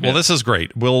 Well, this is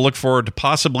great. We'll look forward to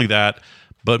possibly that,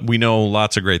 but we know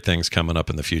lots of great things coming up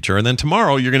in the future. And then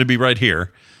tomorrow you're going to be right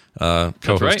here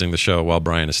co-hosting the show while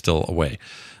Brian is still away.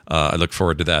 I look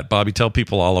forward to that. Bobby, tell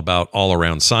people all about All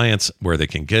Around Science, where they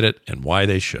can get it, and why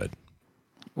they should.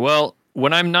 Well,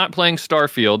 when I'm not playing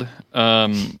Starfield,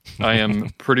 I am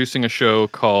producing a show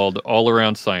called All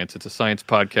Around Science. It's a science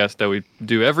podcast that we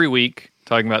do every week,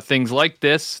 talking about things like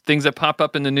this, things that pop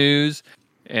up in the news,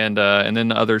 and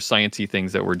then other sciencey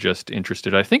things that we're just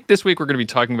interested in. I think this week we're going to be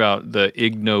talking about the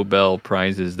Ig Nobel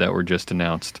prizes that were just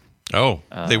announced. Oh,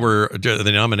 they were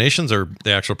the nominations or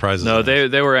the actual prizes? No,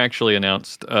 they were actually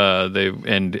announced.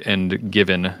 And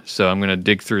given. So I'm going to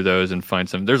dig through those and find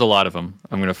some. There's a lot of them.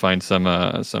 I'm going to find some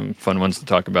fun ones to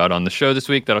talk about on the show this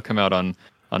week. That'll come out on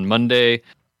Monday,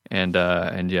 and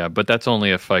yeah. But that's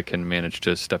only if I can manage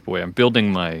to step away. I'm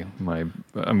building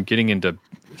I'm getting into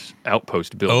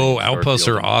outpost building. Oh, outposts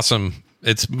are awesome.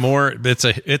 It's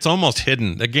almost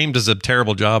hidden. The game does a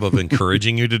terrible job of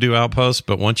encouraging you to do outposts,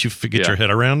 but once you get your head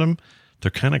around them,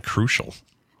 they're kind of crucial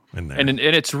in there. And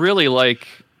it's really like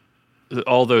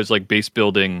all those like base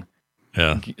building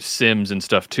sims and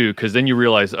stuff too, because then you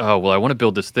realize, oh, well, I want to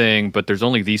build this thing, but there's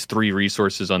only these 3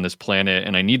 resources on this planet,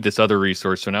 and I need this other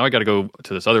resource, so now I got to go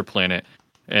to this other planet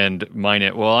and mine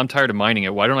it. Well, I'm tired of mining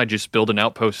it. Why don't I just build an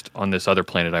outpost on this other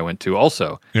planet I went to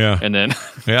also? Yeah. And then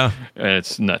and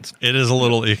it's nuts. It is a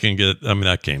little, it can get, I mean,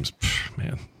 that game's,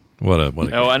 man, what a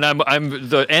game. And I'm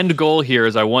the end goal here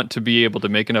is I want to be able to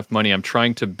make enough money. I'm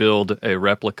trying to build a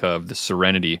replica of the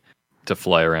Serenity to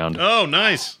fly around. Oh,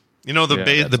 nice. You know,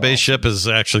 the base ship is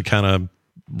actually kind of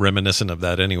reminiscent of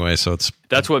that anyway, so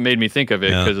that's what made me think of it,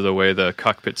 because of the way the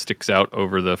cockpit sticks out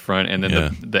over the front, and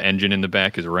then the engine in the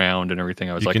back is round and everything.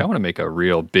 I was I want to make a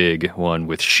real big one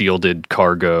with shielded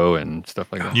cargo and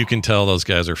stuff like that. You can tell those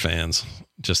guys are fans,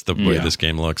 just the way this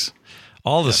game looks.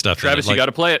 All the stuff. Travis, you got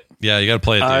to play it. Yeah, you got to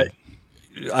play it,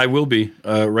 dude. I will be.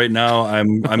 Right now,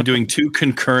 I'm doing 2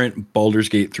 concurrent Baldur's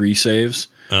Gate 3 saves.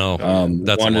 Oh,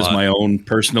 that's one a lot. is my own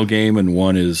personal game, and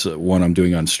one is one I'm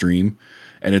doing on stream.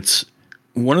 And it's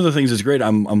one of the things that's great.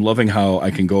 I'm loving how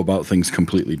I can go about things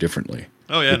completely differently.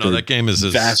 Oh yeah, that game is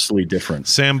vastly different,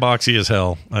 sandboxy as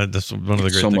hell. That's one of the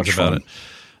great things about it.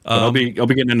 I'll be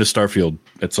getting into Starfield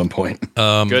at some point.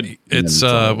 Good. It's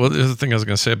well, there's the thing I was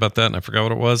going to say about that, and I forgot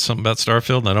what it was. Something about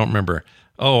Starfield, and I don't remember.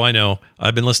 Oh, I know.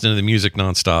 I've been listening to the music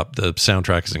nonstop. The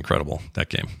soundtrack is incredible. That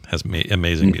game has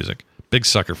amazing music. Big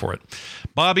sucker for it.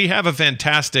 Bobby, have a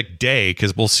fantastic day,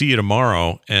 because we'll see you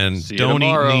tomorrow. And don't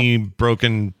eat any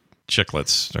broken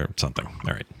chiclets or something.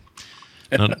 All right.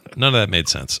 None of that made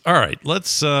sense. All right.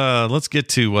 Let's get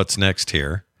to what's next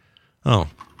here. Oh,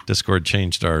 Discord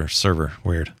changed our server.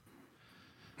 Weird.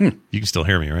 You can still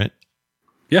hear me, right?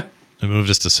 Yeah. It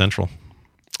moved us to Central.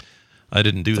 I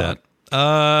didn't do that.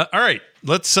 All right.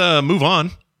 Let's move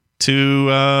on to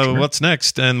what's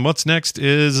next. And what's next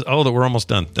is, that we're almost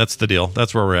done. That's the deal.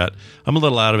 That's where we're at. I'm a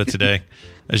little out of it today,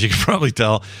 as you can probably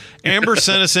tell. Amber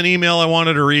sent us an email I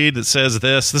wanted to read that says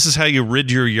this. This is how you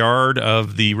rid your yard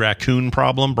of the raccoon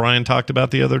problem Brian talked about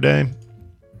the other day.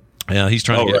 Yeah, he's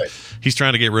trying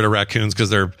to get rid of raccoons because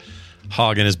they're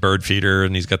hogging his bird feeder,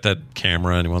 and he's got that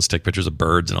camera, and he wants to take pictures of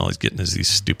birds, and all he's getting is these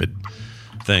stupid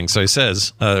things. So he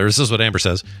says, this is what Amber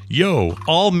says: "Yo,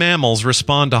 all mammals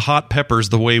respond to hot peppers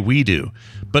the way we do,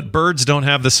 but birds don't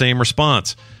have the same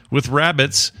response. With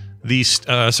rabbits,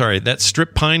 that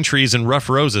strip pine trees and rough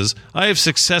roses, I have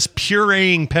success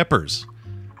pureeing peppers."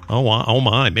 Oh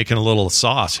my, making a little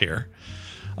sauce here.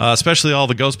 Especially all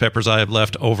the ghost peppers I have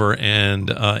left over,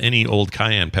 and any old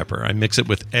cayenne pepper. I mix it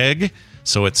with egg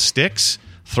so it sticks.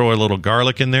 Throw a little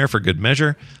garlic in there for good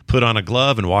measure. Put on a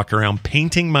glove and walk around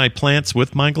painting my plants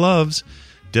with my gloves.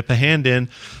 Dip a hand in.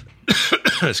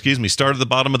 Excuse me. Start at the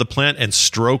bottom of the plant and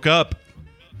stroke up.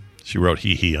 She wrote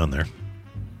hee on there.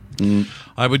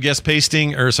 I would guess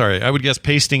pasting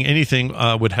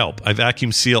anything would help. I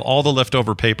vacuum seal all the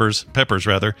leftover peppers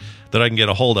that I can get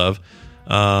a hold of.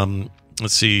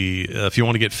 Let's see. If you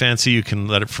want to get fancy, you can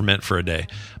let it ferment for a day.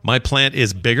 My plant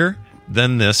is bigger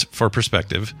than this for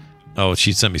perspective. Oh,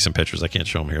 she sent me some pictures. I can't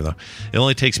show them here, though. It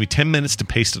only takes me 10 minutes to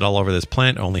paste it all over this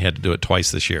plant. I only had to do it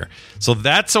twice this year. So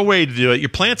that's a way to do it. Your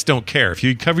plants don't care. If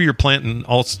you cover your plant in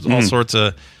all sorts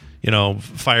of,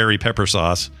 fiery pepper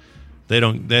sauce, they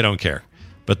don't care.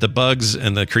 But the bugs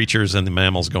and the creatures and the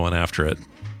mammals going after it,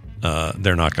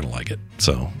 they're not going to like it.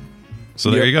 So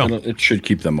there you go. It should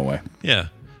keep them away. Yeah.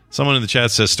 Someone in the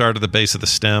chat says start at the base of the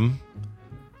stem.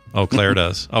 Oh, Claire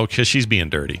does. Oh, because she's being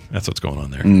dirty. That's what's going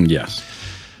on there. Yes.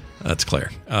 That's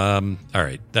Claire. All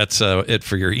right. That's it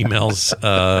for your emails.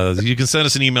 You can send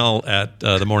us an email at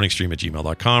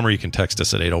themorningstream@gmail.com, or you can text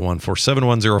us at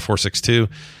 801-471-0462.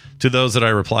 To those that I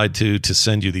replied to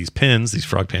send you these pins, these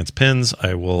Frog Pants pins,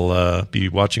 I will be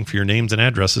watching for your names and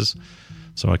addresses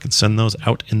so I can send those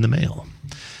out in the mail.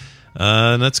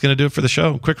 And that's going to do it for the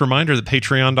show. Quick reminder that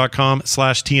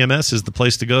patreon.com/TMS is the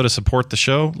place to go to support the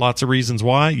show. Lots of reasons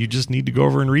why. You just need to go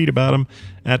over and read about them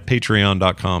at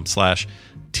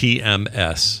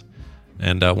patreon.com/TMS.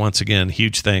 And once again,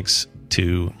 huge thanks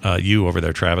to you over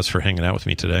there, Travis, for hanging out with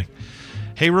me today.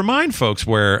 Hey, remind folks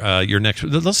where your next...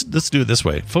 Let's do it this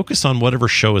way. Focus on whatever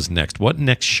show is next. What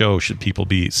next show should people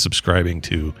be subscribing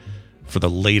to for the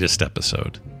latest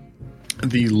episode?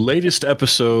 The latest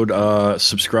episode,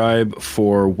 subscribe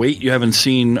for Wait You Haven't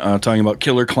Seen, talking about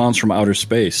killer clowns from outer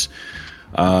space.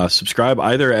 Subscribe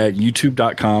either at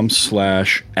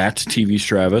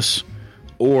youtube.com/@TVStravis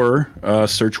or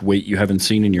search Wait You Haven't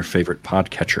Seen in your favorite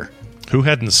podcatcher. Who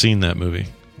hadn't seen that movie?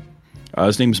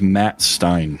 His name's Matt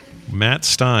Stein. Matt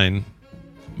Stein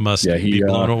must be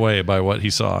blown away by what he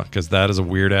saw, because that is a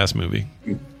weird-ass movie.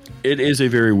 It is a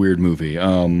very weird movie.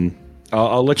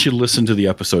 I'll let you listen to the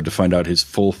episode to find out his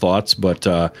full thoughts, but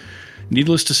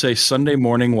needless to say, Sunday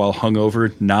morning while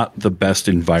hungover, not the best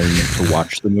environment to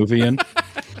watch the movie in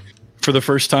for the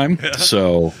first time. Yeah.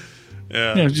 So,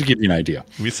 just to give you an idea.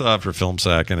 We saw it for Film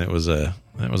Sack, and that was a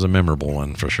memorable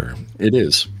one for sure. It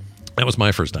is. That was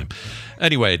my first time.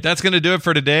 Anyway, that's going to do it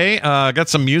for today. Got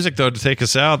some music, though, to take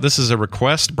us out. This is a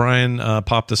request. Brian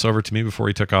popped this over to me before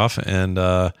he took off, and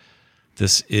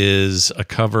this is a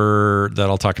cover that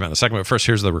I'll talk about in a second. But first,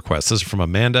 here's the request. This is from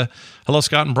Amanda. Hello,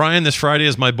 Scott and Brian. This Friday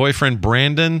is my boyfriend,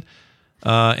 Brandon,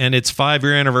 and it's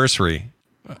 5-year anniversary.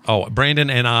 Oh, Brandon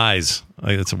and I's.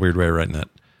 That's a weird way of writing that.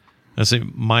 I say,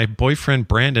 my boyfriend,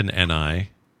 Brandon, and I.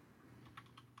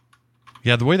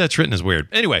 Yeah, the way that's written is weird.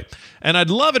 Anyway, and I'd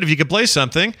love it if you could play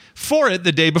something for it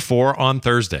the day before on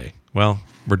Thursday. Well,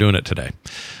 we're doing it today.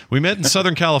 We met in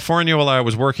Southern California while I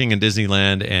was working in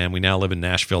Disneyland, and we now live in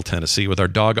Nashville, Tennessee, with our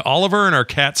dog Oliver and our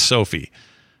cat Sophie.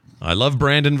 I love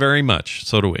Brandon very much.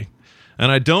 So do we.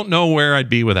 And I don't know where I'd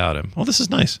be without him. Oh, this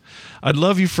is nice. I'd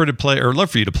love for you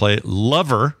to play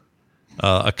Lover,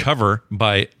 a cover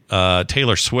by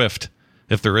Taylor Swift,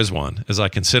 if there is one, as I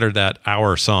consider that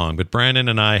our song. But Brandon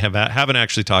and I haven't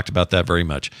actually talked about that very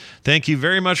much. Thank you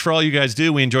very much for all you guys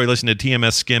do. We enjoy listening to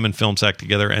TMS, Skim, and Film Sack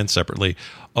together and separately.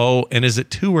 Oh, and is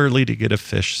it too early to get a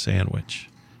fish sandwich?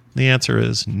 The answer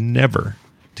is never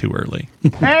too early.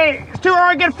 Hey, it's too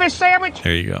early to get a fish sandwich?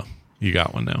 There you go. You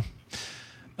got one now.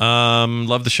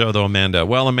 Love the show, though, Amanda.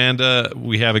 Well, Amanda,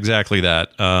 we have exactly that.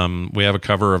 We have a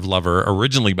cover of Lover,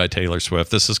 originally by Taylor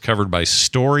Swift. This is covered by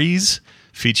Stories,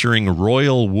 featuring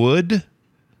Royal Wood.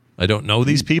 I don't know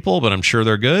these people, but I'm sure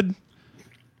they're good.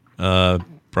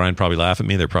 Brian probably laugh at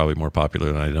me. They're probably more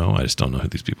popular than I know. I just don't know who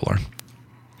these people are.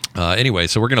 Anyway,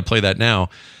 so we're going to play that now.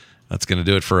 That's going to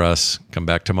do it for us. Come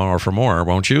back tomorrow for more,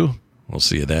 won't you? We'll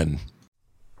see you then.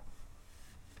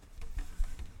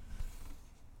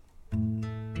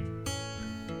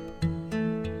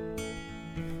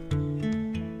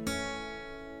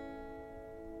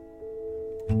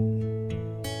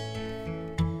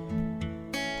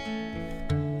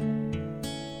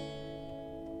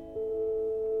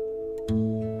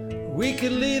 We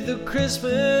could leave the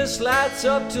Christmas lights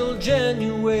up till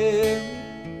January.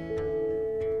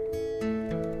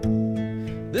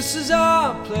 This is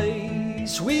our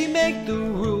place, we make the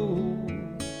rules.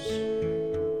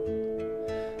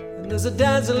 And there's a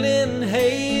dazzling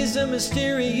haze, a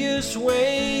mysterious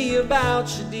way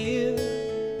about you, dear.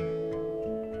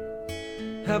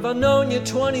 Have I known you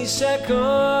 20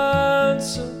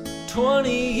 seconds,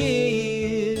 20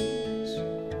 years?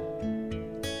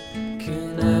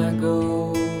 Can I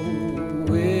go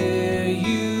where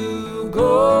you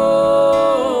go?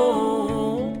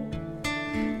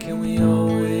 Can we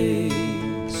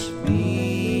always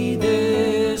be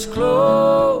this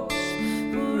close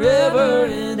forever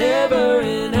and ever?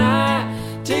 And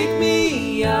take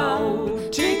me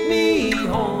out, take me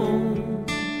home.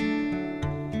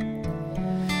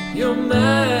 You're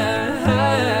mine.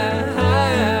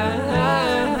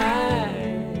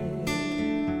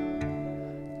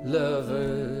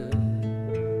 Lover.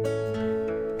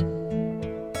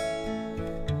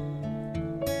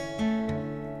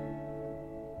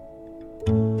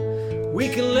 We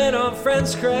can let our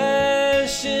friends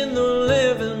crash in the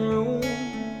living room.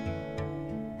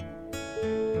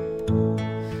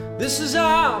 This is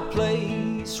our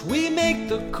place, we make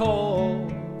the call.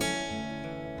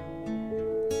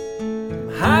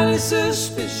 I'm highly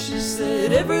suspicious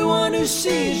that everyone who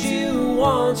sees you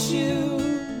wants you.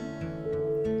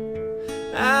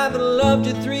 I've loved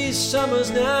you 3 summers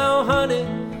now, honey,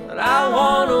 but I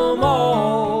want them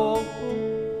all.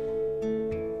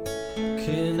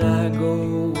 Can I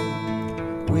go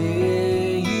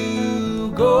where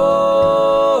you go?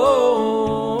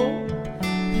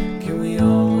 Can we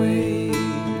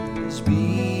always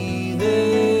be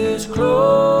this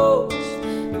close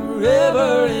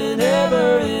forever and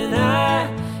ever?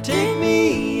 And take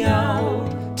me out,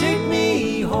 take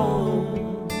me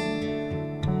home.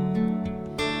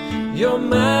 You're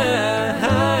mine.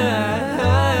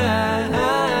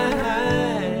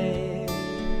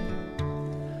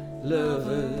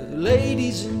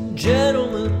 Ladies and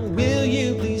gentlemen, will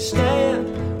you please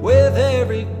stand with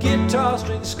every guitar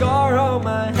string scar on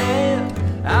my hand?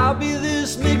 I'll be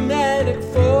this magnetic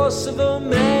force of a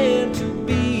man to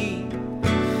be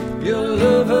your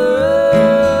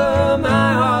lover.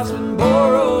 My heart's been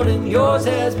borrowed and yours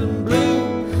has been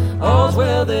blue. All's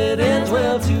well that ends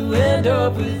well to end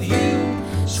up with you.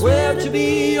 Swear to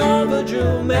be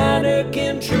overdramatic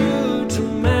and true to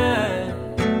my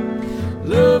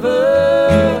lover.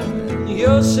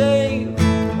 You'll save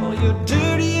all your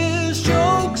dirtiest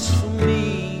jokes for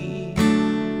me,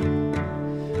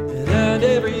 and at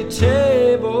every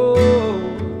table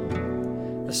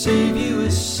I save you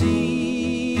a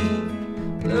seat.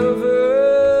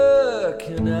 Lover,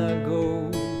 can I go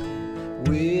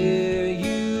where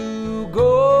you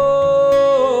go?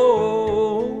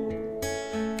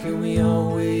 Can we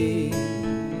always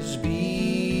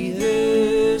be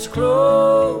this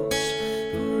close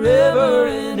forever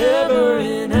and ever? And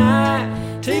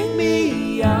take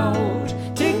me out,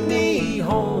 take me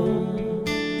home.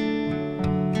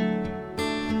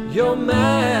 You're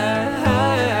mine.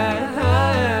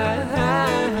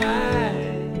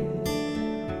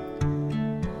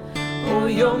 Oh,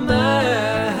 you're mine.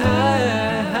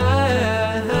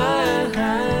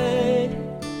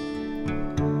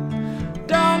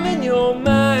 Darling, you're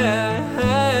mine.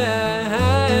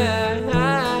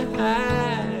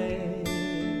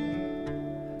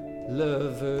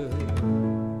 Lover.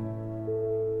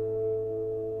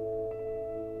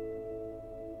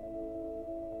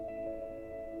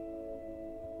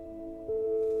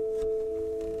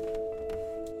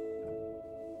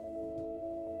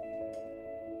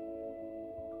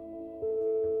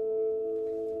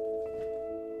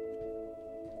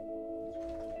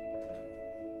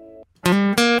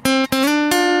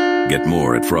 Get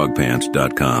more at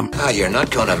frogpants.com. Ah, you're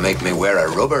not gonna make me wear a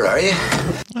rubber, are you?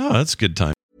 Oh, that's a good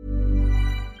time.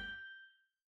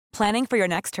 Planning for your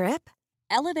next trip?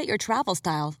 Elevate your travel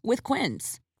style with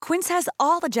Quince. Quince has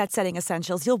all the jet-setting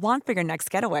essentials you'll want for your next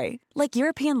getaway, like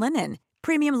European linen,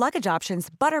 premium luggage options,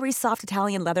 buttery soft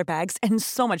Italian leather bags, and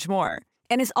so much more.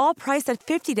 And is all priced at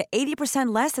 50 to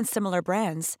 80% less than similar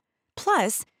brands.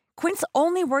 Plus, Quince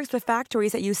only works with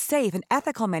factories that use safe and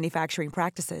ethical manufacturing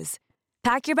practices.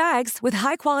 Pack your bags with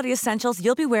high-quality essentials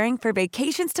you'll be wearing for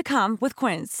vacations to come with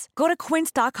Quince. Go to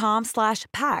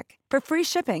quince.com/pack for free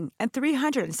shipping and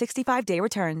 365-day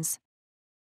returns.